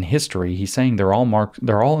out in history, he's saying they're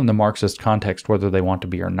all in the Marxist context, whether they want to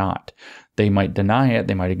be or not. They might deny it,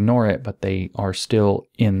 they might ignore it, but they are still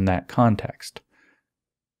in that context.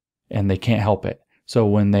 And they can't help it. So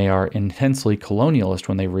when they are intensely colonialist,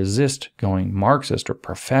 when they resist going Marxist or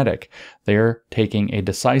prophetic, they're taking a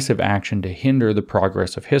decisive action to hinder the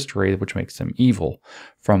progress of history, which makes them evil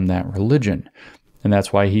from that religion. And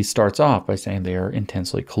that's why he starts off by saying they are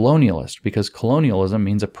intensely colonialist, because colonialism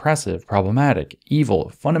means oppressive, problematic,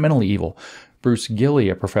 evil, fundamentally evil. Bruce Gilley,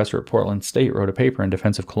 a professor at Portland State, wrote a paper in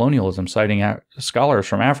defense of colonialism, citing scholars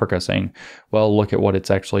from Africa saying, well, look at what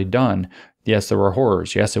it's actually done. Yes, there were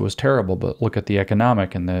horrors. Yes, it was terrible, but look at the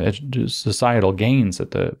economic and the societal gains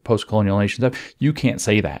that the post-colonial nations have. You can't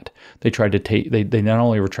say that. They tried to they not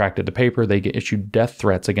only retracted the paper, they issued death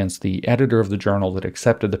threats against the editor of the journal that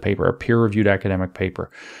accepted the paper, a peer-reviewed academic paper.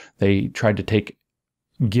 They tried to take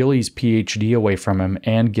Gilley's PhD away from him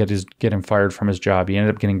and get him fired from his job. He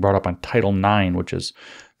ended up getting brought up on Title IX, which is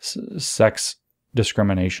sex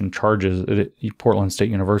discrimination charges at Portland State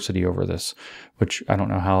University over this, which I don't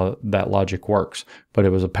know how that logic works, but it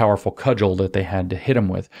was a powerful cudgel that they had to hit him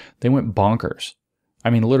with. They went bonkers. I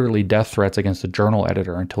mean, literally death threats against the journal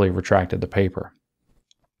editor until he retracted the paper.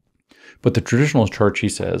 But the traditionalist church, he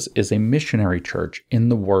says, is a missionary church in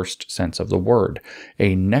the worst sense of the word,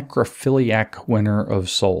 a necrophiliac winner of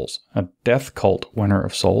souls, a death cult winner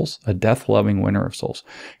of souls, a death-loving winner of souls.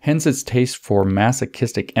 Hence its taste for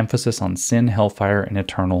masochistic emphasis on sin, hellfire, and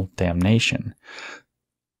eternal damnation.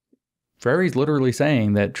 Freire's literally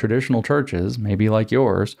saying that traditional churches, maybe like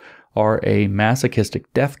yours, are a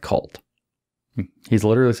masochistic death cult. He's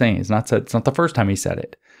literally saying it's not the first time he said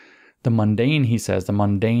it. The mundane, he says, the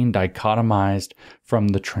mundane dichotomized from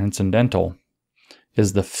the transcendental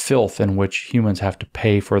is the filth in which humans have to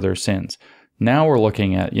pay for their sins. Now we're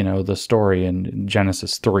looking at, the story in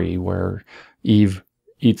Genesis 3 where Eve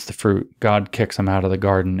eats the fruit, God kicks him out of the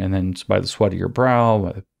garden, and then it's by the sweat of your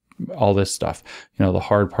brow, all this stuff, the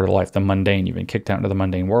hard part of life, the mundane. You've been kicked out into the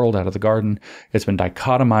mundane world, out of the garden. It's been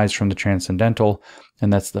dichotomized from the transcendental,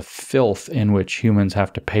 and that's the filth in which humans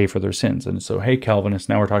have to pay for their sins. And so, hey, Calvinists,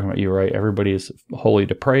 now we're talking about you, right? Everybody is wholly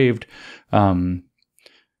depraved,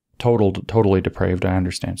 totally depraved. I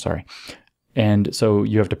understand. Sorry. And so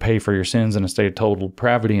you have to pay for your sins in a state of total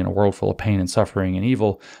depravity in a world full of pain and suffering and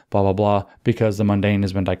evil, blah, blah, blah, because the mundane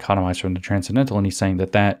has been dichotomized from the transcendental. And he's saying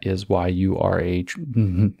that that is why you are a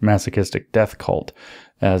masochistic death cult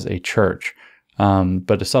as a church.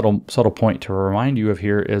 But a subtle point to remind you of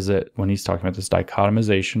here is that when he's talking about this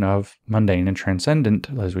dichotomization of mundane and transcendent,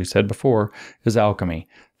 as we said before, is alchemy.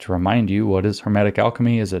 To remind you, what is Hermetic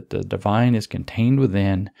alchemy is that the divine is contained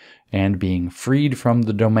within and being freed from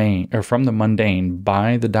the domain or from the mundane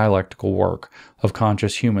by the dialectical work of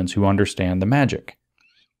conscious humans who understand the magic.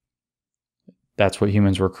 That's what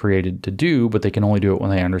humans were created to do, but they can only do it when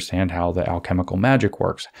they understand how the alchemical magic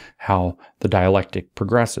works, how the dialectic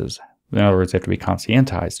progresses. In other words, they have to be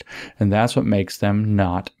conscientized. And that's what makes them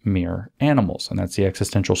not mere animals. And that's the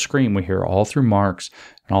existential scream we hear all through Marx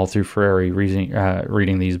and all through Freire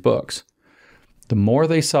reading these books. The more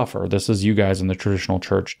they suffer, this is you guys in the traditional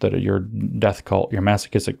church that are your death cult, your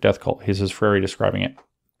masochistic death cult. This is Freire describing it.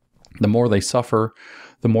 The more they suffer,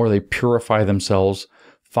 the more they purify themselves,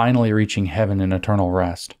 finally reaching heaven and eternal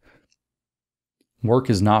rest.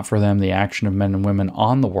 Work is not for them the action of men and women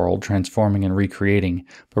on the world, transforming and recreating,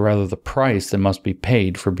 but rather the price that must be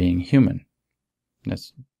paid for being human.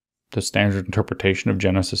 That's the standard interpretation of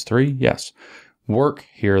Genesis 3, yes. Work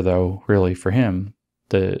here, though, really for him,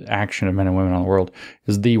 the action of men and women on the world,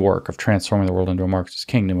 is the work of transforming the world into a Marxist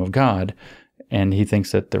kingdom of God, And he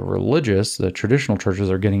thinks that the traditional churches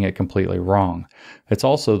are getting it completely wrong. It's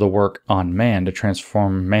also the work on man to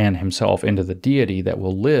transform man himself into the deity that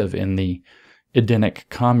will live in the Edenic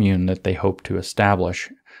commune that they hope to establish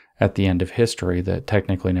at the end of history that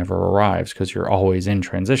technically never arrives, because you're always in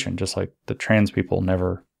transition, just like the trans people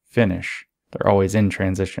never finish. They're always in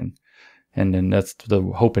transition. And then that's the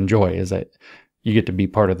hope and joy, is that you get to be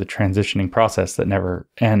part of the transitioning process that never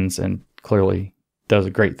ends and clearly does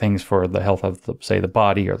great things for the health of, say, the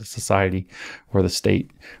body or the society or the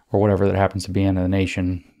state or whatever that happens to be in the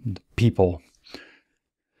nation, the people.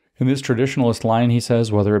 In this traditionalist line, he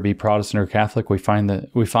says, whether it be Protestant or Catholic, we find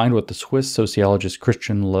what the Swiss sociologist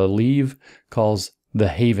Christian Lelièvre calls the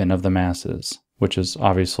haven of the masses, which is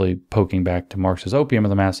obviously poking back to Marx's opium of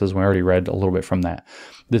the masses. We already read a little bit from that.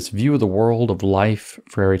 This view of the world, of life,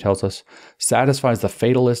 Freire tells us, satisfies the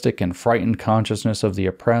fatalistic and frightened consciousness of the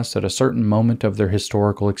oppressed at a certain moment of their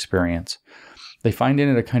historical experience. They find in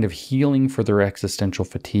it a kind of healing for their existential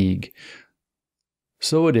fatigue.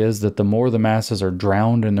 So it is that the more the masses are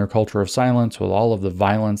drowned in their culture of silence, with all of the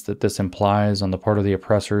violence that this implies on the part of the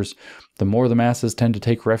oppressors, the more the masses tend to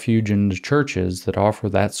take refuge in churches that offer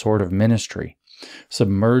that sort of ministry.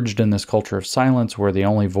 Submerged in this culture of silence, where the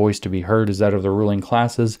only voice to be heard is that of the ruling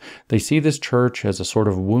classes, they see this church as a sort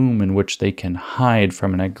of womb in which they can hide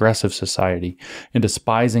from an aggressive society. In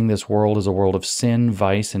despising this world as a world of sin,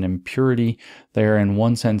 vice, and impurity, they are in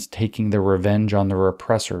one sense taking their revenge on their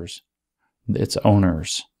oppressors, its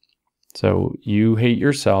owners. So you hate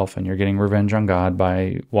yourself and you're getting revenge on God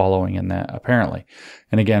by wallowing in that, apparently.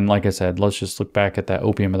 And again, like I said, let's just look back at that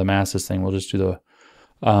opium of the masses thing. We'll just do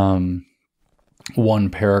the one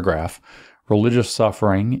paragraph. Religious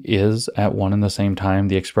suffering is, at one and the same time,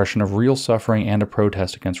 the expression of real suffering and a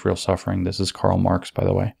protest against real suffering. This is Karl Marx, by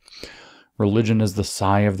the way. Religion is the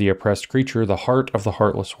sigh of the oppressed creature, the heart of the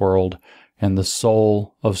heartless world, and the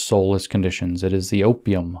soul of soulless conditions. It is the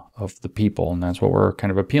opium of the people, and that's what we're kind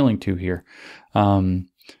of appealing to here.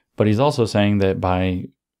 But he's also saying that by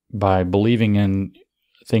believing in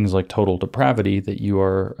things like total depravity, that you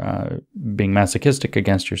are being masochistic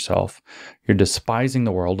against yourself. You're despising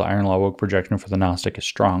the world. The iron law woke projection for the Gnostic is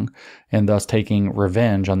strong, and thus taking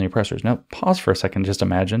revenge on the oppressors. Now, pause for a second. Just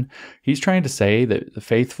imagine. He's trying to say that the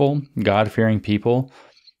faithful, God-fearing people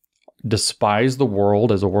despise the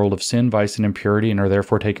world as a world of sin, vice, and impurity, and are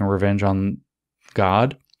therefore taking revenge on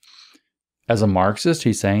God. As a Marxist,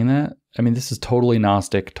 he's saying that. I mean, this is totally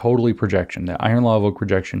Gnostic, totally projection. The iron law of oak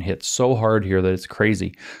projection hits so hard here that it's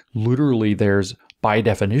crazy. Literally, there's, by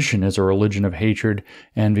definition, is a religion of hatred,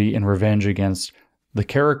 envy, and revenge against the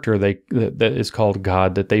character that is called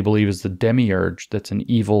God, that they believe is the demiurge, that's an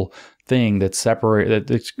evil thing that's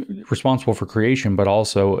responsible for creation, but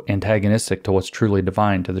also antagonistic to what's truly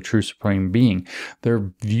divine, to the true supreme being.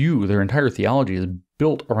 Their entire theology is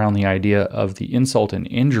built around the idea of the insult and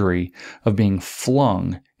injury of being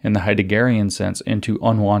flung, in the Heideggerian sense, into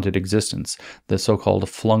unwanted existence, the so-called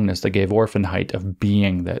flungness, the Geworfenheit of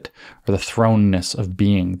being, or the throneness of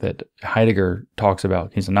being that Heidegger talks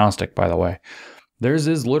about. He's a Gnostic, by the way. Theirs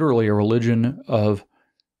is literally a religion of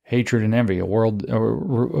hatred and envy, a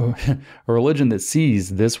religion that sees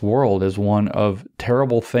this world as one of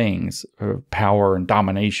terrible things, power and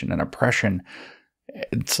domination and oppression.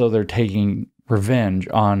 So they're taking revenge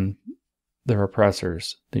on their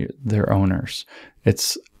oppressors, their owners.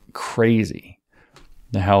 It's crazy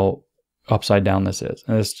how upside down this is.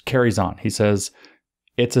 And this carries on. He says,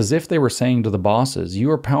 it's as if they were saying to the bosses,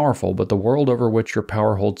 you are powerful, but the world over which your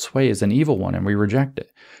power holds sway is an evil one, and we reject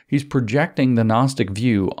it. He's projecting the Gnostic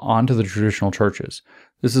view onto the traditional churches.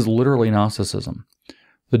 This is literally Gnosticism.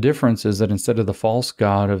 The difference is that instead of the false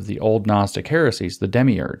god of the old Gnostic heresies, the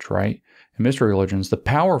demiurge, right? In mystery religions, the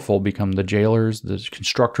powerful become the jailers, the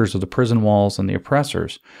constructors of the prison walls, and the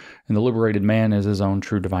oppressors. And the liberated man is his own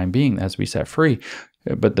true divine being that has to be set free,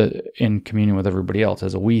 but in communion with everybody else,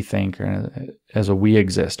 as a we think, or as a we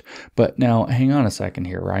exist. But now, hang on a second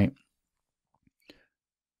here, right?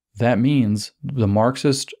 That means the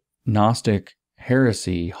Marxist Gnostic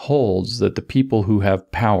heresy holds that the people who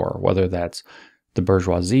have power, whether that's the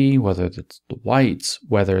bourgeoisie, whether that's the whites,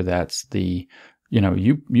 whether that's the, you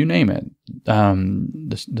name it,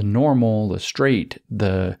 the normal, the straight,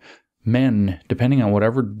 the men, depending on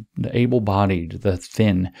whatever, the able-bodied, the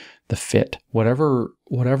thin, the fit, whatever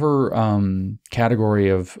category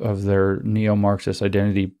of their neo-Marxist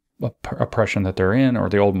identity oppression that they're in, or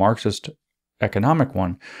the old Marxist economic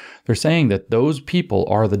one, they're saying that those people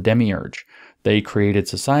are the demiurge. They created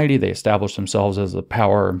society. They established themselves as the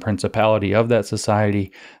power and principality of that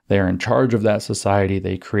society. They are in charge of that society.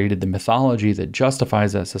 They created the mythology that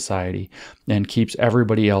justifies that society and keeps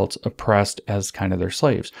everybody else oppressed as kind of their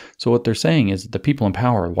slaves. So what they're saying is that the people in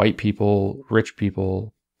power, white people, rich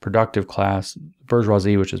people, productive class,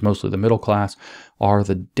 bourgeoisie, which is mostly the middle class, are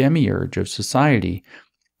the demiurge of society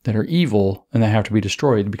that are evil and that have to be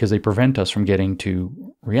destroyed because they prevent us from getting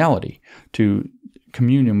to reality, to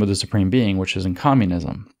communion with the supreme being, which is in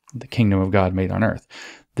communism, the kingdom of God made on earth.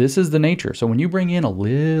 This is the nature. So when you bring in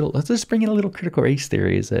let's just bring in a little critical race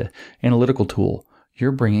theory as an analytical tool.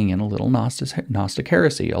 You're bringing in a little Gnostic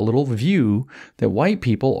heresy, a little view that white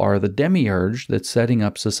people are the demiurge that's setting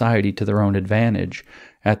up society to their own advantage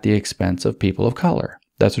at the expense of people of color.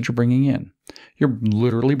 That's what you're bringing in. You're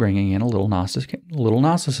literally bringing in a little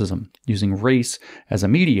Gnosticism, using race as a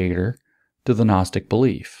mediator to the Gnostic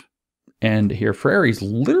belief. And here Freire's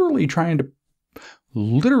literally trying to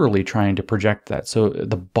project that. So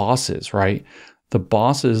the bosses, right? The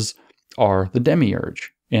bosses are the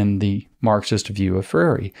demiurge in the Marxist view of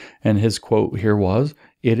Freire. And his quote here was,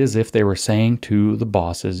 "It is as if they were saying to the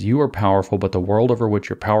bosses, you are powerful, but the world over which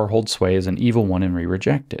your power holds sway is an evil one and we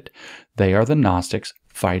reject it." They are the Gnostics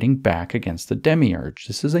fighting back against the demiurge.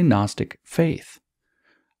 This is a Gnostic faith.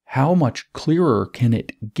 How much clearer can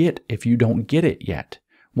it get if you don't get it yet?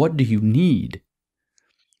 What do you need?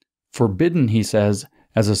 Forbidden, he says,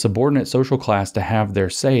 as a subordinate social class to have their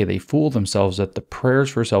say, they fool themselves that the prayers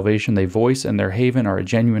for salvation they voice in their haven are a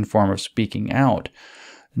genuine form of speaking out.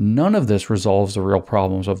 None of this resolves the real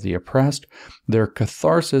problems of the oppressed. Their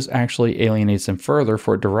catharsis actually alienates them further,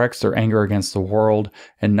 for it directs their anger against the world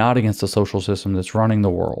and not against the social system that's running the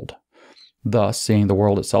world. Thus, seeing the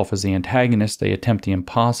world itself as the antagonist, they attempt the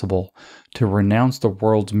impossible, to renounce the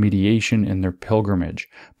world's mediation in their pilgrimage.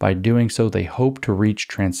 By doing so, they hope to reach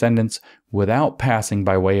transcendence without passing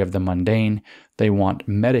by way of the mundane. They want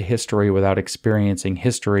meta-history without experiencing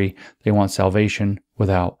history. They want salvation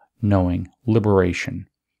without knowing liberation.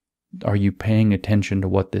 Are you paying attention to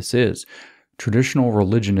what this is? Traditional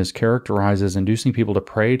religion is characterized as inducing people to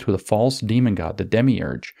pray to the false demon god, the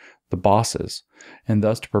demiurge, the bosses, and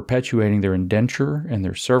thus to perpetuating their indenture and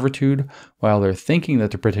their servitude while they're thinking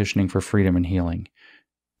that they're petitioning for freedom and healing.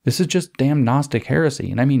 This is just damned Gnostic heresy,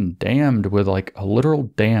 and I mean damned with like a literal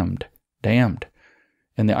damned.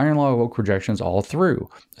 And the iron law of woke rejections all through.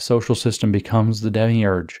 The social system becomes the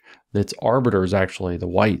demiurge. Its arbiters, actually, the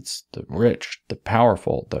whites, the rich, the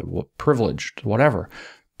powerful, the privileged, whatever.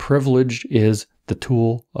 Privileged is the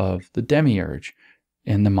tool of the demiurge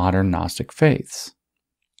in the modern Gnostic faiths.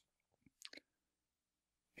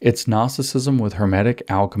 It's Gnosticism with Hermetic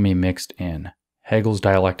alchemy mixed in. Hegel's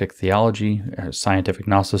dialectic theology, scientific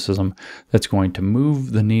Gnosticism, that's going to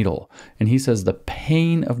move the needle. And he says the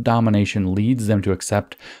pain of domination leads them to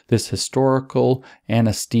accept this historical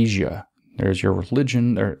anesthesia. There's your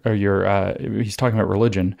religion, he's talking about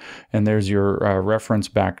religion, and there's your reference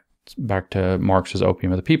back to Marx's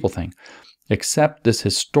opium of the people thing. Accept this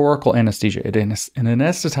historical anesthesia. It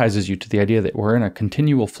anesthetizes you to the idea that we're in a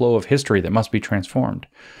continual flow of history that must be transformed,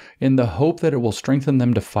 in the hope that it will strengthen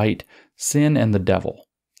them to fight sin and the devil,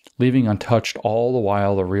 leaving untouched all the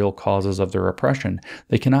while the real causes of their oppression.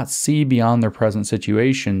 They cannot see beyond their present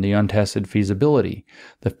situation the untested feasibility,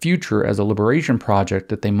 the future as a liberation project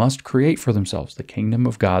that they must create for themselves, the kingdom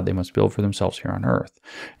of God they must build for themselves here on earth.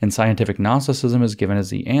 And scientific Gnosticism is given as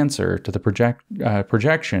the answer to the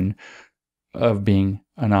projection of being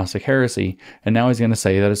a Gnostic heresy, and now he's going to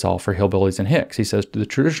say that it's all for hillbillies and hicks. He says the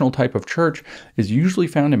traditional type of church is usually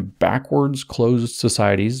found in backwards, closed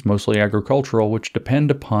societies, mostly agricultural, which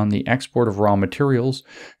depend upon the export of raw materials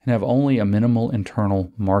and have only a minimal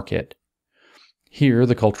internal market. Here,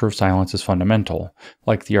 the culture of silence is fundamental.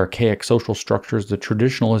 Like the archaic social structures, the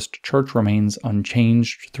traditionalist church remains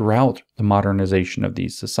unchanged throughout the modernization of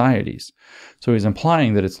these societies. So he's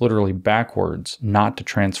implying that it's literally backwards not to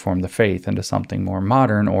transform the faith into something more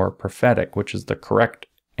modern or prophetic, which is the correct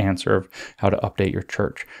answer of how to update your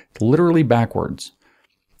church. It's literally backwards.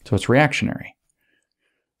 So it's reactionary.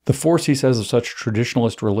 The force, he says, of such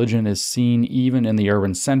traditionalist religion is seen even in the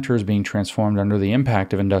urban centers being transformed under the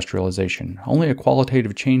impact of industrialization. Only a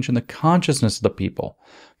qualitative change in the consciousness of the people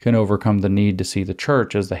can overcome the need to see the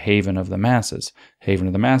church as the haven of the masses. Haven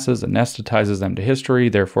of the masses anesthetizes them to history,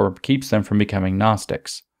 therefore keeps them from becoming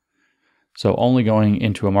Gnostics. So only going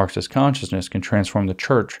into a Marxist consciousness can transform the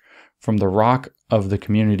church from the rock of the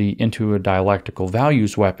community into a dialectical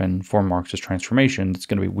values weapon for Marxist transformation that's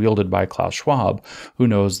going to be wielded by Klaus Schwab, who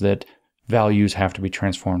knows that values have to be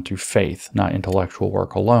transformed through faith, not intellectual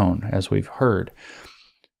work alone, as we've heard.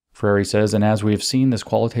 Freire says, and as we have seen, this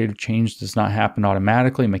qualitative change does not happen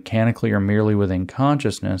automatically, mechanically, or merely within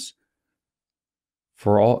consciousness.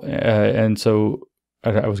 And so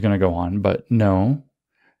I was going to go on, but no,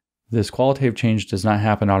 this qualitative change does not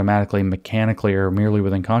happen automatically, mechanically, or merely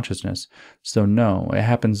within consciousness. So no, it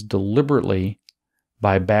happens deliberately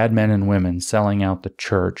by bad men and women selling out the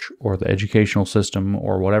church or the educational system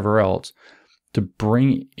or whatever else to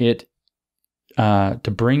bring in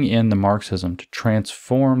the Marxism, to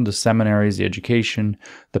transform the seminaries, the education,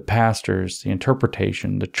 the pastors, the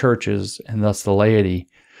interpretation, the churches, and thus the laity,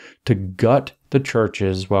 to gut the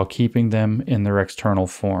churches while keeping them in their external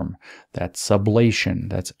form. That's sublation.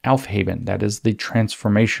 That's Aufheben. That is the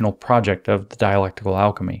transformational project of the dialectical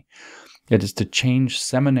alchemy. It is to change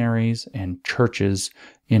seminaries and churches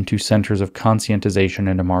into centers of conscientization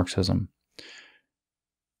into Marxism.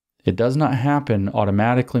 It does not happen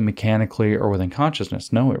automatically, mechanically, or within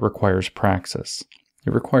consciousness. No, it requires praxis.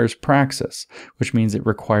 It requires praxis, which means it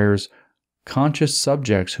requires conscious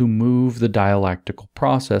subjects who move the dialectical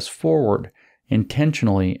process forward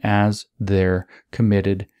intentionally as their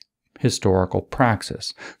committed historical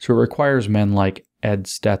praxis. So it requires men like Ed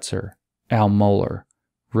Stetzer, Al Mohler,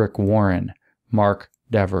 Rick Warren, Mark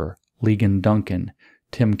Dever, Ligon Duncan,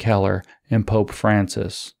 Tim Keller, and Pope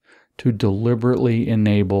Francis to deliberately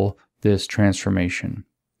enable this transformation,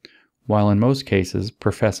 while in most cases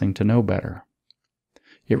professing to know better.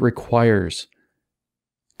 It requires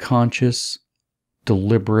conscious,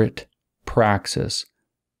 deliberate praxis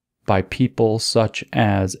by people such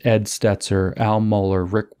as Ed Stetzer, Al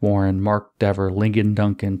Mohler, Rick Warren, Mark Dever, Ligon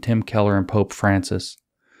Duncan, Tim Keller, and Pope Francis.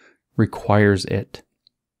 Requires it.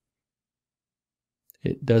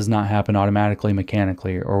 It does not happen automatically,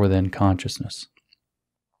 mechanically, or within consciousness.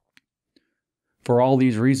 For all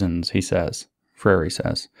these reasons, Freire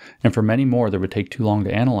says, and for many more that would take too long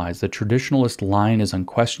to analyze, the traditionalist line is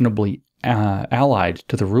unquestionably allied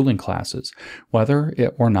to the ruling classes, whether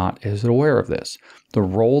it or not is aware of this. The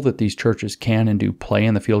role that these churches can and do play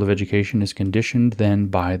in the field of education is conditioned then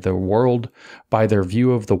by their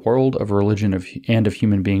view of the world, of religion, and of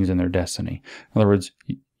human beings and their destiny. In other words,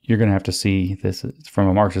 you're going to have to see this from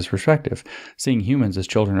a Marxist perspective. Seeing humans as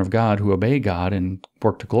children of God who obey God and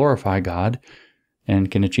work to glorify God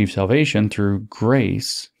and can achieve salvation through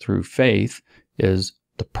grace, through faith, is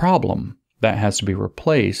the problem. That has to be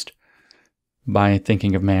replaced by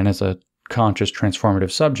thinking of man as a conscious,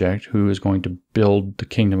 transformative subject who is going to build the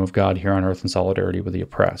kingdom of God here on earth in solidarity with the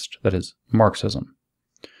oppressed. That is Marxism.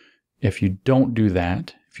 If you don't do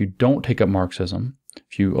that, if you don't take up Marxism,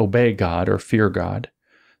 if you obey God or fear God,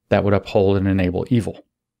 that would uphold and enable evil,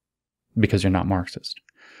 because you're not Marxist.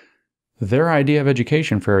 Their idea of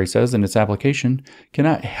education, Freire says, and its application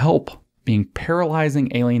cannot help being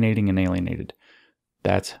paralyzing, alienating, and alienated.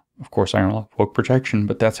 That's, of course, iron law woke protection,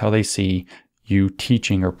 but that's how they see you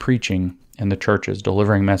teaching or preaching in the churches,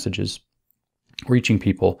 delivering messages, reaching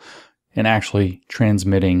people, and actually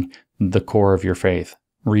transmitting the core of your faith,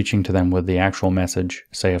 reaching to them with the actual message,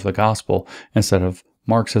 say, of the gospel, instead of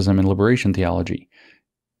Marxism and liberation theology.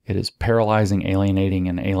 It is paralyzing, alienating,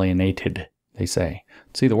 and alienated, they say.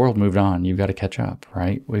 See, the world moved on. You've got to catch up,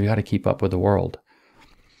 right? We've got to keep up with the world.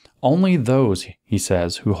 Only those, he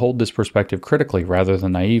says, who hold this perspective critically rather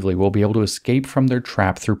than naively will be able to escape from their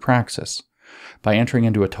trap through praxis, by entering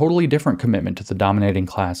into a totally different commitment to the dominating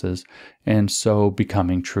classes and so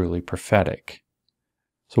becoming truly prophetic.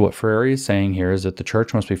 So what Freire is saying here is that the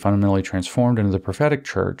church must be fundamentally transformed into the prophetic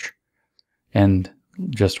church. And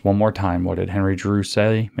just one more time, what did Henry Giroux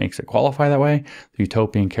say makes it qualify that way? The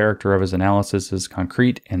utopian character of his analysis is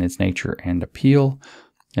concrete in its nature and appeal,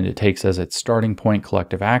 and it takes as its starting point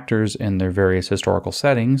collective actors in their various historical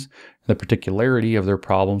settings, the particularity of their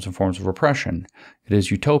problems and forms of repression. It is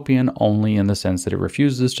utopian only in the sense that it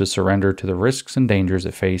refuses to surrender to the risks and dangers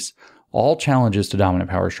that face all challenges to dominant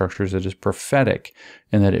power structures. It is prophetic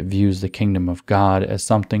in that it views the kingdom of God as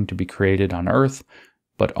something to be created on earth,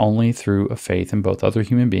 but only through a faith in both other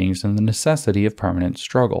human beings and the necessity of permanent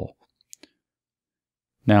struggle.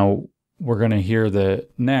 Now, we're going to hear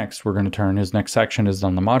we're going to turn, his next section is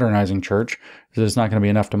on the modernizing church, because it's not going to be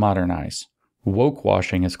enough to modernize. Woke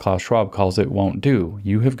washing, as Klaus Schwab calls it, won't do.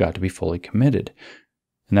 You have got to be fully committed.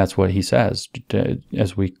 And that's what he says.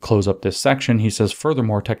 As we close up this section, he says,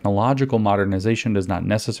 furthermore, technological modernization does not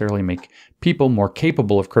necessarily make people more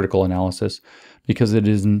capable of critical analysis, because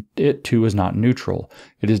it too is not neutral.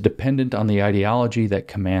 It is dependent on the ideology that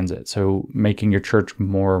commands it. So making your church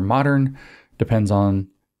more modern depends on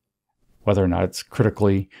whether or not it's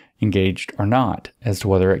critically engaged or not, as to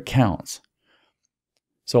whether it counts.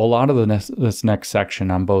 So a lot of this next section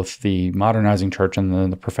on both the modernizing church and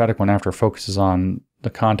then the prophetic one after focuses on the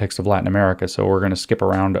context of Latin America, so we're going to skip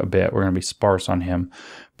around a bit. We're going to be sparse on him.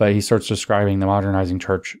 But he starts describing the modernizing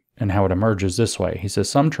church and how it emerges this way. He says,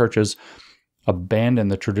 some churches abandon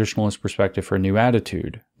the traditionalist perspective for a new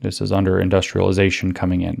attitude. This is under industrialization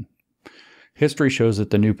coming in. History shows that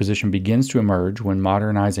the new position begins to emerge when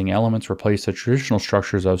modernizing elements replace the traditional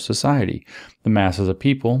structures of society. The masses of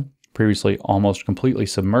people, previously almost completely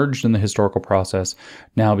submerged in the historical process,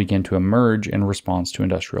 now begin to emerge in response to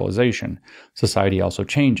industrialization. Society also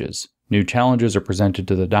changes. New challenges are presented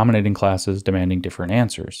to the dominating classes, demanding different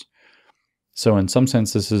answers. So in some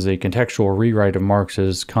sense, this is a contextual rewrite of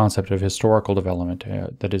Marx's concept of historical development.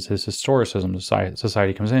 That is, his historicism.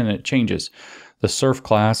 Society comes in and it changes. The serf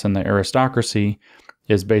class and the aristocracy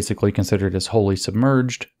is basically considered as wholly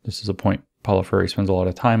submerged. This is a point Paulo Freire spends a lot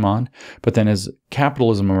of time on. But then as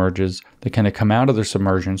capitalism emerges, they kind of come out of their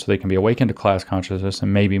submersion so they can be awakened to class consciousness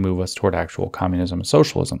and maybe move us toward actual communism and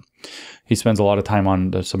socialism. He spends a lot of time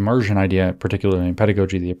on the submersion idea, particularly in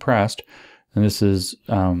Pedagogy of the Oppressed. And this is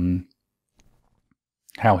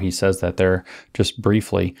how he says that there, just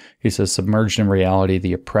briefly. He says, submerged in reality,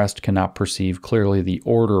 the oppressed cannot perceive clearly the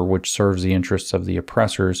order which serves the interests of the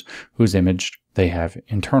oppressors, whose image they have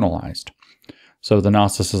internalized. So the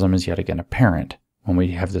Gnosticism is yet again apparent when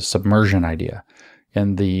we have this submersion idea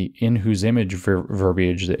and the in whose image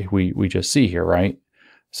verbiage that we just see here, right?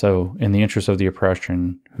 So in the interest of the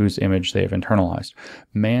oppression, whose image they have internalized.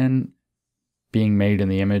 Man being made in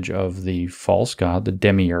the image of the false god, the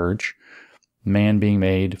demiurge, man being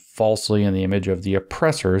made falsely in the image of the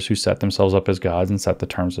oppressors who set themselves up as gods and set the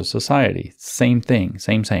terms of society. Same thing,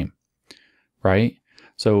 same, right?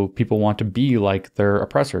 So people want to be like their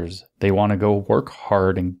oppressors. They want to go work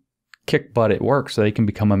hard and kick butt at work so they can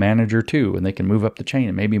become a manager too, and they can move up the chain,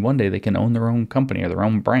 and maybe one day they can own their own company or their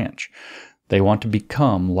own branch. They want to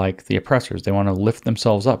become like the oppressors. They want to lift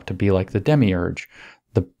themselves up to be like the demiurge,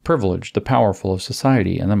 the privileged, the powerful of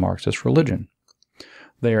society and the Marxist religion.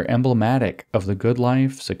 They are emblematic of the good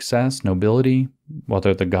life, success, nobility,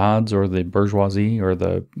 whether the gods or the bourgeoisie or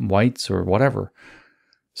the whites or whatever.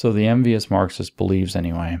 So the envious Marxist believes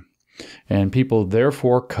anyway. And people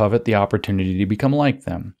therefore covet the opportunity to become like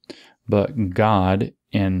them. But God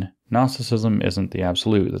in Gnosticism isn't the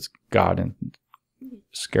absolute. It's God in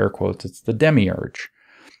scare quotes. It's the demiurge.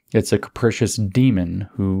 It's a capricious demon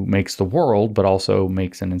who makes the world, but also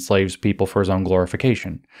makes and enslaves people for his own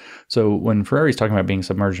glorification. So when Freire's talking about being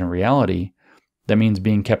submerged in reality, that means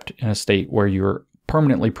being kept in a state where you're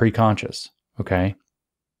permanently preconscious, okay?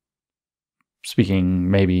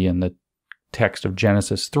 Speaking maybe in the text of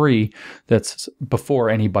Genesis 3, that's before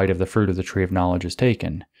any bite of the fruit of the tree of knowledge is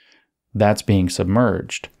taken. That's being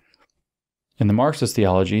submerged. In the Marxist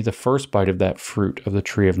theology, the first bite of that fruit of the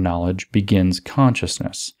tree of knowledge begins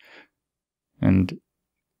consciousness. And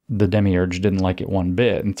the demiurge didn't like it one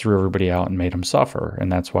bit and threw everybody out and made them suffer.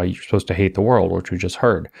 And that's why you're supposed to hate the world, which we just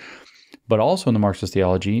heard. But also in the Marxist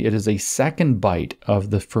theology, it is a second bite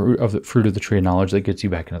of the fruit of the tree of knowledge that gets you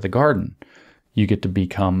back into the garden. You get to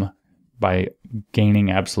become, by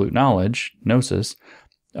gaining absolute knowledge, gnosis,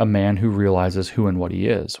 a man who realizes who and what he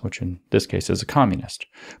is, which in this case is a communist.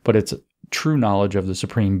 But it's true knowledge of the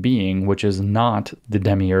supreme being, which is not the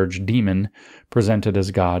demiurge demon presented as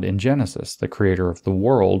God in Genesis, the creator of the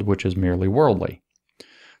world, which is merely worldly.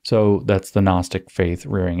 So that's the Gnostic faith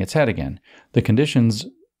rearing its head again. The conditions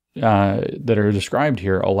that are described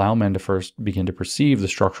here allow men to first begin to perceive the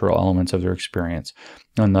structural elements of their experience,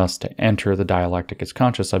 and thus to enter the dialectic as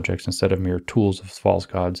conscious subjects instead of mere tools of false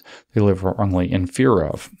gods they live wrongly in fear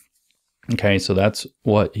of. Okay, so that's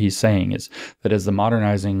what he's saying, is that as the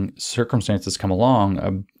modernizing circumstances come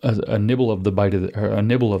along, a nibble of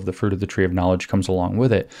the fruit of the tree of knowledge comes along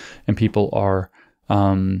with it, and people are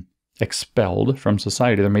expelled from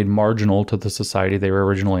society. They're made marginal to the society they were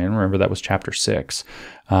originally in. Remember, that was chapter 6,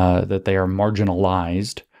 that they are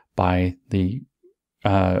marginalized by the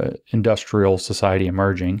industrial society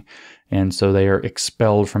emerging. And so they are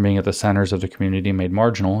expelled from being at the centers of the community and made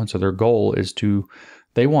marginal. And so their goal is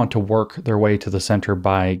they want to work their way to the center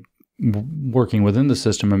by working within the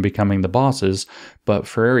system and becoming the bosses. But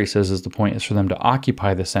Freire says the point is for them to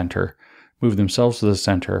occupy the center, move themselves to the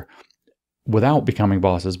center, without becoming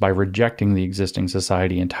bosses, by rejecting the existing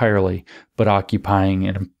society entirely, but occupying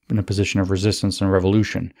in a position of resistance and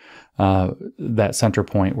revolution, that center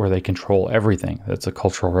point where they control everything. That's a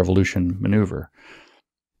cultural revolution maneuver.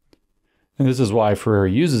 And this is why Freire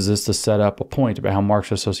uses this to set up a point about how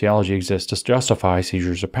Marxist sociology exists to justify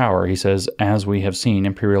seizures of power. He says, as we have seen,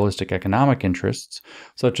 imperialistic economic interests,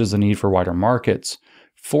 such as the need for wider markets,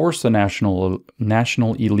 force the national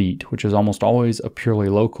elite, which is almost always a purely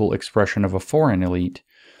local expression of a foreign elite,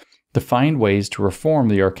 to find ways to reform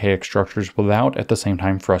the archaic structures without at the same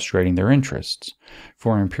time frustrating their interests.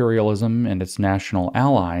 For imperialism and its national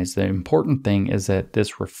allies, the important thing is that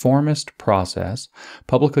this reformist process,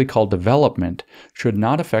 publicly called development, should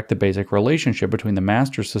not affect the basic relationship between the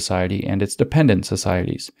master society and its dependent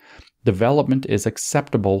societies. Development is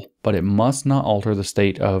acceptable, but it must not alter the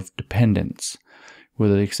state of dependence. With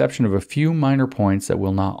the exception of a few minor points that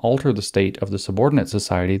will not alter the state of the subordinate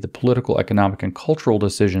society, the political, economic, and cultural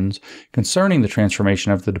decisions concerning the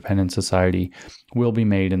transformation of the dependent society will be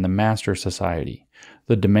made in the master society.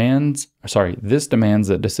 This demands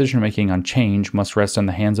that decision-making on change must rest in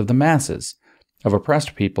the hands of the masses of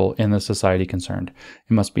oppressed people in the society concerned.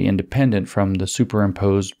 It must be independent from the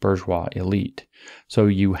superimposed bourgeois elite. So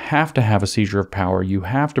you have to have a seizure of power. You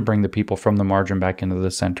have to bring the people from the margin back into the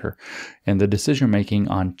center. And the decision-making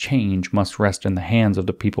on change must rest in the hands of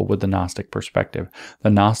the people with the Gnostic perspective. The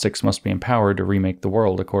Gnostics must be empowered to remake the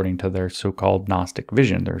world according to their so-called Gnostic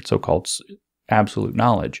vision, their so-called absolute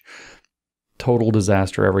knowledge. Total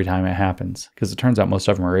disaster every time it happens, because it turns out most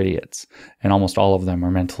of them are idiots, and almost all of them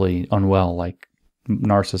are mentally unwell, like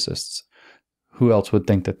narcissists. Who else would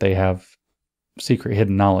think that they have secret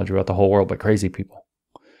hidden knowledge about the whole world but crazy people?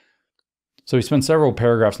 So we spend several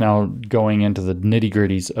paragraphs now going into the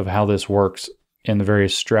nitty-gritties of how this works in the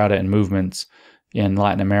various strata and movements in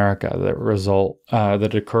Latin America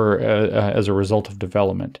that occur as a result of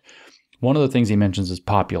development. One of the things he mentions is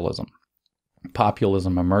populism.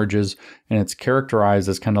 Populism emerges, and it's characterized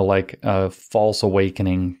as kind of like a false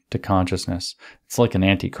awakening to consciousness. It's like an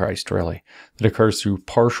antichrist, really, that occurs through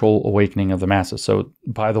partial awakening of the masses. So,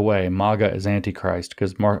 by the way, MAGA is antichrist,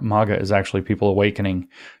 because MAGA is actually people awakening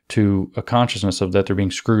to a consciousness of that they're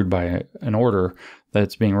being screwed by an order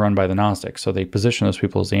that's being run by the Gnostics. So they position those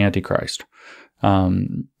people as the antichrist.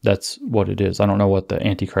 That's what it is. I don't know what the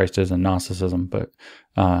antichrist is in Gnosticism, but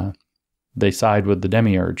they side with the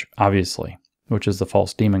demiurge, obviously, which is the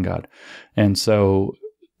false demon god. And so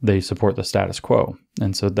they support the status quo.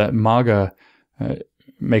 And so that MAGA,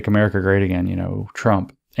 make America great again,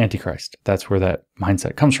 Trump, Antichrist, that's where that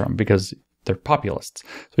mindset comes from, because they're populists.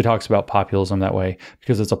 So he talks about populism that way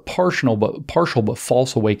because it's a partial but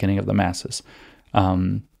false awakening of the masses.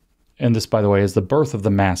 And this, by the way, is the birth of the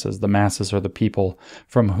masses. The masses are the people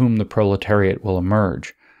from whom the proletariat will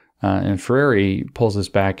emerge. And Freire pulls this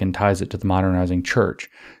back and ties it to the modernizing church.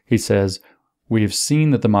 He says, we have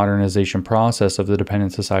seen that the modernization process of the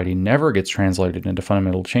dependent society never gets translated into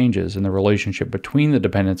fundamental changes in the relationship between the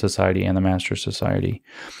dependent society and the master society,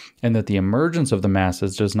 and that the emergence of the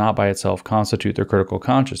masses does not by itself constitute their critical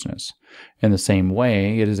consciousness. In the same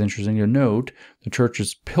way, it is interesting to note the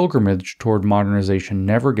church's pilgrimage toward modernization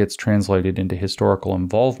never gets translated into historical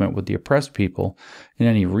involvement with the oppressed people in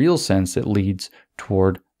any real sense that leads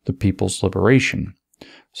toward the people's liberation.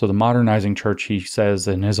 So the modernizing church, he says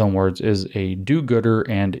in his own words, is a do-gooder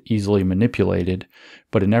and easily manipulated,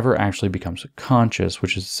 but it never actually becomes conscious,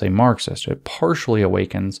 which is to say Marxist. It partially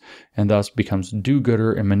awakens and thus becomes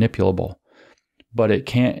do-gooder and manipulable. But it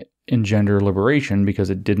can't engender liberation because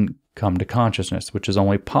it didn't come to consciousness, which is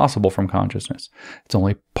only possible from consciousness. It's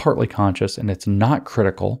only partly conscious, and it's not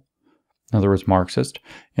critical. In other words, Marxist,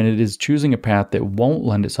 and it is choosing a path that won't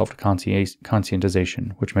lend itself to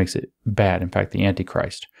conscientization, which makes it bad, in fact, the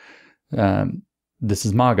Antichrist. This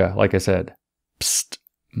is MAGA, like I said. Psst,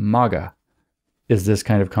 MAGA is this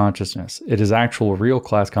kind of consciousness. It is actual real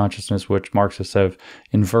class consciousness, which Marxists have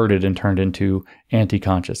inverted and turned into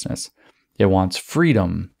anti-consciousness. It wants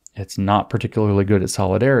freedom. It's not particularly good at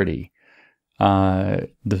solidarity. The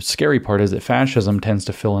scary part is that fascism tends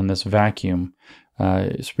to fill in this vacuum,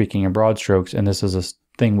 speaking in broad strokes, and this is a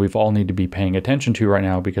thing we've all need to be paying attention to right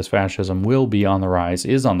now, because fascism will be on the rise,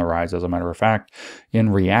 is on the rise, as a matter of fact,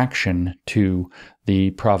 in reaction to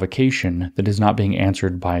the provocation that is not being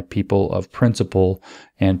answered by people of principle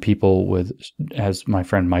and people with, as my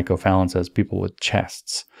friend Mike O'Fallon says, people with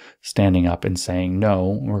chests standing up and saying,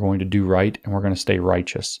 no, we're going to do right and we're going to stay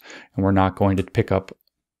righteous, and we're not going to pick up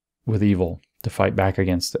with evil to fight back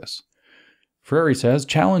against this. Freire says,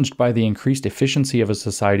 challenged by the increased efficiency of a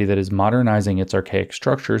society that is modernizing its archaic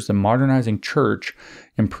structures, the modernizing church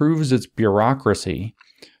improves its bureaucracy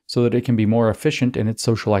so that it can be more efficient in its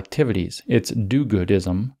social activities, its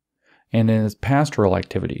do-goodism, and in its pastoral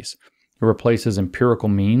activities. It replaces empirical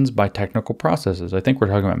means by technical processes. I think we're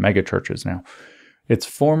talking about megachurches now. Its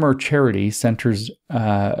former charity centers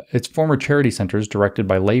directed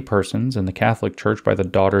by laypersons and the Catholic Church by the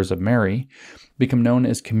Daughters of Mary become known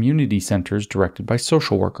as community centers directed by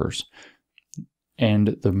social workers.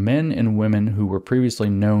 And the men and women who were previously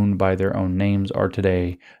known by their own names are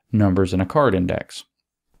today numbers in a card index.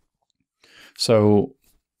 So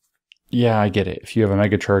yeah, I get it. If you have a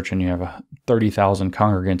mega church and you have 30,000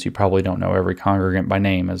 congregants, you probably don't know every congregant by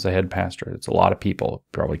name as the head pastor. It's a lot of people.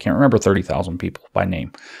 Probably can't remember 30,000 people by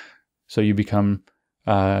name. So you become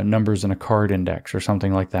numbers in a card index or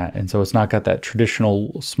something like that. And so it's not got that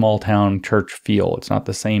traditional small town church feel. It's not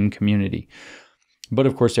the same community. But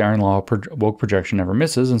of course, the iron law of woke projection never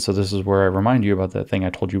misses. And so this is where I remind you about that thing I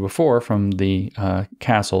told you before from the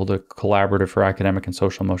CASEL, the Collaborative for Academic and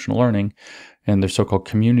Social Emotional Learning, and their so-called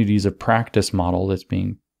communities of practice model that's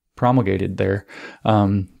being promulgated there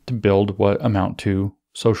to build what amount to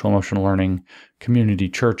social emotional learning community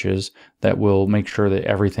churches that will make sure that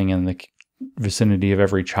everything in the vicinity of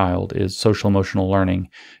every child is social emotional learning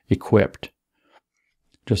equipped.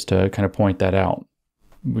 Just to kind of point that out,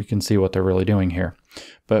 we can see what they're really doing here.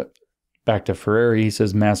 But back to Freire, he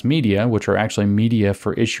says mass media, which are actually media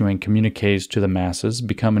for issuing communiques to the masses,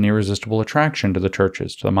 become an irresistible attraction to the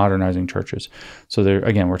churches, to the modernizing churches. So there,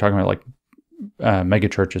 again, we're talking about like mega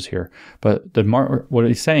churches here. But what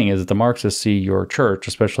he's saying is that the Marxists see your church,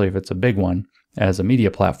 especially if it's a big one, as a media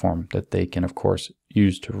platform that they can, of course,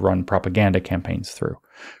 use to run propaganda campaigns through.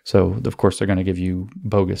 So, of course, they're going to give you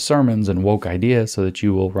bogus sermons and woke ideas so that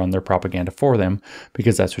you will run their propaganda for them,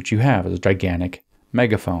 because that's what you have, is a gigantic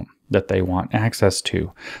megaphone that they want access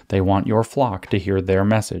to. They want your flock to hear their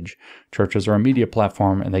message. Churches are a media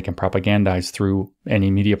platform, and they can propagandize through any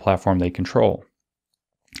media platform they control.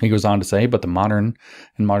 He goes on to say, but the modern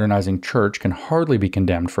and modernizing church can hardly be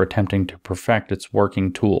condemned for attempting to perfect its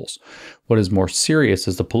working tools. What is more serious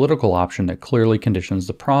is the political option that clearly conditions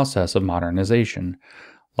the process of modernization.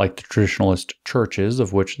 Like the traditionalist churches,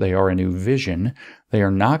 of which they are a new vision, they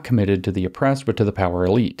are not committed to the oppressed but to the power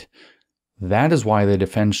elite. That is why they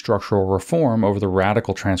defend structural reform over the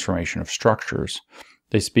radical transformation of structures.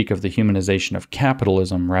 They speak of the humanization of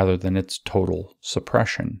capitalism rather than its total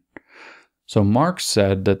suppression. So Marx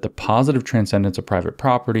said that the positive transcendence of private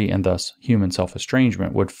property and thus human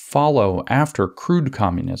self-estrangement would follow after crude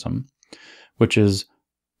communism, which is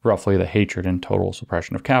roughly the hatred and total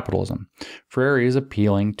suppression of capitalism. Freire is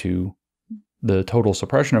appealing to the total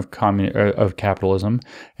suppression of capitalism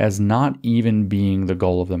as not even being the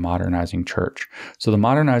goal of the modernizing church. So the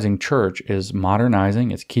modernizing church is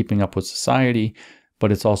modernizing, it's keeping up with society,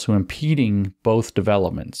 but it's also impeding both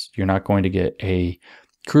developments. You're not going to get a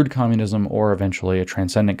crude communism or eventually a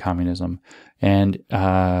transcendent communism. And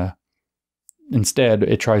instead,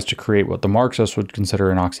 it tries to create what the Marxists would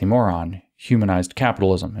consider an oxymoron, humanized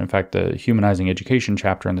capitalism. In fact, the humanizing education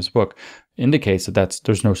chapter in this book indicates that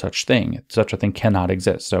there's no such thing. Such a thing cannot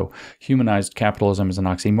exist. So humanized capitalism is an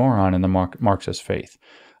oxymoron in the Marxist faith,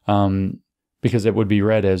 because it would be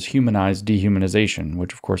read as humanized dehumanization,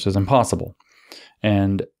 which of course is impossible.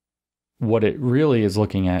 And what it really is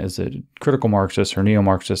looking at is that critical Marxists or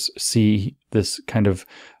neo-Marxists see this kind of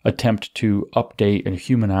attempt to update and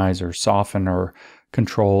humanize or soften or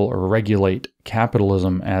control or regulate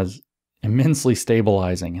capitalism as immensely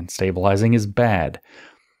stabilizing, and stabilizing is bad.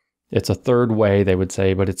 It's a third way, they would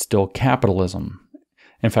say, but it's still capitalism.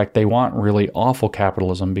 In fact, they want really awful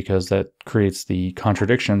capitalism because that creates the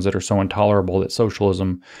contradictions that are so intolerable that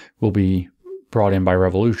socialism will be brought in by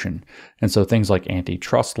revolution. And so things like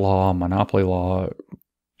antitrust law, monopoly law,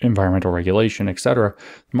 environmental regulation, etc.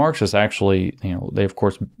 Marxists actually, they of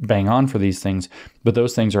course bang on for these things, but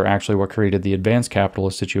those things are actually what created the advanced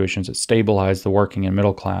capitalist situations that stabilized the working and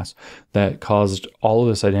middle class, that caused all of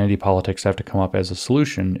this identity politics to have to come up as a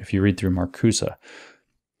solution if you read through Marcuse.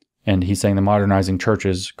 And he's saying the modernizing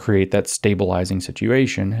churches create that stabilizing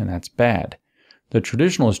situation, and that's bad. The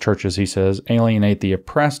traditionalist churches, he says, alienate the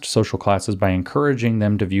oppressed social classes by encouraging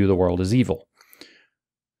them to view the world as evil.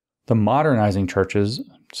 The modernizing churches,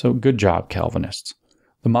 so good job, Calvinists.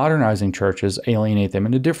 The modernizing churches alienate them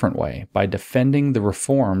in a different way by defending the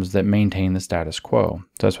reforms that maintain the status quo.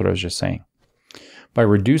 So that's what I was just saying. By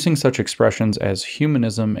reducing such expressions as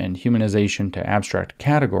humanism and humanization to abstract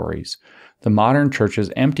categories, the modern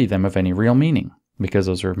churches empty them of any real meaning. Because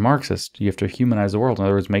those are Marxist, you have to humanize the world. In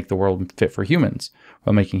other words, make the world fit for humans,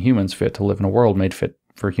 while making humans fit to live in a world made fit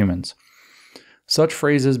for humans. Such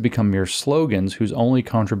phrases become mere slogans whose only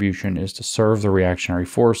contribution is to serve the reactionary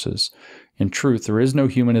forces. In truth, there is no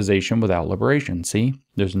humanization without liberation. See?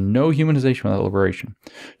 There's no humanization without liberation.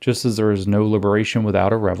 Just as there is no liberation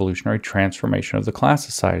without a revolutionary transformation of the class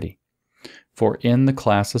society. For in the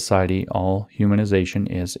class society, all humanization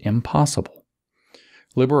is impossible.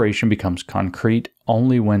 Liberation becomes concrete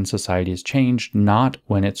only when society is changed, not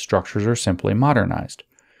when its structures are simply modernized.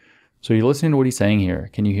 So you're listening to what he's saying here.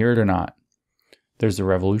 Can you hear it or not? There's the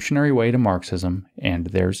revolutionary way to Marxism, and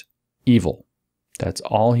there's evil. That's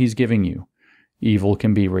all he's giving you. Evil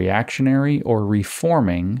can be reactionary or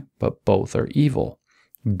reforming, but both are evil.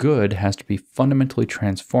 Good has to be fundamentally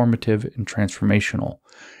transformative and transformational.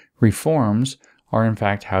 Reforms are in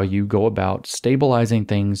fact how you go about stabilizing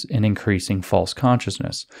things and increasing false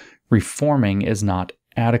consciousness. Reforming is not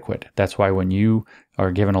adequate. That's why when you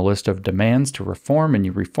are given a list of demands to reform and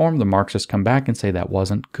you reform, the Marxists come back and say that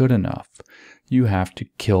wasn't good enough. You have to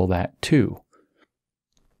kill that too.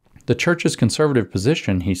 The church's conservative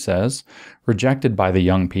position, he says, rejected by the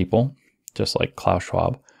young people, just like Klaus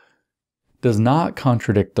Schwab, does not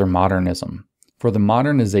contradict their modernism, for the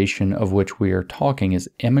modernization of which we are talking is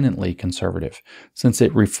eminently conservative, since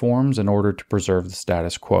it reforms in order to preserve the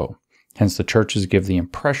status quo. Hence, the churches give the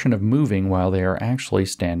impression of moving while they are actually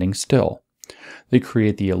standing still. They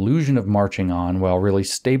create the illusion of marching on while really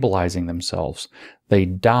stabilizing themselves. They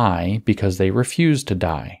die because they refuse to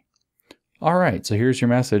die. All right, so here's your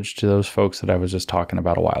message to those folks that I was just talking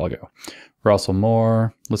about a while ago. Russell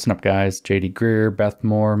Moore, listen up guys, J.D. Greer, Beth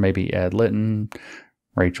Moore, maybe Ed Litton,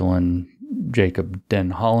 Rachel and Jacob Den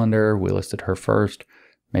Hollander, we listed her first,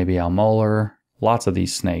 maybe Al Mohler, lots of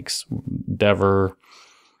these snakes, Dever,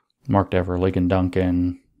 Mark Dever, Ligon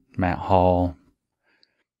Duncan, Matt Hall.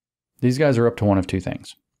 These guys are up to one of two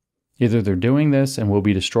things. Either they're doing this and will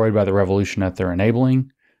be destroyed by the revolution that they're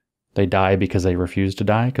enabling, they die because they refuse to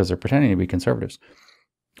die because they're pretending to be conservatives,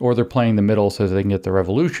 or they're playing the middle so that they can get the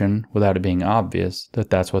revolution without it being obvious that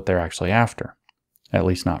that's what they're actually after, at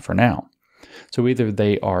least not for now. So either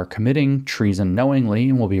they are committing treason knowingly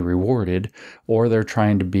and will be rewarded, or they're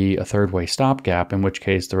trying to be a third-way stopgap, in which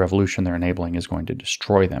case the revolution they're enabling is going to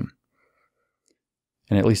destroy them.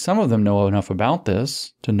 And at least some of them know enough about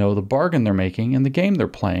this to know the bargain they're making and the game they're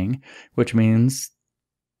playing, which means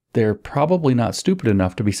they're probably not stupid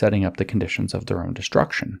enough to be setting up the conditions of their own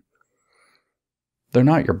destruction. They're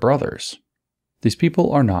not your brothers. These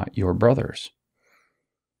people are not your brothers.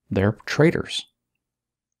 They're traitors.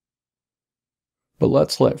 But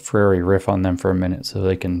let's let Freire riff on them for a minute so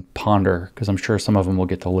they can ponder, because I'm sure some of them will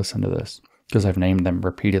get to listen to this, because I've named them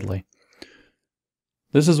repeatedly.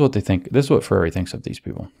 This is what they think. This is what Freire thinks of these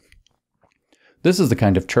people. This is the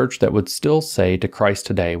kind of church that would still say to Christ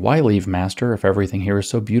today, "Why leave, Master, if everything here is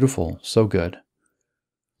so beautiful, so good?"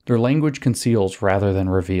 Their language conceals rather than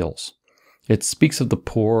reveals. It speaks of the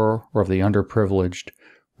poor or of the underprivileged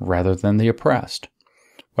rather than the oppressed.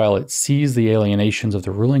 While it sees the alienations of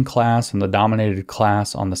the ruling class and the dominated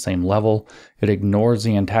class on the same level, it ignores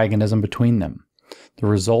the antagonism between them, the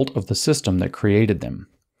result of the system that created them.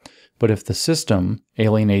 But if the system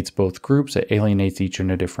alienates both groups, it alienates each in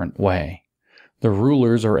a different way. The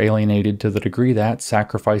rulers are alienated to the degree that,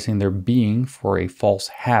 sacrificing their being for a false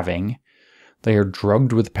having, they are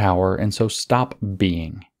drugged with power and so stop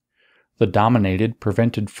being. The dominated,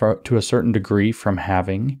 prevented to a certain degree from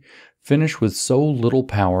having, finish with so little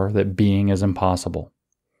power that being is impossible.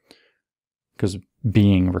 Because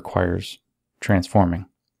being requires transforming.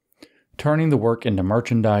 Turning the work into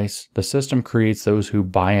merchandise, the system creates those who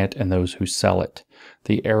buy it and those who sell it.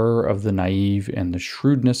 The error of the naive and the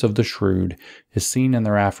shrewdness of the shrewd is seen in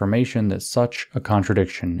their affirmation that such a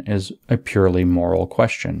contradiction is a purely moral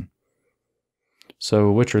question.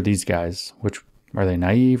 So which are these guys? Are they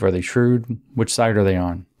naive? Are they shrewd? Which side are they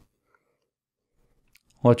on?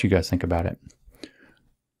 I'll let you guys think about it.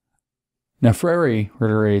 Now, Freire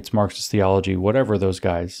reiterates Marxist theology, whatever those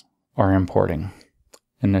guys are importing,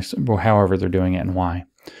 and however they're doing it and why.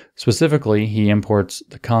 Specifically, he imports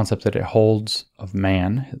the concept that it holds of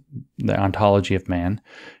man, the ontology of man,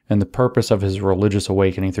 and the purpose of his religious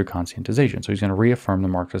awakening through conscientization. So he's going to reaffirm the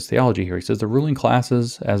Marxist theology here. He says the ruling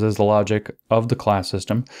classes, as is the logic of the class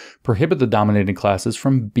system, prohibit the dominating classes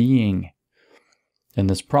from being. In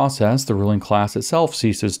this process, the ruling class itself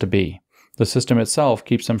ceases to be. The system itself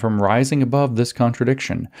keeps them from rising above this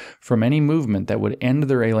contradiction, from any movement that would end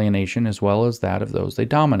their alienation as well as that of those they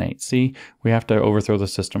dominate. See, we have to overthrow the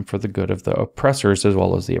system for the good of the oppressors as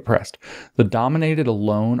well as the oppressed. The dominated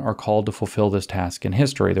alone are called to fulfill this task in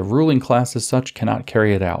history. The ruling class as such cannot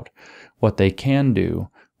carry it out. What they can do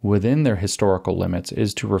within their historical limits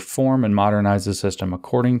is to reform and modernize the system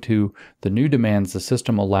according to the new demands the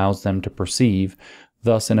system allows them to perceive,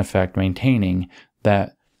 thus in effect maintaining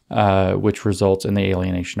that which results in the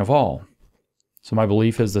alienation of all. So my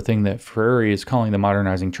belief is the thing that Freire is calling the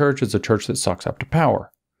modernizing church is a church that sucks up to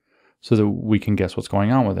power, so that we can guess what's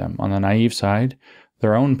going on with them. On the naive side,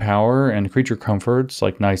 their own power and creature comforts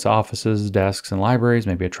like nice offices, desks, and libraries,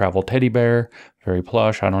 maybe a travel teddy bear, very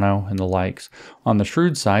plush, I don't know, and the likes. On the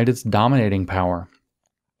shrewd side, it's dominating power.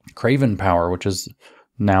 Craven power, which is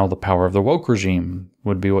now the power of the woke regime,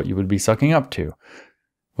 would be what you would be sucking up to.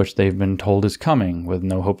 which they've been told is coming with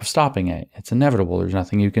no hope of stopping it. It's inevitable. There's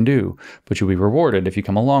nothing you can do, but you'll be rewarded if you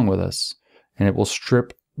come along with us. And it will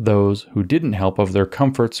strip those who didn't help of their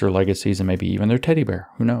comforts, their legacies, and maybe even their teddy bear.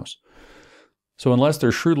 Who knows? So unless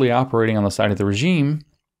they're shrewdly operating on the side of the regime,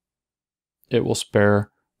 it will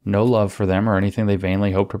spare no love for them or anything they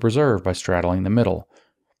vainly hope to preserve by straddling the middle.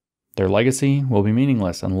 Their legacy will be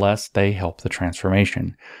meaningless unless they help the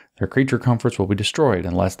transformation. Their creature comforts will be destroyed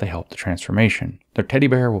unless they help the transformation. Their teddy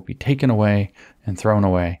bear will be taken away and thrown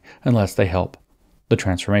away unless they help the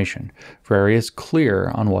transformation. Freire is clear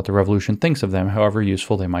on what the revolution thinks of them, however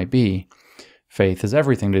useful they might be. Faith is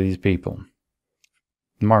everything to these people.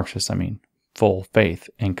 Marxists, full faith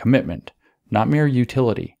and commitment, not mere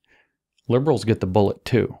utility. Liberals get the bullet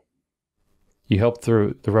too. You help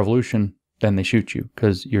through the revolution, then they shoot you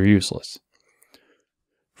because you're useless.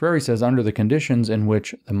 Freire says under the conditions in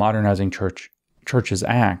which the modernizing churches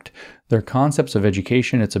act, their concepts of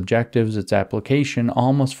education, its objectives, its application,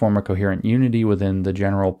 all must form a coherent unity within the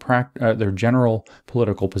their general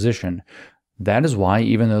political position. That is why,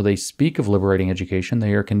 even though they speak of liberating education,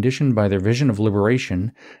 they are conditioned by their vision of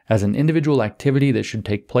liberation as an individual activity that should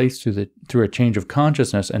take place through a change of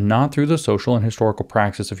consciousness and not through the social and historical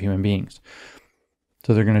praxis of human beings.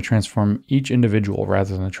 So they're going to transform each individual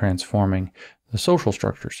rather than transforming the social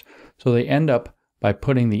structures. So they end up by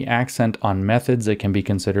putting the accent on methods that can be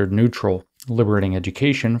considered neutral. Liberating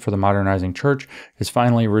education for the modernizing church is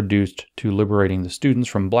finally reduced to liberating the students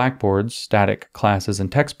from blackboards, static classes,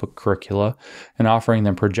 and textbook curricula, and offering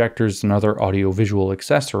them projectors and other audiovisual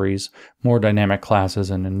accessories, more dynamic classes,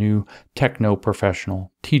 and a new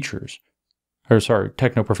techno-professional teaching.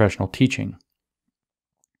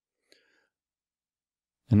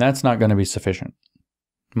 And that's not going to be sufficient.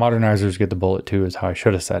 Modernizers get the bullet too, is how I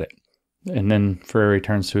should have said it. And then Freire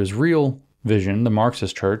turns to his real vision, the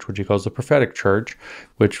Marxist church, which he calls the prophetic church,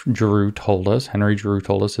 which Henry Giroux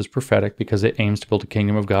told us is prophetic because it aims to build a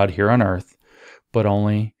kingdom of God here on earth, but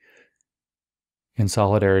only in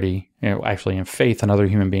solidarity, actually in faith in other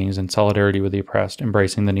human beings, in solidarity with the oppressed,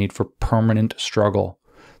 embracing the need for permanent struggle.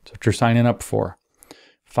 That's what you're signing up for.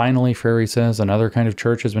 Finally, Freire says, another kind of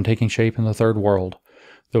church has been taking shape in the third world,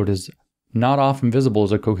 though it is not often visible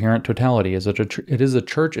as a coherent totality. It is a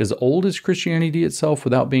church as old as Christianity itself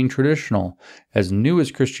without being traditional, as new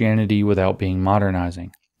as Christianity without being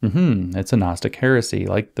modernizing. It's a Gnostic heresy,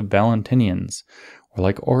 like the Valentinians, or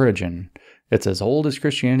like Origen. It's as old as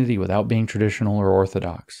Christianity without being traditional or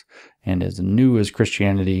orthodox, and as new as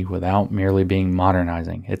Christianity without merely being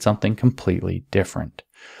modernizing. It's something completely different.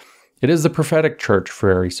 It is the prophetic church,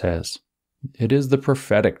 Freire says. It is the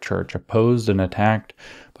prophetic church, opposed and attacked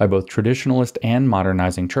by both traditionalist and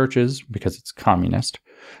modernizing churches, because it's communist,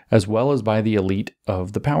 as well as by the elite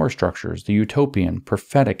of the power structures. The utopian,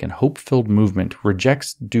 prophetic, and hope-filled movement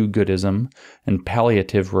rejects do-goodism and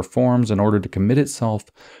palliative reforms in order to commit itself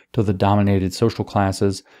to the dominated social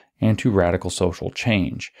classes and to radical social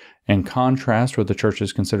change. In contrast with the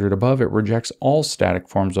churches considered above, it rejects all static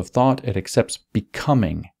forms of thought. It accepts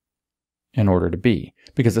becoming in order to be,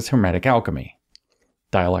 because it's hermetic alchemy.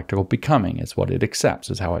 Dialectical becoming is what it accepts,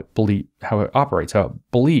 is how it operates, how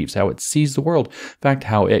it believes, how it sees the world, in fact,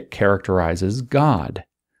 how it characterizes God.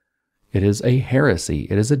 It is a heresy.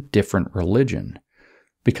 It is a different religion.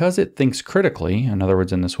 Because it thinks critically, in other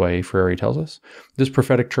words, in this way, Freire tells us, this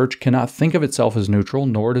prophetic church cannot think of itself as neutral,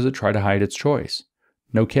 nor does it try to hide its choice.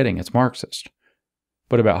 No kidding, it's Marxist.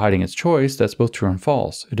 But about hiding its choice, that's both true and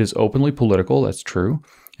false. It is openly political, that's true.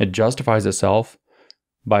 It justifies itself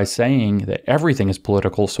by saying that everything is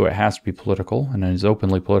political, so it has to be political, and it is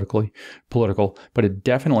openly political, but it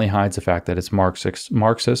definitely hides the fact that it's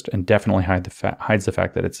Marxist and definitely hides the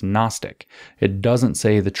fact that it's Gnostic. It doesn't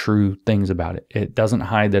say the true things about it. It doesn't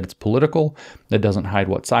hide that it's political. It doesn't hide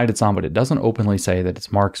what side it's on, but it doesn't openly say that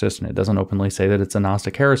it's Marxist, and it doesn't openly say that it's a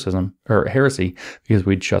Gnostic heresy, because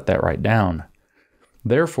we'd shut that right down.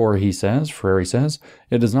 Therefore, Freire says,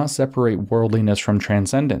 it does not separate worldliness from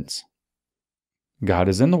transcendence. God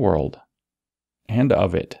is in the world and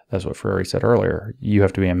of it. That's what Freire said earlier. You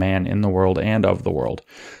have to be a man in the world and of the world.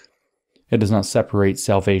 It does not separate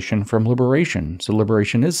salvation from liberation. So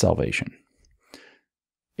liberation is salvation.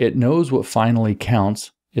 It knows what finally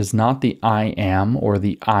counts is not the I am or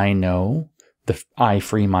the I know, the I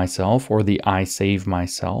free myself or the I save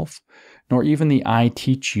myself, nor even the I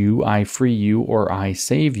teach you, I free you, or I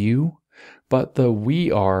save you, but the we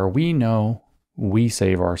are, we know, we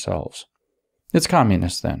save ourselves. It's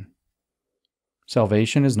communist then.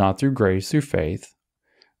 Salvation is not through grace, through faith,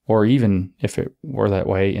 or even, if it were that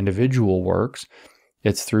way, individual works.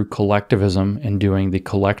 It's through collectivism and doing the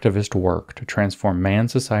collectivist work to transform man,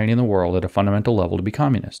 society, and the world at a fundamental level to be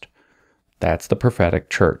communist. That's the prophetic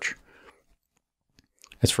church.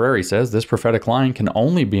 As Freire says, this prophetic line can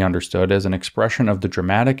only be understood as an expression of the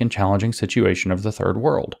dramatic and challenging situation of the third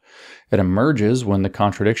world. It emerges when the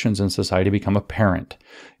contradictions in society become apparent.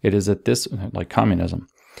 It is at this, like communism,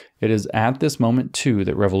 it is at this moment, too,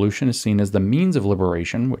 that revolution is seen as the means of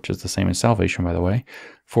liberation, which is the same as salvation, by the way,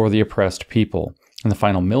 for the oppressed people. And the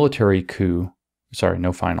final military coup,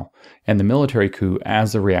 and the military coup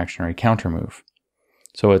as the reactionary countermove.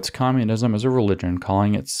 So it's communism as a religion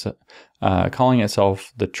calling itself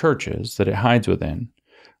the churches that it hides within,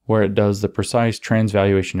 where it does the precise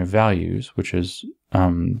transvaluation of values, which is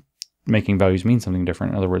making values mean something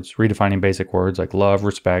different. In other words, redefining basic words like love,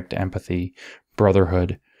 respect, empathy,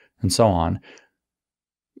 brotherhood, and so on,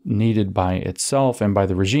 needed by itself and by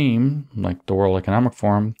the regime, like the World Economic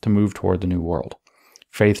Forum, to move toward the new world.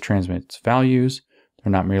 Faith transmits values.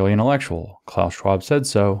 They're not merely intellectual. Klaus Schwab said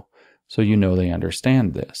so. So you know they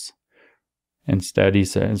understand this. Instead, he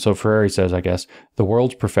said, and so Freire says, I guess, the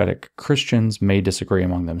world's prophetic Christians may disagree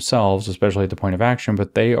among themselves, especially at the point of action,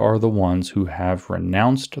 but they are the ones who have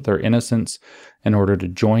renounced their innocence in order to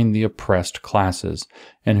join the oppressed classes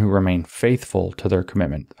and who remain faithful to their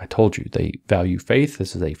commitment. I told you, they value faith.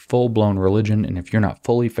 This is a full-blown religion, and if you're not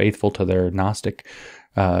fully faithful to their Gnostic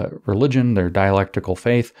religion, their dialectical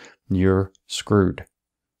faith, you're screwed.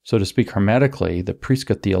 So to speak hermetically, the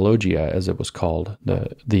Prisca Theologia, as it was called,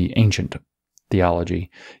 the ancient theology,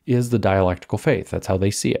 is the dialectical faith. That's how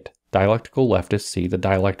they see it. Dialectical leftists see the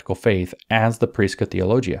dialectical faith as the Prisca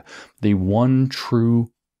Theologia, the one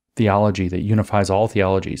true theology that unifies all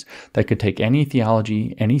theologies, that could take any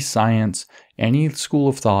theology, any science, any school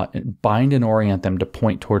of thought, and bind and orient them to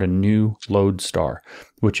point toward a new lodestar,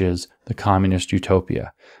 which is the communist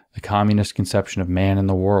utopia, the communist conception of man and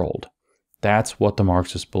the world. That's what the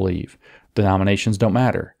Marxists believe. Denominations don't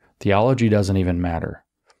matter. Theology doesn't even matter,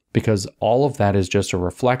 because all of that is just a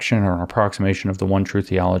reflection or an approximation of the one true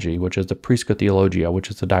theology, which is the Prisca Theologia, which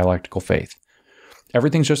is the dialectical faith.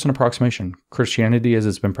 Everything's just an approximation. Christianity, as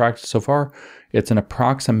it's been practiced so far, it's an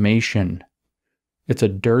approximation. It's a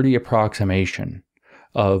dirty approximation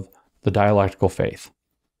of the dialectical faith.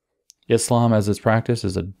 Islam, as it's practiced,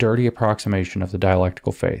 is a dirty approximation of the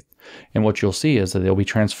dialectical faith. And what you'll see is that they'll be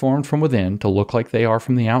transformed from within to look like they are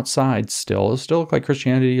from the outside still. It'll still look like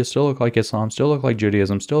Christianity, it'll still look like Islam, still look like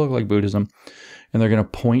Judaism, still look like Buddhism. And they're going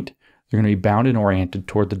to be bound and oriented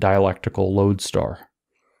toward the dialectical lodestar.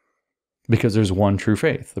 Because there's one true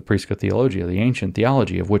faith, the Prisca Theologia, the ancient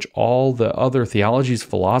theology, of which all the other theologies,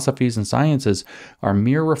 philosophies, and sciences are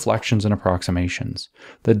mere reflections and approximations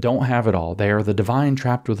that don't have it all. They are the divine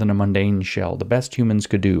trapped within a mundane shell, the best humans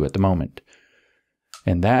could do at the moment.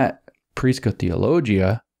 And that Prisca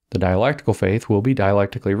Theologia, the dialectical faith, will be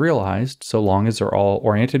dialectically realized so long as they're all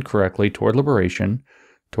oriented correctly toward liberation,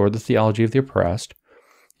 toward the theology of the oppressed,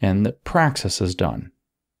 and the praxis is done.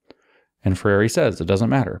 And Freire says it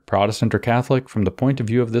doesn't matter, Protestant or Catholic, from the point of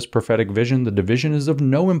view of this prophetic vision, the division is of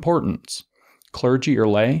no importance. Clergy or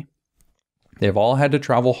lay, they've all had to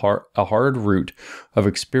travel a hard route of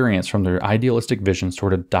experience from their idealistic visions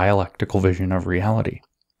toward a dialectical vision of reality.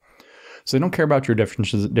 So they don't care about your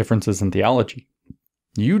differences in theology.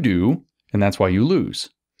 You do, and that's why you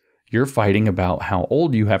lose. You're fighting about how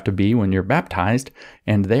old you have to be when you're baptized,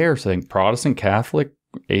 and they're saying Protestant, Catholic,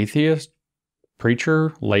 atheist,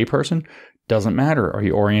 preacher, layperson, doesn't matter. Are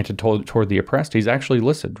you oriented toward the oppressed? He's actually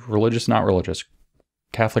listed, religious, not religious,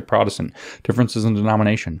 Catholic, Protestant, differences in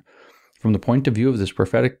denomination. From the point of view of this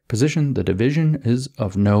prophetic position, the division is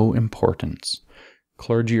of no importance.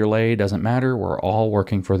 Clergy or lay doesn't matter. We're all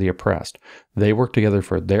working for the oppressed. They work together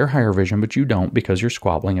for their higher vision, but you don't because you're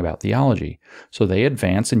squabbling about theology. So they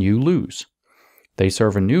advance and you lose. They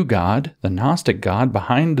serve a new God, the Gnostic God,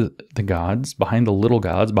 behind the gods, behind the little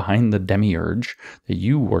gods, behind the demiurge that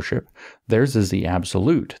you worship. Theirs is the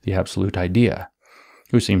absolute idea,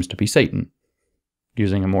 who seems to be Satan,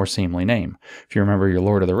 using a more seemly name. If you remember your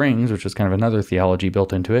Lord of the Rings, which is kind of another theology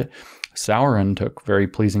built into it, Sauron took very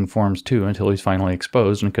pleasing forms too until he's finally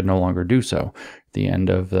exposed and could no longer do so at the end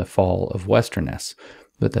of the fall of Westernness.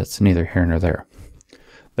 But that's neither here nor there.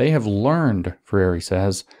 They have learned, Freire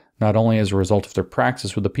says, not only as a result of their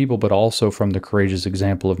praxis with the people, but also from the courageous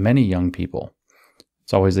example of many young people.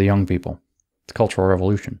 It's always the young people. It's cultural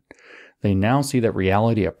revolution. They now see that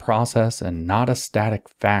reality, a process and not a static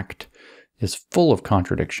fact, is full of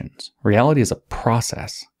contradictions. Reality is a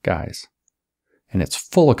process, guys, and it's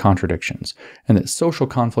full of contradictions, and that social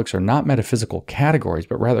conflicts are not metaphysical categories,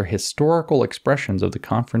 but rather historical expressions of the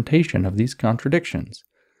confrontation of these contradictions.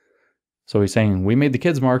 So he's saying, we made the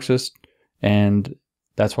kids Marxist, and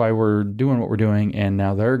that's why we're doing what we're doing, and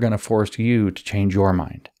now they're going to force you to change your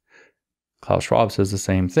mind. Klaus Schwab says the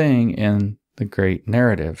same thing in The Great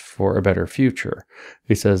Narrative for a Better Future.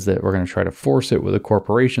 He says that we're going to try to force it with the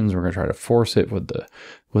corporations, we're going to try to force it with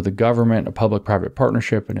the government, a public-private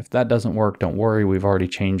partnership, and if that doesn't work, don't worry, we've already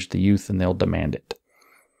changed the youth and they'll demand it.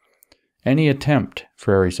 Any attempt,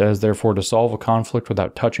 Freire says, therefore, to solve a conflict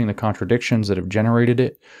without touching the contradictions that have generated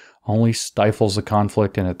it only stifles the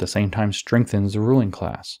conflict and at the same time strengthens the ruling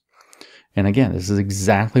class. And again, this is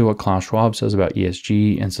exactly what Klaus Schwab says about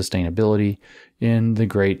ESG and sustainability in The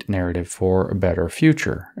Great Narrative for a Better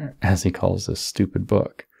Future, as he calls this stupid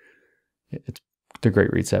book. It's The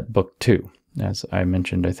Great Reset, Book 2, as I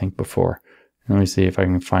mentioned, I think, before. Let me see if I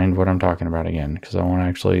can find what I'm talking about again, because I want to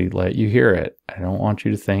actually let you hear it. I don't want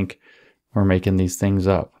you to think we're making these things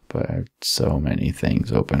up, but I have so many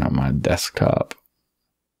things open on my desktop.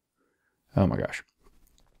 Oh my gosh.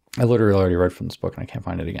 I literally already read from this book and I can't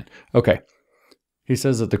find it again. Okay. He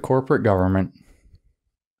says that the corporate government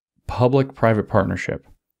public-private partnership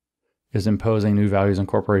is imposing new values on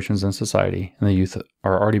corporations and society, and the youth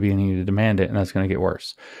are already beginning to demand it, and that's going to get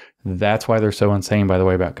worse. That's why they're so insane, by the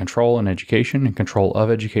way, about control and education and control of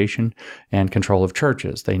education and control of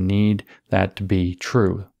churches. They need that to be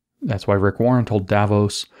true. That's why Rick Warren told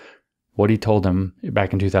Davos what he told them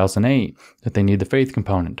back in 2008, that they need the faith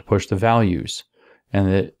component to push the values,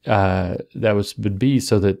 and that would be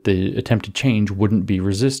so that the attempted change wouldn't be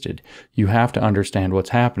resisted. You have to understand what's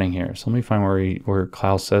happening here. So let me find where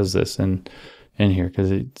Klaus says this in here,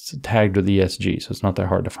 because it's tagged with ESG, so it's not that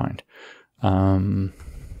hard to find.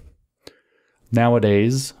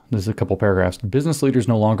 Nowadays, there's a couple paragraphs. Business leaders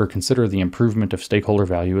no longer consider the improvement of stakeholder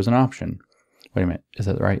value as an option. Wait a minute, is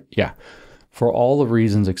that right? Yeah. For all the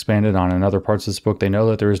reasons expanded on in other parts of this book, they know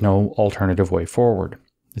that there is no alternative way forward.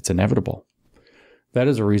 It's inevitable. That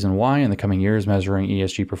is a reason why, in the coming years, measuring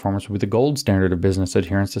ESG performance will be the gold standard of business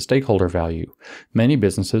adherence to stakeholder value. Many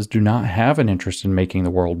businesses do not have an interest in making the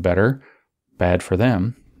world better. Bad for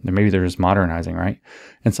them. Maybe they're just modernizing, right?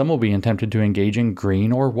 And some will be tempted to engage in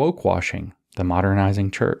green or woke washing, the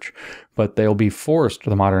modernizing church. But they'll be forced,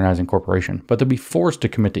 the modernizing corporation, but they'll be forced to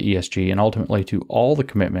commit to ESG and ultimately to all the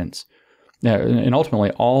commitments.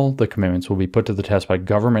 All the commitments will be put to the test by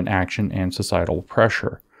government action and societal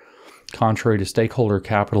pressure. Contrary to shareholder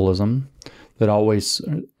capitalism that always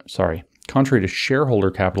saw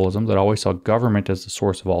government as the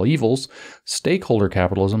source of all evils, stakeholder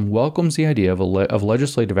capitalism welcomes the idea of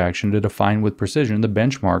legislative action to define with precision the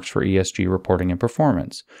benchmarks for ESG reporting and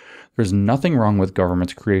performance. There's nothing wrong with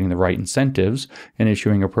governments creating the right incentives and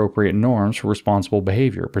issuing appropriate norms for responsible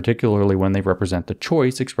behavior, particularly when they represent the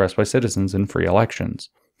choice expressed by citizens in free elections.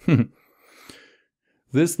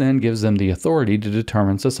 This then gives them the authority to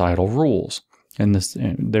determine societal rules. And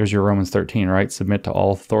there's your Romans 13, right? Submit to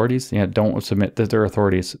all authorities. Yeah, don't submit that their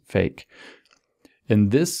authority is fake.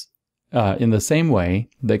 And this, in the same way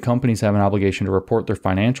that companies have an obligation to report their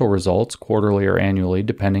financial results quarterly or annually,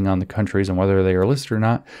 depending on the countries and whether they are listed or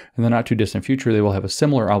not, in the not too distant future, they will have a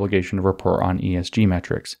similar obligation to report on ESG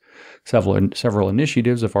metrics. Several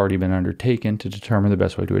initiatives have already been undertaken to determine the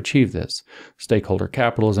best way to achieve this. Stakeholder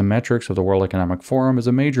capitalism metrics of the World Economic Forum is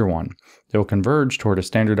a major one. They will converge toward a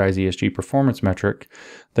standardized ESG performance metric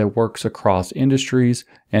that works across industries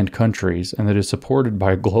and countries and that is supported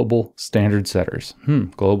by global standard setters.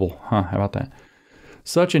 Global, how about that?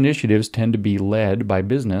 Such initiatives tend to be led by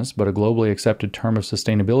business, but a globally accepted term of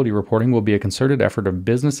sustainability reporting will be a concerted effort of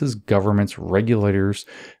businesses, governments, regulators,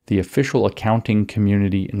 the official accounting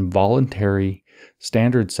community, and voluntary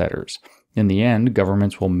standard setters. In the end,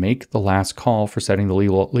 governments will make the last call for setting the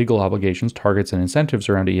legal obligations, targets, and incentives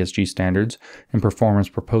around ESG standards and performance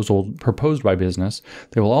proposed by business.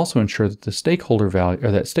 They will also ensure that the stakeholder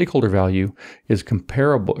value is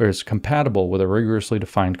compatible with a rigorously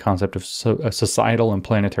defined concept of societal and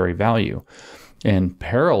planetary value. In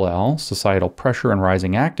parallel, societal pressure and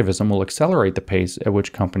rising activism will accelerate the pace at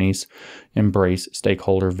which companies embrace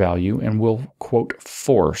stakeholder value and will, quote,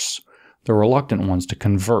 force the reluctant ones to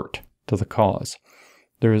convert to the cause.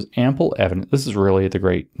 There is ample evidence. This is really the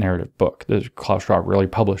Great Narrative book. Klaus Schwab really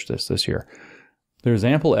published this year. There is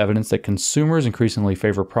ample evidence that consumers increasingly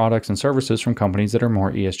favor products and services from companies that are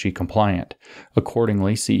more ESG compliant.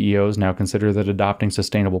 Accordingly, CEOs now consider that adopting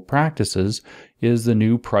sustainable practices is the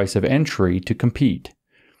new price of entry to compete.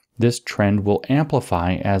 This trend will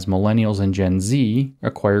amplify as millennials and Gen Z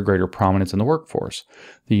acquire greater prominence in the workforce.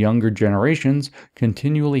 The younger generations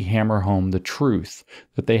continually hammer home the truth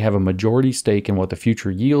that they have a majority stake in what the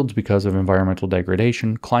future yields because of environmental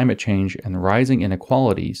degradation, climate change, and rising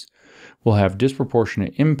inequalities. will have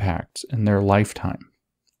disproportionate impacts in their lifetime.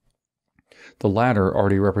 The latter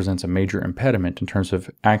already represents a major impediment in terms of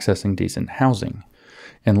accessing decent housing.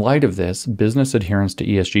 In light of this, business adherence to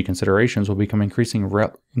ESG considerations will become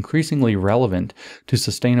increasingly relevant to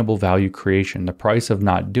sustainable value creation. The price of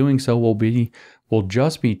not doing so will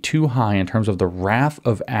just be too high in terms of the wrath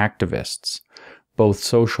of activists, both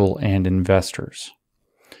social and investors.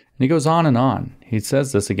 And he goes on and on. He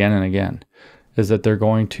says this again and again, is that they're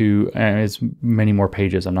going to, and it's many more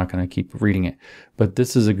pages, I'm not going to keep reading it, but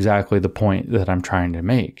this is exactly the point that I'm trying to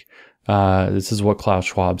make. This is what Klaus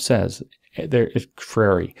Schwab says. There is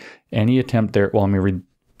Freire. Any attempt there, well, let me read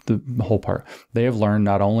the whole part. They have learned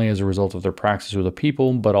not only as a result of their practice with the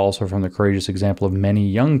people, but also from the courageous example of many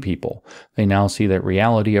young people. They now see that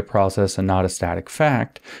reality, a process and not a static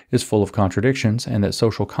fact, is full of contradictions, and that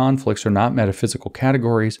social conflicts are not metaphysical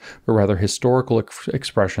categories, but rather historical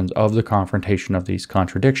expressions of the confrontation of these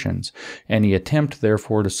contradictions. Any attempt,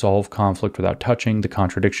 therefore, to solve conflict without touching the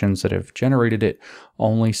contradictions that have generated it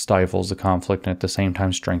only stifles the conflict and at the same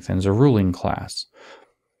time strengthens a ruling class.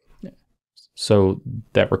 So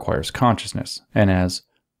that requires consciousness. And as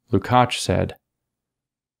Lukács said,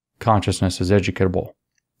 consciousness is educatable.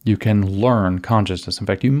 You can learn consciousness. In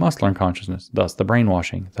fact, you must learn consciousness, thus the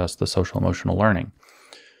brainwashing, thus the social-emotional learning.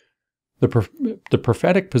 The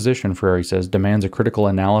prophetic position, Freire says, demands a critical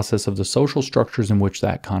analysis of the social structures in which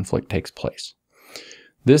that conflict takes place.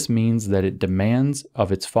 This means that it demands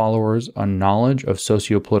of its followers a knowledge of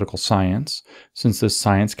socio-political science. Since this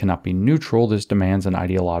science cannot be neutral, this demands an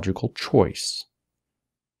ideological choice.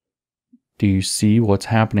 Do you see what's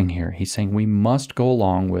happening here? He's saying we must go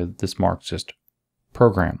along with this Marxist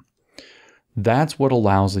program. That's what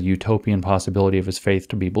allows the utopian possibility of his faith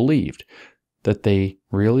to be believed, that they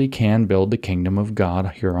really can build the kingdom of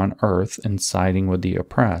God here on earth and siding with the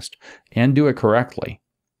oppressed, and do it correctly.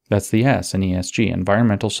 That's the S in ESG,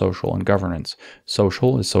 environmental, social, and governance.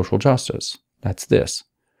 Social is social justice. That's this.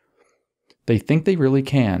 They think they really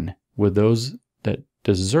can, with those that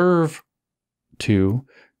deserve to,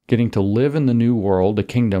 getting to live in the new world, the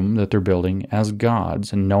kingdom that they're building as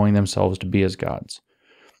gods and knowing themselves to be as gods.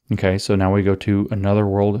 Okay, so now we go to another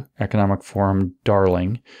World Economic Forum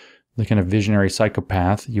darling, the kind of visionary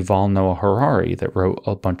psychopath, Yuval Noah Harari, that wrote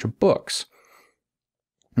a bunch of books.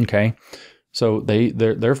 Okay, so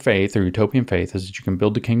their faith, their utopian faith, is that you can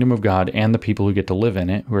build the kingdom of God and the people who get to live in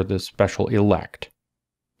it, who are the special elect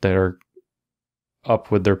that are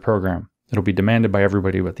up with their program. It'll be demanded by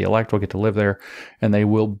everybody, but the elect will get to live there, and they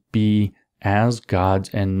will be as gods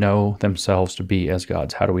and know themselves to be as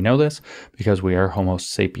gods. How do we know this? Because we are Homo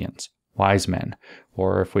sapiens, wise men.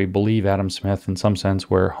 Or if we believe Adam Smith, in some sense,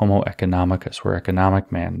 we're Homo economicus, we're economic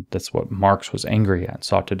man. That's what Marx was angry at,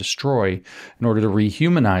 sought to destroy in order to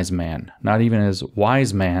rehumanize man, not even as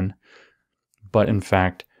wise man, but in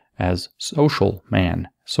fact as social man,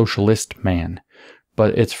 socialist man.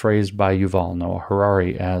 But it's phrased by Yuval Noah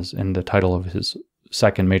Harari as, in the title of his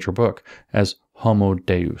second major book, as Homo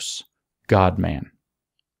Deus, God-man.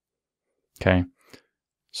 Okay?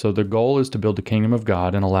 So the goal is to build the kingdom of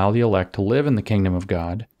God and allow the elect to live in the kingdom of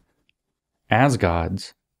God as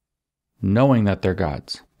gods, knowing that they're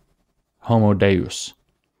gods. Homo Deus,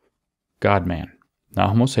 God-man. Not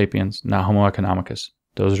Homo sapiens, not Homo economicus.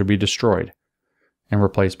 Those are to be destroyed and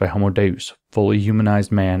replaced by Homo Deus, fully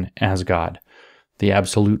humanized man as God. The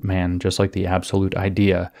absolute man, just like the absolute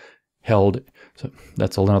idea held. So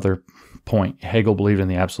that's another point. Hegel believed in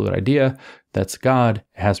the absolute idea. That's God.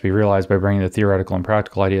 It has to be realized by bringing the theoretical and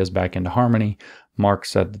practical ideas back into harmony.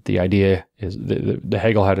 Marx said that the idea is, the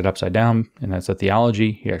Hegel had it upside down, and that's a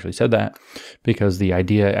theology. He actually said that because the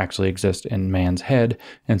idea actually exists in man's head.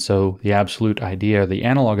 And so the absolute idea, the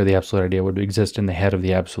analog of the absolute idea, would exist in the head of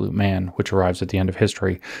the absolute man, which arrives at the end of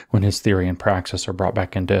history when his theory and praxis are brought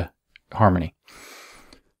back into harmony.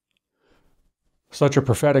 Such a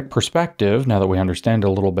prophetic perspective, now that we understand it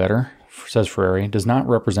a little better, says Freire, does not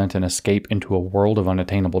represent an escape into a world of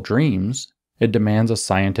unattainable dreams. It demands a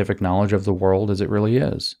scientific knowledge of the world as it really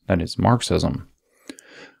is. That is Marxism.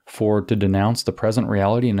 For to denounce the present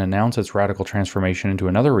reality and announce its radical transformation into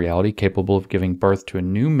another reality capable of giving birth to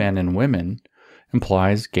new men and women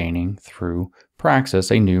implies gaining through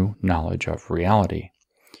praxis a new knowledge of reality.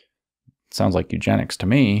 Sounds like eugenics to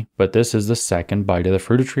me, but this is the second bite of the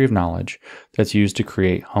fruit tree of knowledge that's used to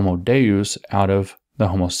create Homo Deus out of the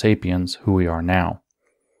Homo sapiens who we are now.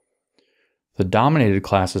 The dominated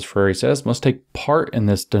classes, Freire says, must take part in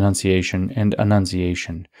this denunciation and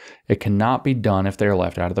annunciation. It cannot be done if they are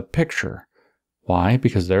left out of the picture. Why?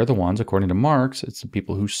 Because they're the ones, according to Marx, it's the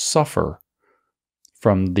people who suffer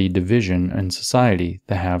from the division in society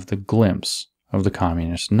that have the glimpse of the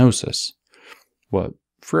communist gnosis, what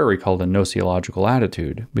Freire called a gnosiological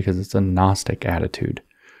attitude, because it's a Gnostic attitude.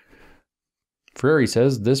 Freire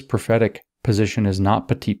says this prophetic position is not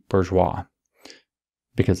petit bourgeois,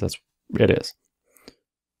 because it is.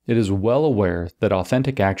 It is well aware that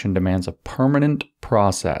authentic action demands a permanent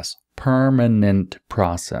process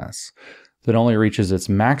that only reaches its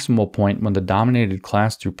maximal point when the dominated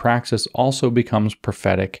class through praxis also becomes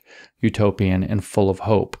prophetic, utopian, and full of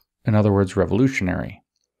hope. In other words, revolutionary.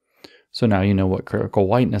 So now you know what critical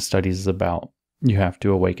whiteness studies is about. You have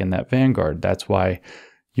to awaken that vanguard. That's why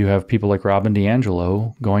you have people like Robin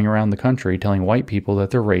DiAngelo going around the country telling white people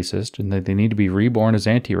that they're racist and that they need to be reborn as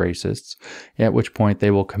anti-racists, at which point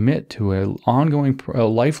they will commit to a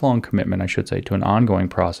lifelong commitment, to an ongoing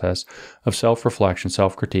process of self-reflection,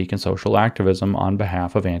 self-critique, and social activism on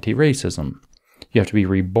behalf of anti-racism. You have to be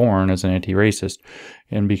reborn as an anti-racist.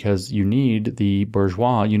 And because you need the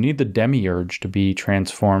bourgeois, you need the demiurge to be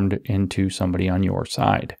transformed into somebody on your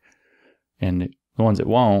side. And the ones that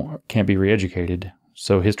won't can't be re-educated.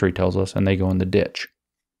 So history tells us, and they go in the ditch.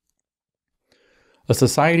 A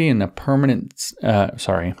society in a permanent, I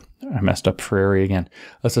messed up Freire again.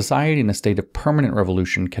 A society in a state of permanent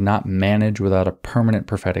revolution cannot manage without a permanent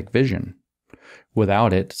prophetic vision.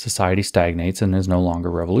 Without it, society stagnates and is no longer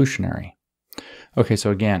revolutionary. Okay,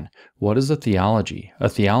 so again, what is a theology? A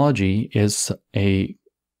theology is it's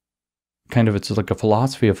like a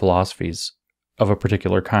philosophy of philosophies of a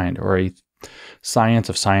particular kind, or a science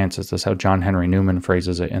of sciences. That's how John Henry Newman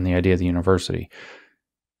phrases it in The Idea of the University.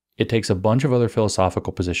 It takes a bunch of other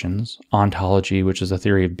philosophical positions: ontology, which is a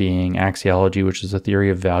theory of being; axiology, which is a theory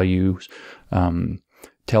of values;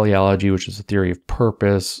 teleology, which is a theory of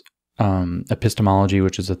purpose; epistemology,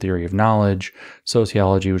 which is a theory of knowledge;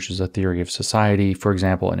 sociology, which is a theory of society, for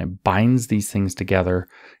example, and it binds these things together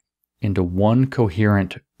into one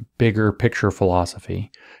coherent, bigger picture philosophy,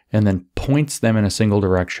 and then points them in a single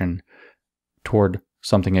direction toward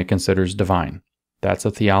something it considers divine. That's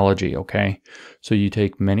a theology, okay? So you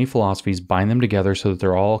take many philosophies, bind them together so that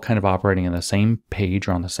they're all kind of operating in the same page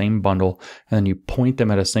or on the same bundle, and then you point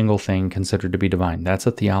them at a single thing considered to be divine. That's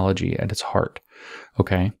a theology at its heart,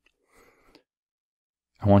 okay?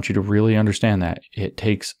 I want you to really understand that. It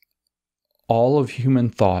takes all of human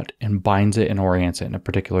thought and binds it and orients it in a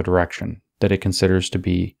particular direction that it considers to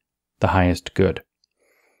be the highest good.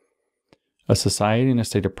 A society in a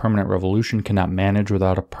state of permanent revolution cannot manage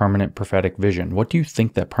without a permanent prophetic vision. What do you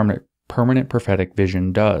think that permanent prophetic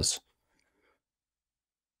vision does?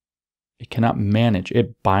 It cannot manage.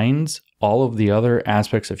 It binds all of the other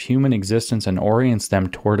aspects of human existence and orients them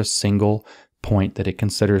toward a single point that it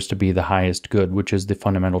considers to be the highest good, which is the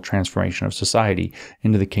fundamental transformation of society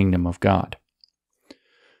into the kingdom of God.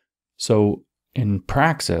 So in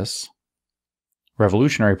praxis,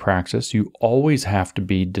 revolutionary praxis, you always have to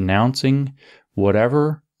be denouncing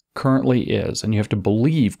whatever currently is, and you have to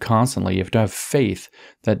believe constantly, you have to have faith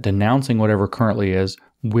that denouncing whatever currently is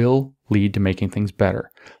will lead to making things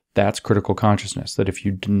better. That's critical consciousness, that if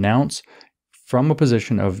you denounce from a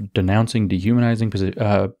position of denouncing dehumanizing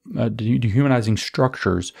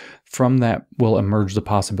structures, from that will emerge the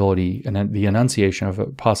possibility and the enunciation of a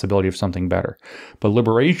possibility of something better. But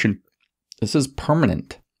liberation, this is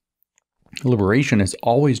permanent. Liberation is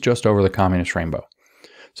always just over the communist rainbow.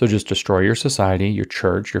 So just destroy your society, your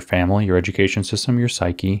church, your family, your education system, your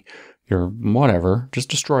psyche, your whatever. Just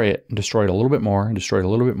destroy it, and destroy it a little bit more, and destroy it a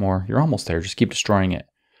little bit more. You're almost there. Just keep destroying it,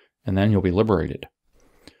 and then you'll be liberated.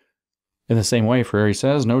 In the same way, Freire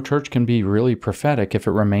says, no church can be really prophetic if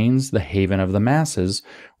it remains the haven of the masses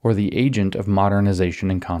or the agent of modernization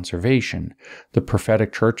and conservation. The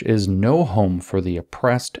prophetic church is no home for the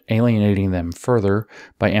oppressed, alienating them further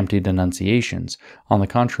by empty denunciations. On the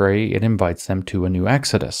contrary, it invites them to a new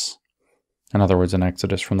exodus. In other words, an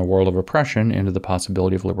exodus from the world of oppression into the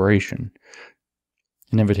possibility of liberation.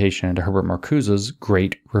 An invitation into Herbert Marcuse's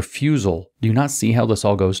Great Refusal. Do you not see how this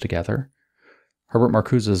all goes together? Herbert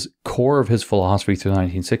Marcuse's core of his philosophy through the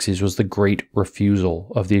 1960s was the great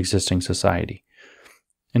refusal of the existing society.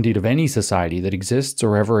 Indeed, of any society that exists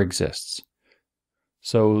or ever exists.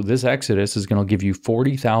 So this exodus is going to give you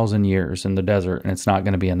 40,000 years in the desert, and it's not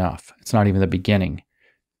going to be enough. It's not even the beginning.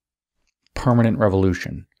 Permanent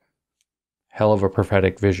revolution. Hell of a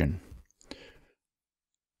prophetic vision.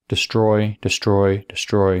 Destroy, destroy,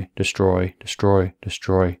 destroy, destroy, destroy,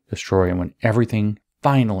 destroy, destroy. And when everything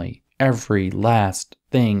finally, every last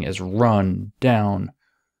thing is run down,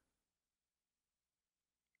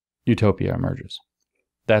 utopia emerges.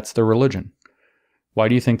 That's their religion. Why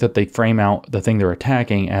do you think that they frame out the thing they're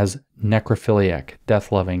attacking as necrophiliac,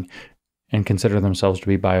 death-loving, and consider themselves to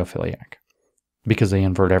be biophiliac? Because they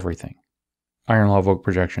invert everything. iron law of oak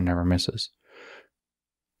projection never misses.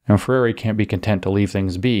 And Freire can't be content to leave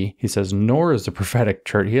things be. He says, nor is the prophetic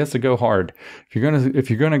church. He has to go hard. If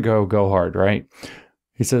you're gonna go hard, right?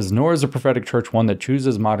 He says, nor is the prophetic church one that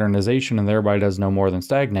chooses modernization and thereby does no more than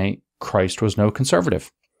stagnate. Christ was no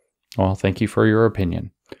conservative. Well, thank you for your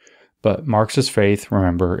opinion. But Marxist faith,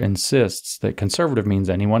 remember, insists that conservative means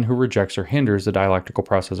anyone who rejects or hinders the dialectical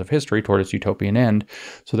process of history toward its utopian end.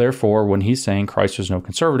 So therefore, when he's saying Christ was no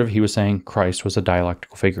conservative, he was saying Christ was a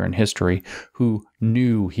dialectical figure in history who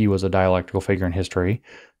knew he was a dialectical figure in history,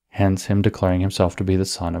 hence him declaring himself to be the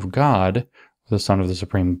Son of God, the Son of the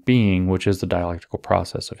Supreme Being, which is the dialectical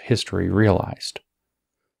process of history realized.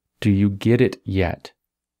 Do you get it yet?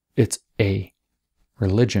 It's a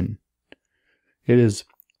religion. It is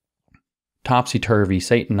topsy-turvy,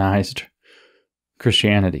 Satanized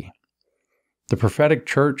Christianity. The prophetic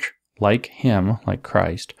church, like him, like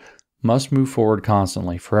Christ, must move forward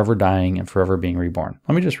constantly, forever dying and forever being reborn.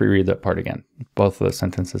 Let me just reread that part again, both of the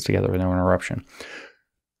sentences together with no interruption.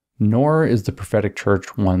 Nor is the prophetic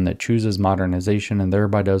church one that chooses modernization and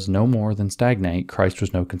thereby does no more than stagnate. Christ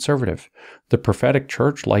was no conservative. The prophetic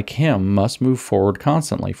church, like him, must move forward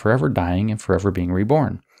constantly, forever dying and forever being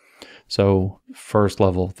reborn. So, first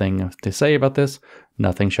level thing to say about this,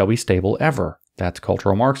 nothing shall be stable ever. That's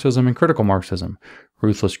cultural Marxism and critical Marxism.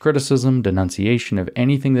 Ruthless criticism, denunciation of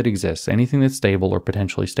anything that exists, anything that's stable or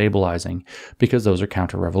potentially stabilizing, because those are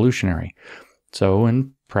counter-revolutionary. So,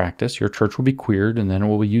 in practice, your church will be queered, and then it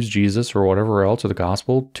will use Jesus or whatever else, or the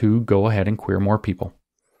gospel, to go ahead and queer more people.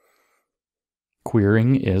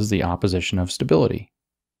 Queering is the opposition of stability.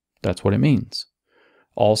 That's what it means.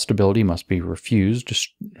 All stability must be refused,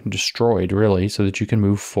 destroyed, really, so that you can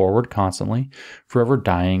move forward constantly, forever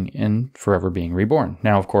dying and forever being reborn.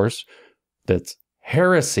 Now, of course, that's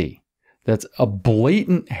heresy. That's a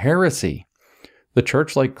blatant heresy. The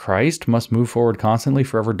church, like Christ, must move forward constantly,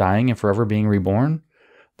 forever dying and forever being reborn.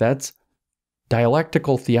 That's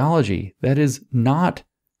dialectical theology. That is not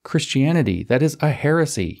Christianity. That is a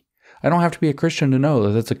heresy. I don't have to be a Christian to know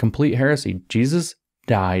that that's a complete heresy. Jesus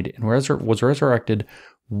died and was resurrected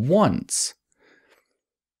once.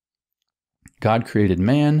 God created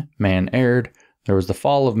man, man erred, there was the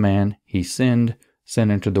fall of man, he sinned, sin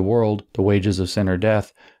entered the world, the wages of sin are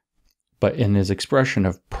death, but in his expression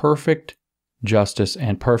of perfect justice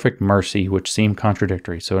and perfect mercy, which seem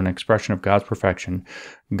contradictory, so an expression of God's perfection,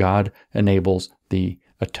 God enables the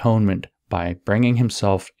atonement by bringing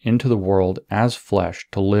himself into the world as flesh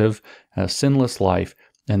to live a sinless life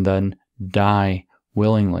and then die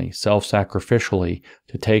willingly, self-sacrificially,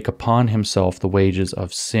 to take upon himself the wages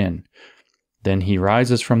of sin. Then he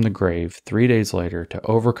rises from the grave 3 days later to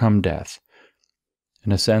overcome death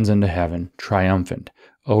and ascends into heaven triumphant,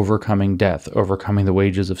 overcoming death, overcoming the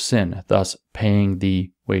wages of sin, thus paying the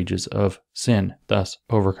wages of sin, thus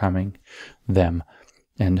overcoming them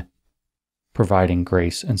and providing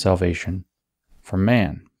grace and salvation for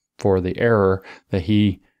man, for the error that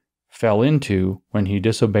he fell into when he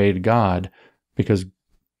disobeyed God, because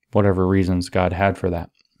whatever reasons God had for that.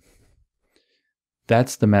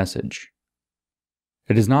 That's the message.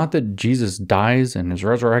 It is not that Jesus dies and is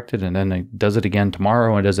resurrected and then does it again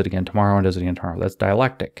tomorrow and does it again tomorrow and does it again tomorrow. That's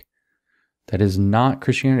dialectic. That is not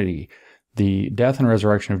Christianity. The death and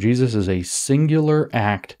resurrection of Jesus is a singular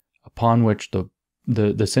act upon which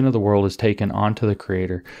the sin of the world is taken onto the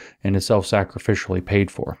Creator and is self-sacrificially paid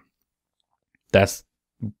for. That's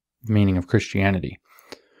the meaning of Christianity.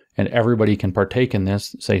 And everybody can partake in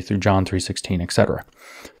this, say through John 3:16, etc.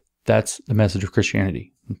 That's the message of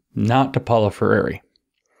Christianity, not to Paulo Freire.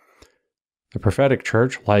 The prophetic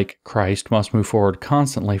church, like Christ, must move forward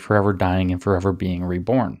constantly, forever dying and forever being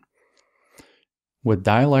reborn. With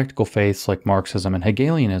dialectical faiths like Marxism and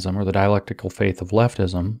Hegelianism, or the dialectical faith of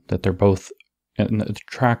leftism, that they're both in the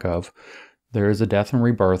track of, there is a death and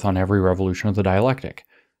rebirth on every revolution of the dialectic.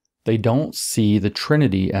 They don't see the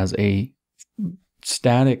Trinity as a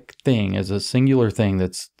static thing, as a singular thing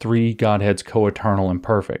that's three Godheads co-eternal and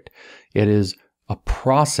perfect. It is a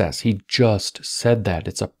process. He just said that.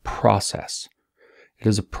 It's a process. It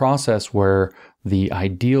is a process where the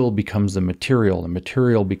ideal becomes the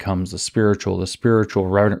material becomes the spiritual is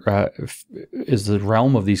the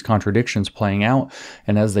realm of these contradictions playing out,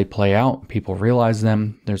 and as they play out, people realize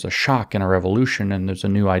them, there's a shock and a revolution, and there's a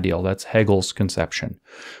new ideal. That's Hegel's conception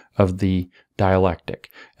of the dialectic,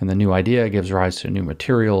 and the new idea gives rise to a new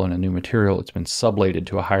material, and a new material, it's been sublated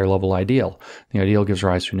to a higher level ideal. The ideal gives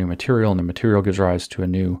rise to a new material, and the material gives rise to a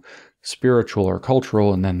new spiritual or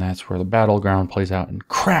cultural, and then that's where the battleground plays out, and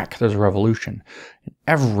crack, there's a revolution. And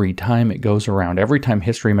every time it goes around, every time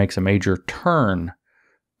history makes a major turn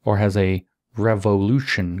or has a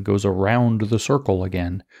revolution goes around the circle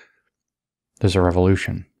again, there's a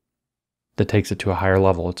revolution that takes it to a higher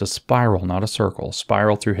level. It's a spiral, not a circle,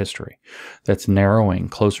 spiral through history that's narrowing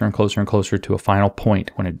closer and closer and closer to a final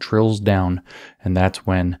point when it drills down, and that's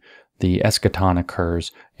when the eschaton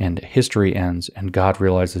occurs and history ends and God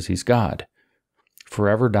realizes he's God,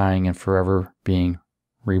 forever dying and forever being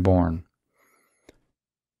reborn.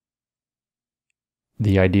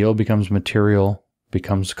 The ideal becomes material,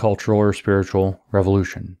 becomes cultural or spiritual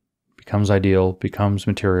revolution. Becomes ideal, becomes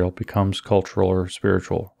material, becomes cultural or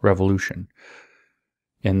spiritual revolution.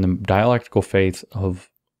 In the dialectical faith of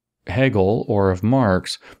Hegel or of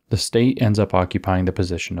Marx, the state ends up occupying the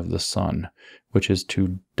position of the son, which is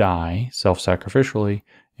to die self-sacrificially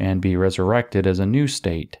and be resurrected as a new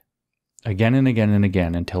state again and again and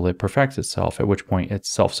again until it perfects itself, at which point it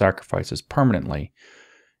self-sacrifices permanently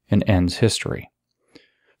and ends history.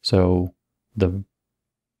 So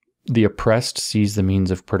the oppressed seize the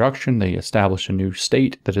means of production. They establish a new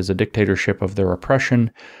state that is a dictatorship of their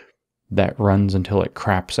oppression that runs until it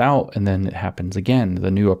craps out, and then it happens again.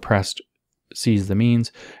 The new oppressed seize the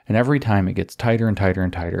means, and every time it gets tighter and tighter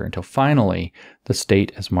and tighter until finally the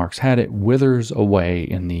state, as Marx had it, withers away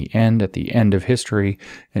in the end, at the end of history,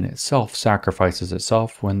 and it self-sacrifices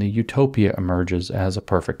itself when the utopia emerges as a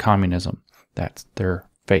perfect communism. That's their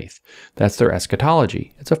faith. That's their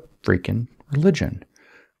eschatology. It's a freaking religion.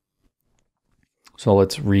 So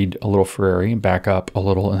let's read a little Freire, back up a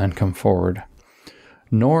little, and then come forward.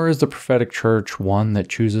 Nor is the prophetic church one that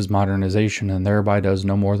chooses modernization and thereby does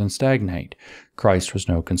no more than stagnate. Christ was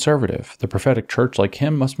no conservative. The prophetic church, like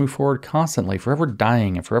him, must move forward constantly, forever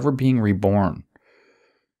dying and forever being reborn.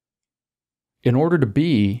 In order to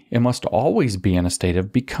be, it must always be in a state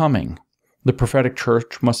of becoming. The prophetic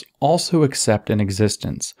church must also accept an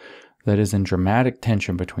existence that is in dramatic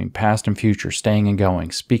tension between past and future, staying and going,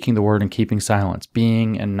 speaking the word and keeping silence,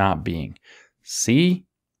 being and not being. See?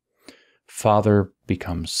 Father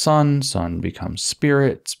becomes son, son becomes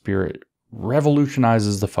spirit, spirit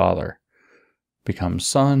revolutionizes the Father, becomes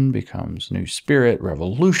son, becomes new spirit,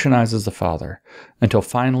 revolutionizes the Father, until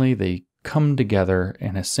finally they come together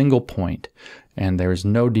in a single point, and there is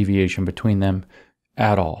no deviation between them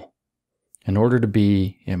at all. In order to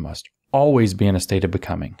be, it must always be in a state of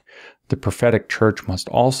becoming. The prophetic church must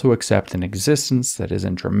also accept an existence that is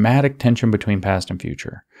in dramatic tension between past and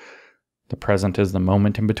future. The present is the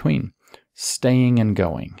moment in between, staying and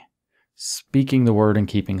going, speaking the word and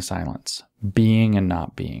keeping silence, being and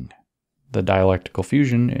not being. The dialectical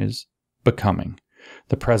fusion is becoming.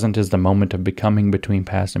 The present is the moment of becoming between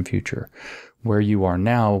past and future. Where you are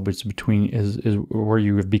now is where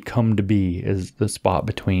you have become to be, is the spot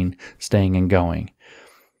between staying and going.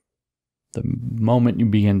 The moment you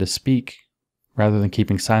begin to speak, rather than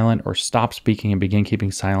keeping silent, or stop speaking and begin keeping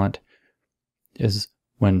silent, is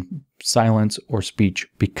when silence or speech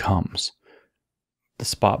becomes. The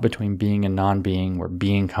spot between being and non-being, where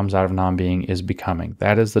being comes out of non-being, is becoming.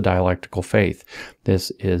 That is the dialectical faith.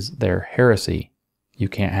 This is their heresy. You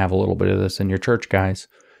can't have a little bit of this in your church, guys.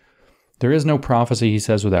 There is no prophecy, he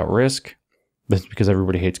says, without risk. That's because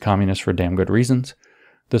everybody hates communists for damn good reasons.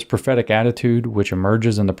 This prophetic attitude, which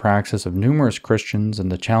emerges in the praxis of numerous Christians and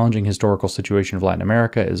the challenging historical situation of Latin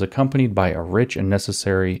America, is accompanied by a rich and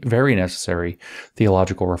very necessary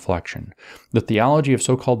theological reflection. The theology of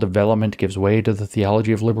so-called development gives way to the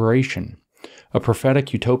theology of liberation, a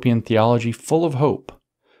prophetic utopian theology full of hope.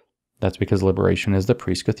 That's because liberation is the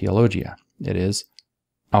Prisca Theologia. It is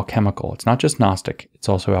alchemical. It's not just Gnostic, it's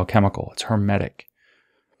also alchemical. It's hermetic.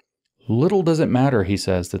 Little does it matter, he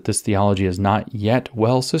says, that this theology is not yet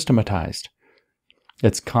well systematized.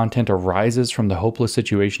 Its content arises from the hopeless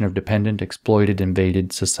situation of dependent, exploited,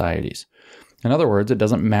 invaded societies. In other words, it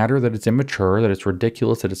doesn't matter that it's immature, that it's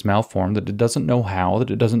ridiculous, that it's malformed, that it doesn't know how, that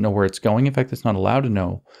it doesn't know where it's going. In fact, it's not allowed to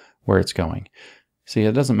know where it's going. See,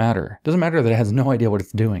 it doesn't matter. It doesn't matter that it has no idea what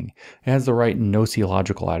it's doing. It has the right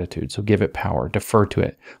gnoseological attitude, so give it power, defer to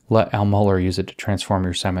it. Let Al Mohler use it to transform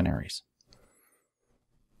your seminaries.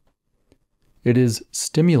 It is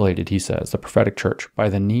stimulated, he says, the prophetic church, by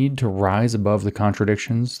the need to rise above the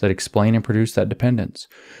contradictions that explain and produce that dependence.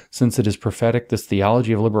 Since it is prophetic, this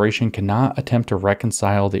theology of liberation cannot attempt to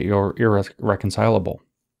reconcile the irreconcilable.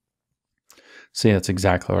 See, that's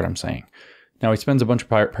exactly what I'm saying. Now, he spends a bunch of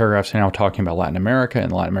paragraphs now talking about Latin America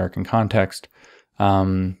and the Latin American context.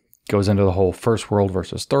 Goes into the whole first world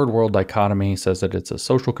versus third world dichotomy, says that it's a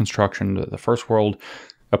social construction. The first world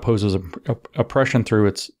opposes oppression through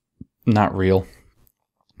its not real.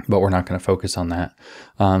 but we're not going to focus on that.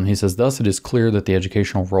 He says, thus it is clear that the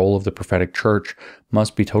educational role of the prophetic church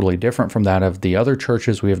must be totally different from that of the other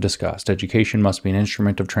churches we have discussed. Education must be an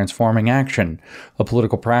instrument of transforming action, a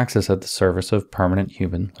political praxis at the service of permanent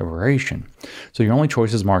human liberation. So your only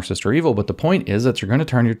choice is Marxist or evil, but the point is that you're going to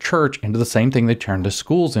turn your church into the same thing they turned the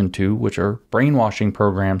schools into, which are brainwashing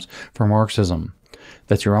programs for Marxism.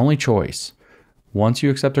 That's your only choice. Once you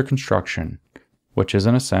accept their construction, which is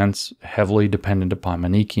in a sense heavily dependent upon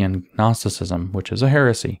Manichaean Gnosticism, which is a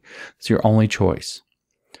heresy. It's your only choice.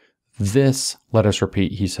 This, let us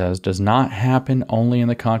repeat, he says, does not happen only in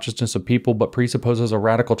the consciousness of people, but presupposes a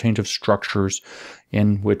radical change of structures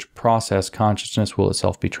in which process consciousness will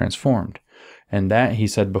itself be transformed. And that, he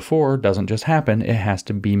said before, doesn't just happen, it has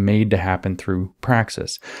to be made to happen through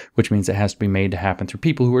praxis, which means it has to be made to happen through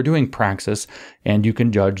people who are doing praxis, and you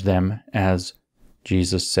can judge them, as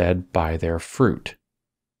Jesus said, by their fruit.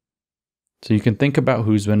 So you can think about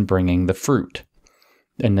who's been bringing the fruit,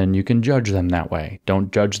 and then you can judge them that way.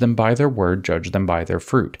 Don't judge them by their word, judge them by their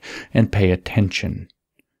fruit, and pay attention.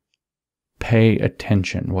 Pay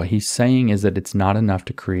attention. What he's saying is that it's not enough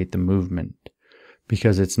to create the movement,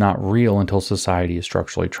 because it's not real until society is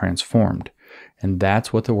structurally transformed. And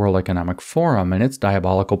that's what the World Economic Forum and its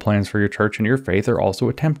diabolical plans for your church and your faith are also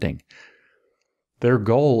attempting. Their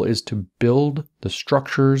goal is to build the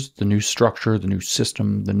structures, the new structure, the new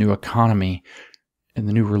system, the new economy, and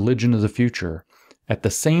the new religion of the future at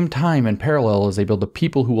the same time in parallel as they build the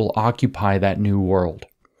people who will occupy that new world.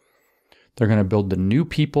 They're going to build the new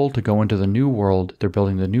people to go into the new world. They're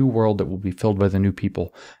building the new world that will be filled by the new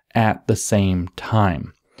people at the same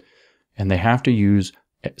time. And they have to use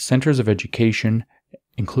centers of education,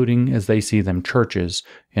 including, as they see them, churches,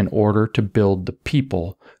 in order to build the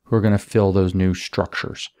people who are going to fill those new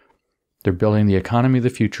structures. They're building the economy of the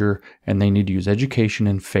future, and they need to use education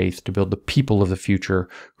and faith to build the people of the future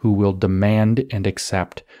who will demand and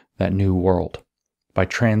accept that new world by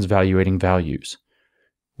transvaluating values.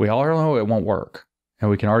 We all know it won't work, and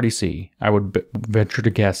we can already see. I would venture to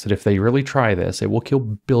guess that if they really try this, it will kill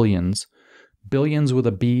billions, billions with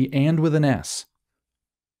a B and with an S,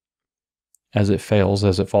 as it fails,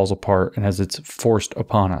 as it falls apart, and as it's forced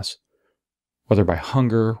upon us. Whether by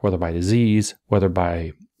hunger, whether by disease, whether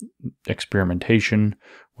by experimentation,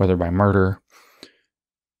 whether by murder.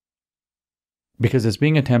 Because it's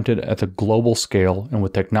being attempted at the global scale and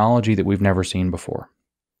with technology that we've never seen before.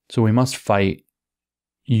 So we must fight.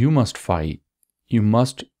 You must fight. You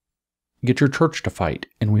must get your church to fight,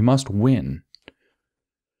 and we must win.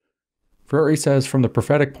 Freire says, from the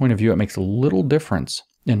prophetic point of view, it makes a little difference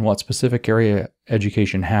in what specific area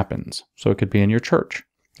education happens. So it could be in your church.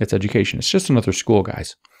 It's education. It's just another school,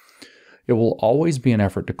 guys. It will always be an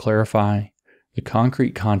effort to clarify the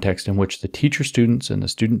concrete context in which the teacher students and the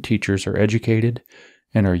student teachers are educated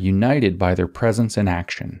and are united by their presence and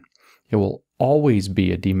action. It will always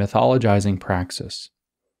be a demythologizing praxis.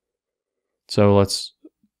 So let's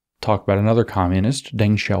talk about another communist,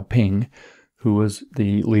 Deng Xiaoping, who was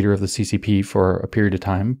the leader of the CCP for a period of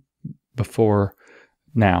time before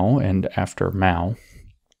now and after Mao.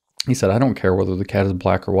 He said, I don't care whether the cat is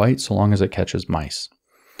black or white so long as it catches mice.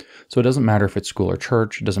 So it doesn't matter if it's school or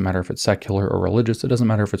church. It doesn't matter if it's secular or religious. It doesn't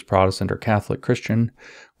matter if it's Protestant or Catholic, Christian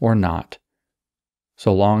or not.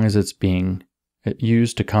 So long as it's being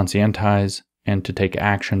used to conscientize and to take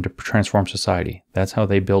action to transform society. That's how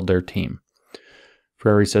they build their team.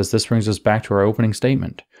 Freire says this brings us back to our opening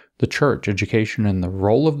statement. The church, education, and the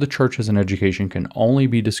role of the churches in education can only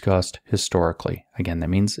be discussed historically. Again, that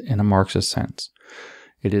means in a Marxist sense.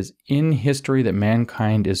 It is in history that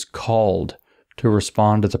mankind is called to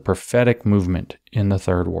respond to the prophetic movement in the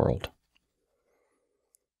third world.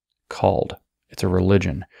 Called. It's a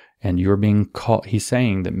religion. And you're being called. He's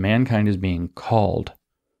saying that mankind is being called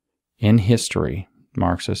in history,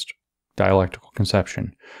 Marxist dialectical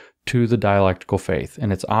conception, to the dialectical faith.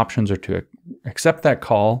 And its options are to accept that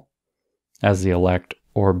call as the elect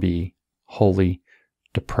or be wholly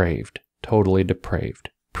depraved, totally depraved,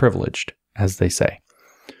 privileged, as they say.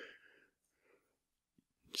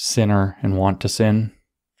 Sinner and want to sin,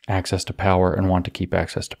 access to power and want to keep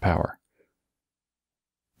access to power.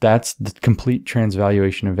 That's the complete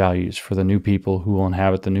transvaluation of values for the new people who will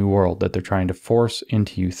inhabit the new world that they're trying to force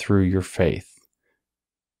into you through your faith.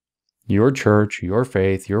 Your church, your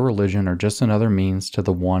faith, your religion are just another means to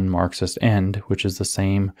the one Marxist end, which is the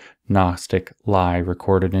same Gnostic lie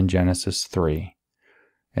recorded in Genesis 3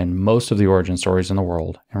 and most of the origin stories in the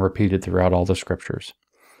world and repeated throughout all the scriptures,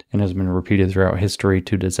 and has been repeated throughout history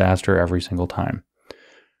to disaster every single time.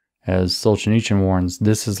 As Solzhenitsyn warns,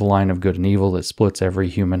 this is the line of good and evil that splits every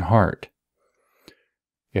human heart.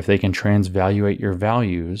 If they can transvaluate your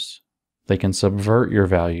values, they can subvert your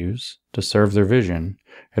values to serve their vision.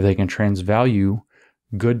 If they can transvalue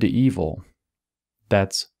good to evil,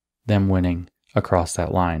 that's them winning across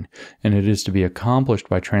that line. And it is to be accomplished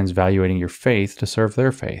by transvaluating your faith to serve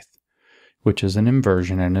their faith, which is an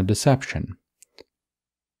inversion and a deception.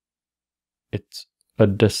 It's a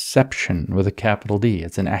deception with a capital D.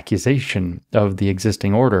 It's an accusation of the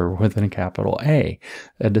existing order with a capital A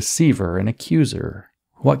deceiver, an accuser.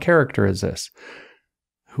 What character is this?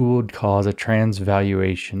 Who would cause a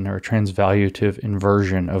transvaluation or transvaluative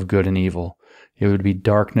inversion of good and evil? It would be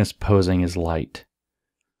darkness posing as light.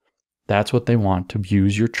 That's what they want to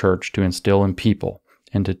use your church to instill in people.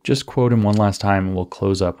 And to just quote him one last time, and we'll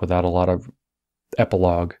close up without a lot of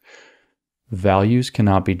epilogue. Values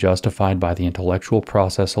cannot be justified by the intellectual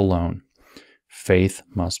process alone. Faith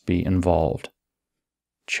must be involved.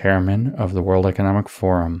 Chairman of the World Economic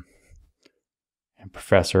Forum and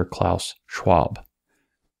Professor Klaus Schwab.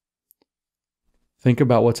 Think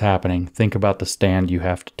about what's happening. Think about the stand you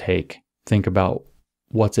have to take. Think about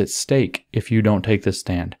what's at stake if you don't take this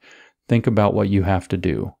stand. Think about what you have to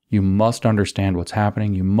do. You must understand what's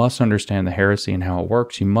happening. You must understand the heresy and how it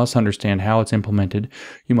works. You must understand how it's implemented.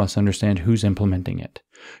 You must understand who's implementing it.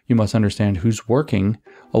 You must understand who's working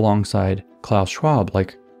alongside Klaus Schwab,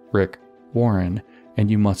 like Rick Warren,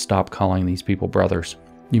 and you must stop calling these people brothers.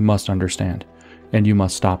 You must understand, and you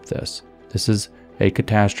must stop this. This is a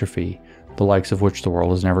catastrophe, the likes of which the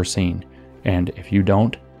world has never seen. And if you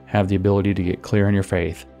don't have the ability to get clear in your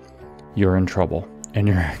faith, you're in trouble, and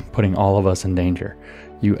you're putting all of us in danger.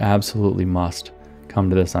 You absolutely must come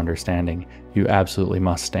to this understanding. You absolutely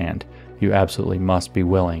must stand. You absolutely must be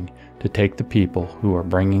willing to take the people who are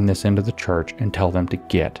bringing this into the church and tell them to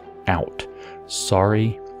get out.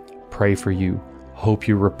 Sorry, pray for you, hope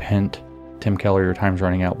you repent. Tim Keller, your time's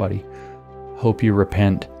running out, buddy. Hope you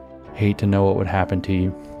repent. Hate to know what would happen to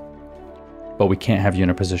you. But we can't have you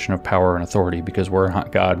in a position of power and authority because we're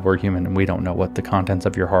not God, we're human, and we don't know what the contents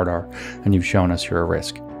of your heart are. And you've shown us you're a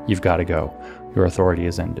risk. You've got to go. Your authority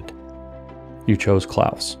is ended. You chose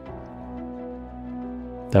Klaus.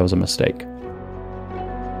 That was a mistake.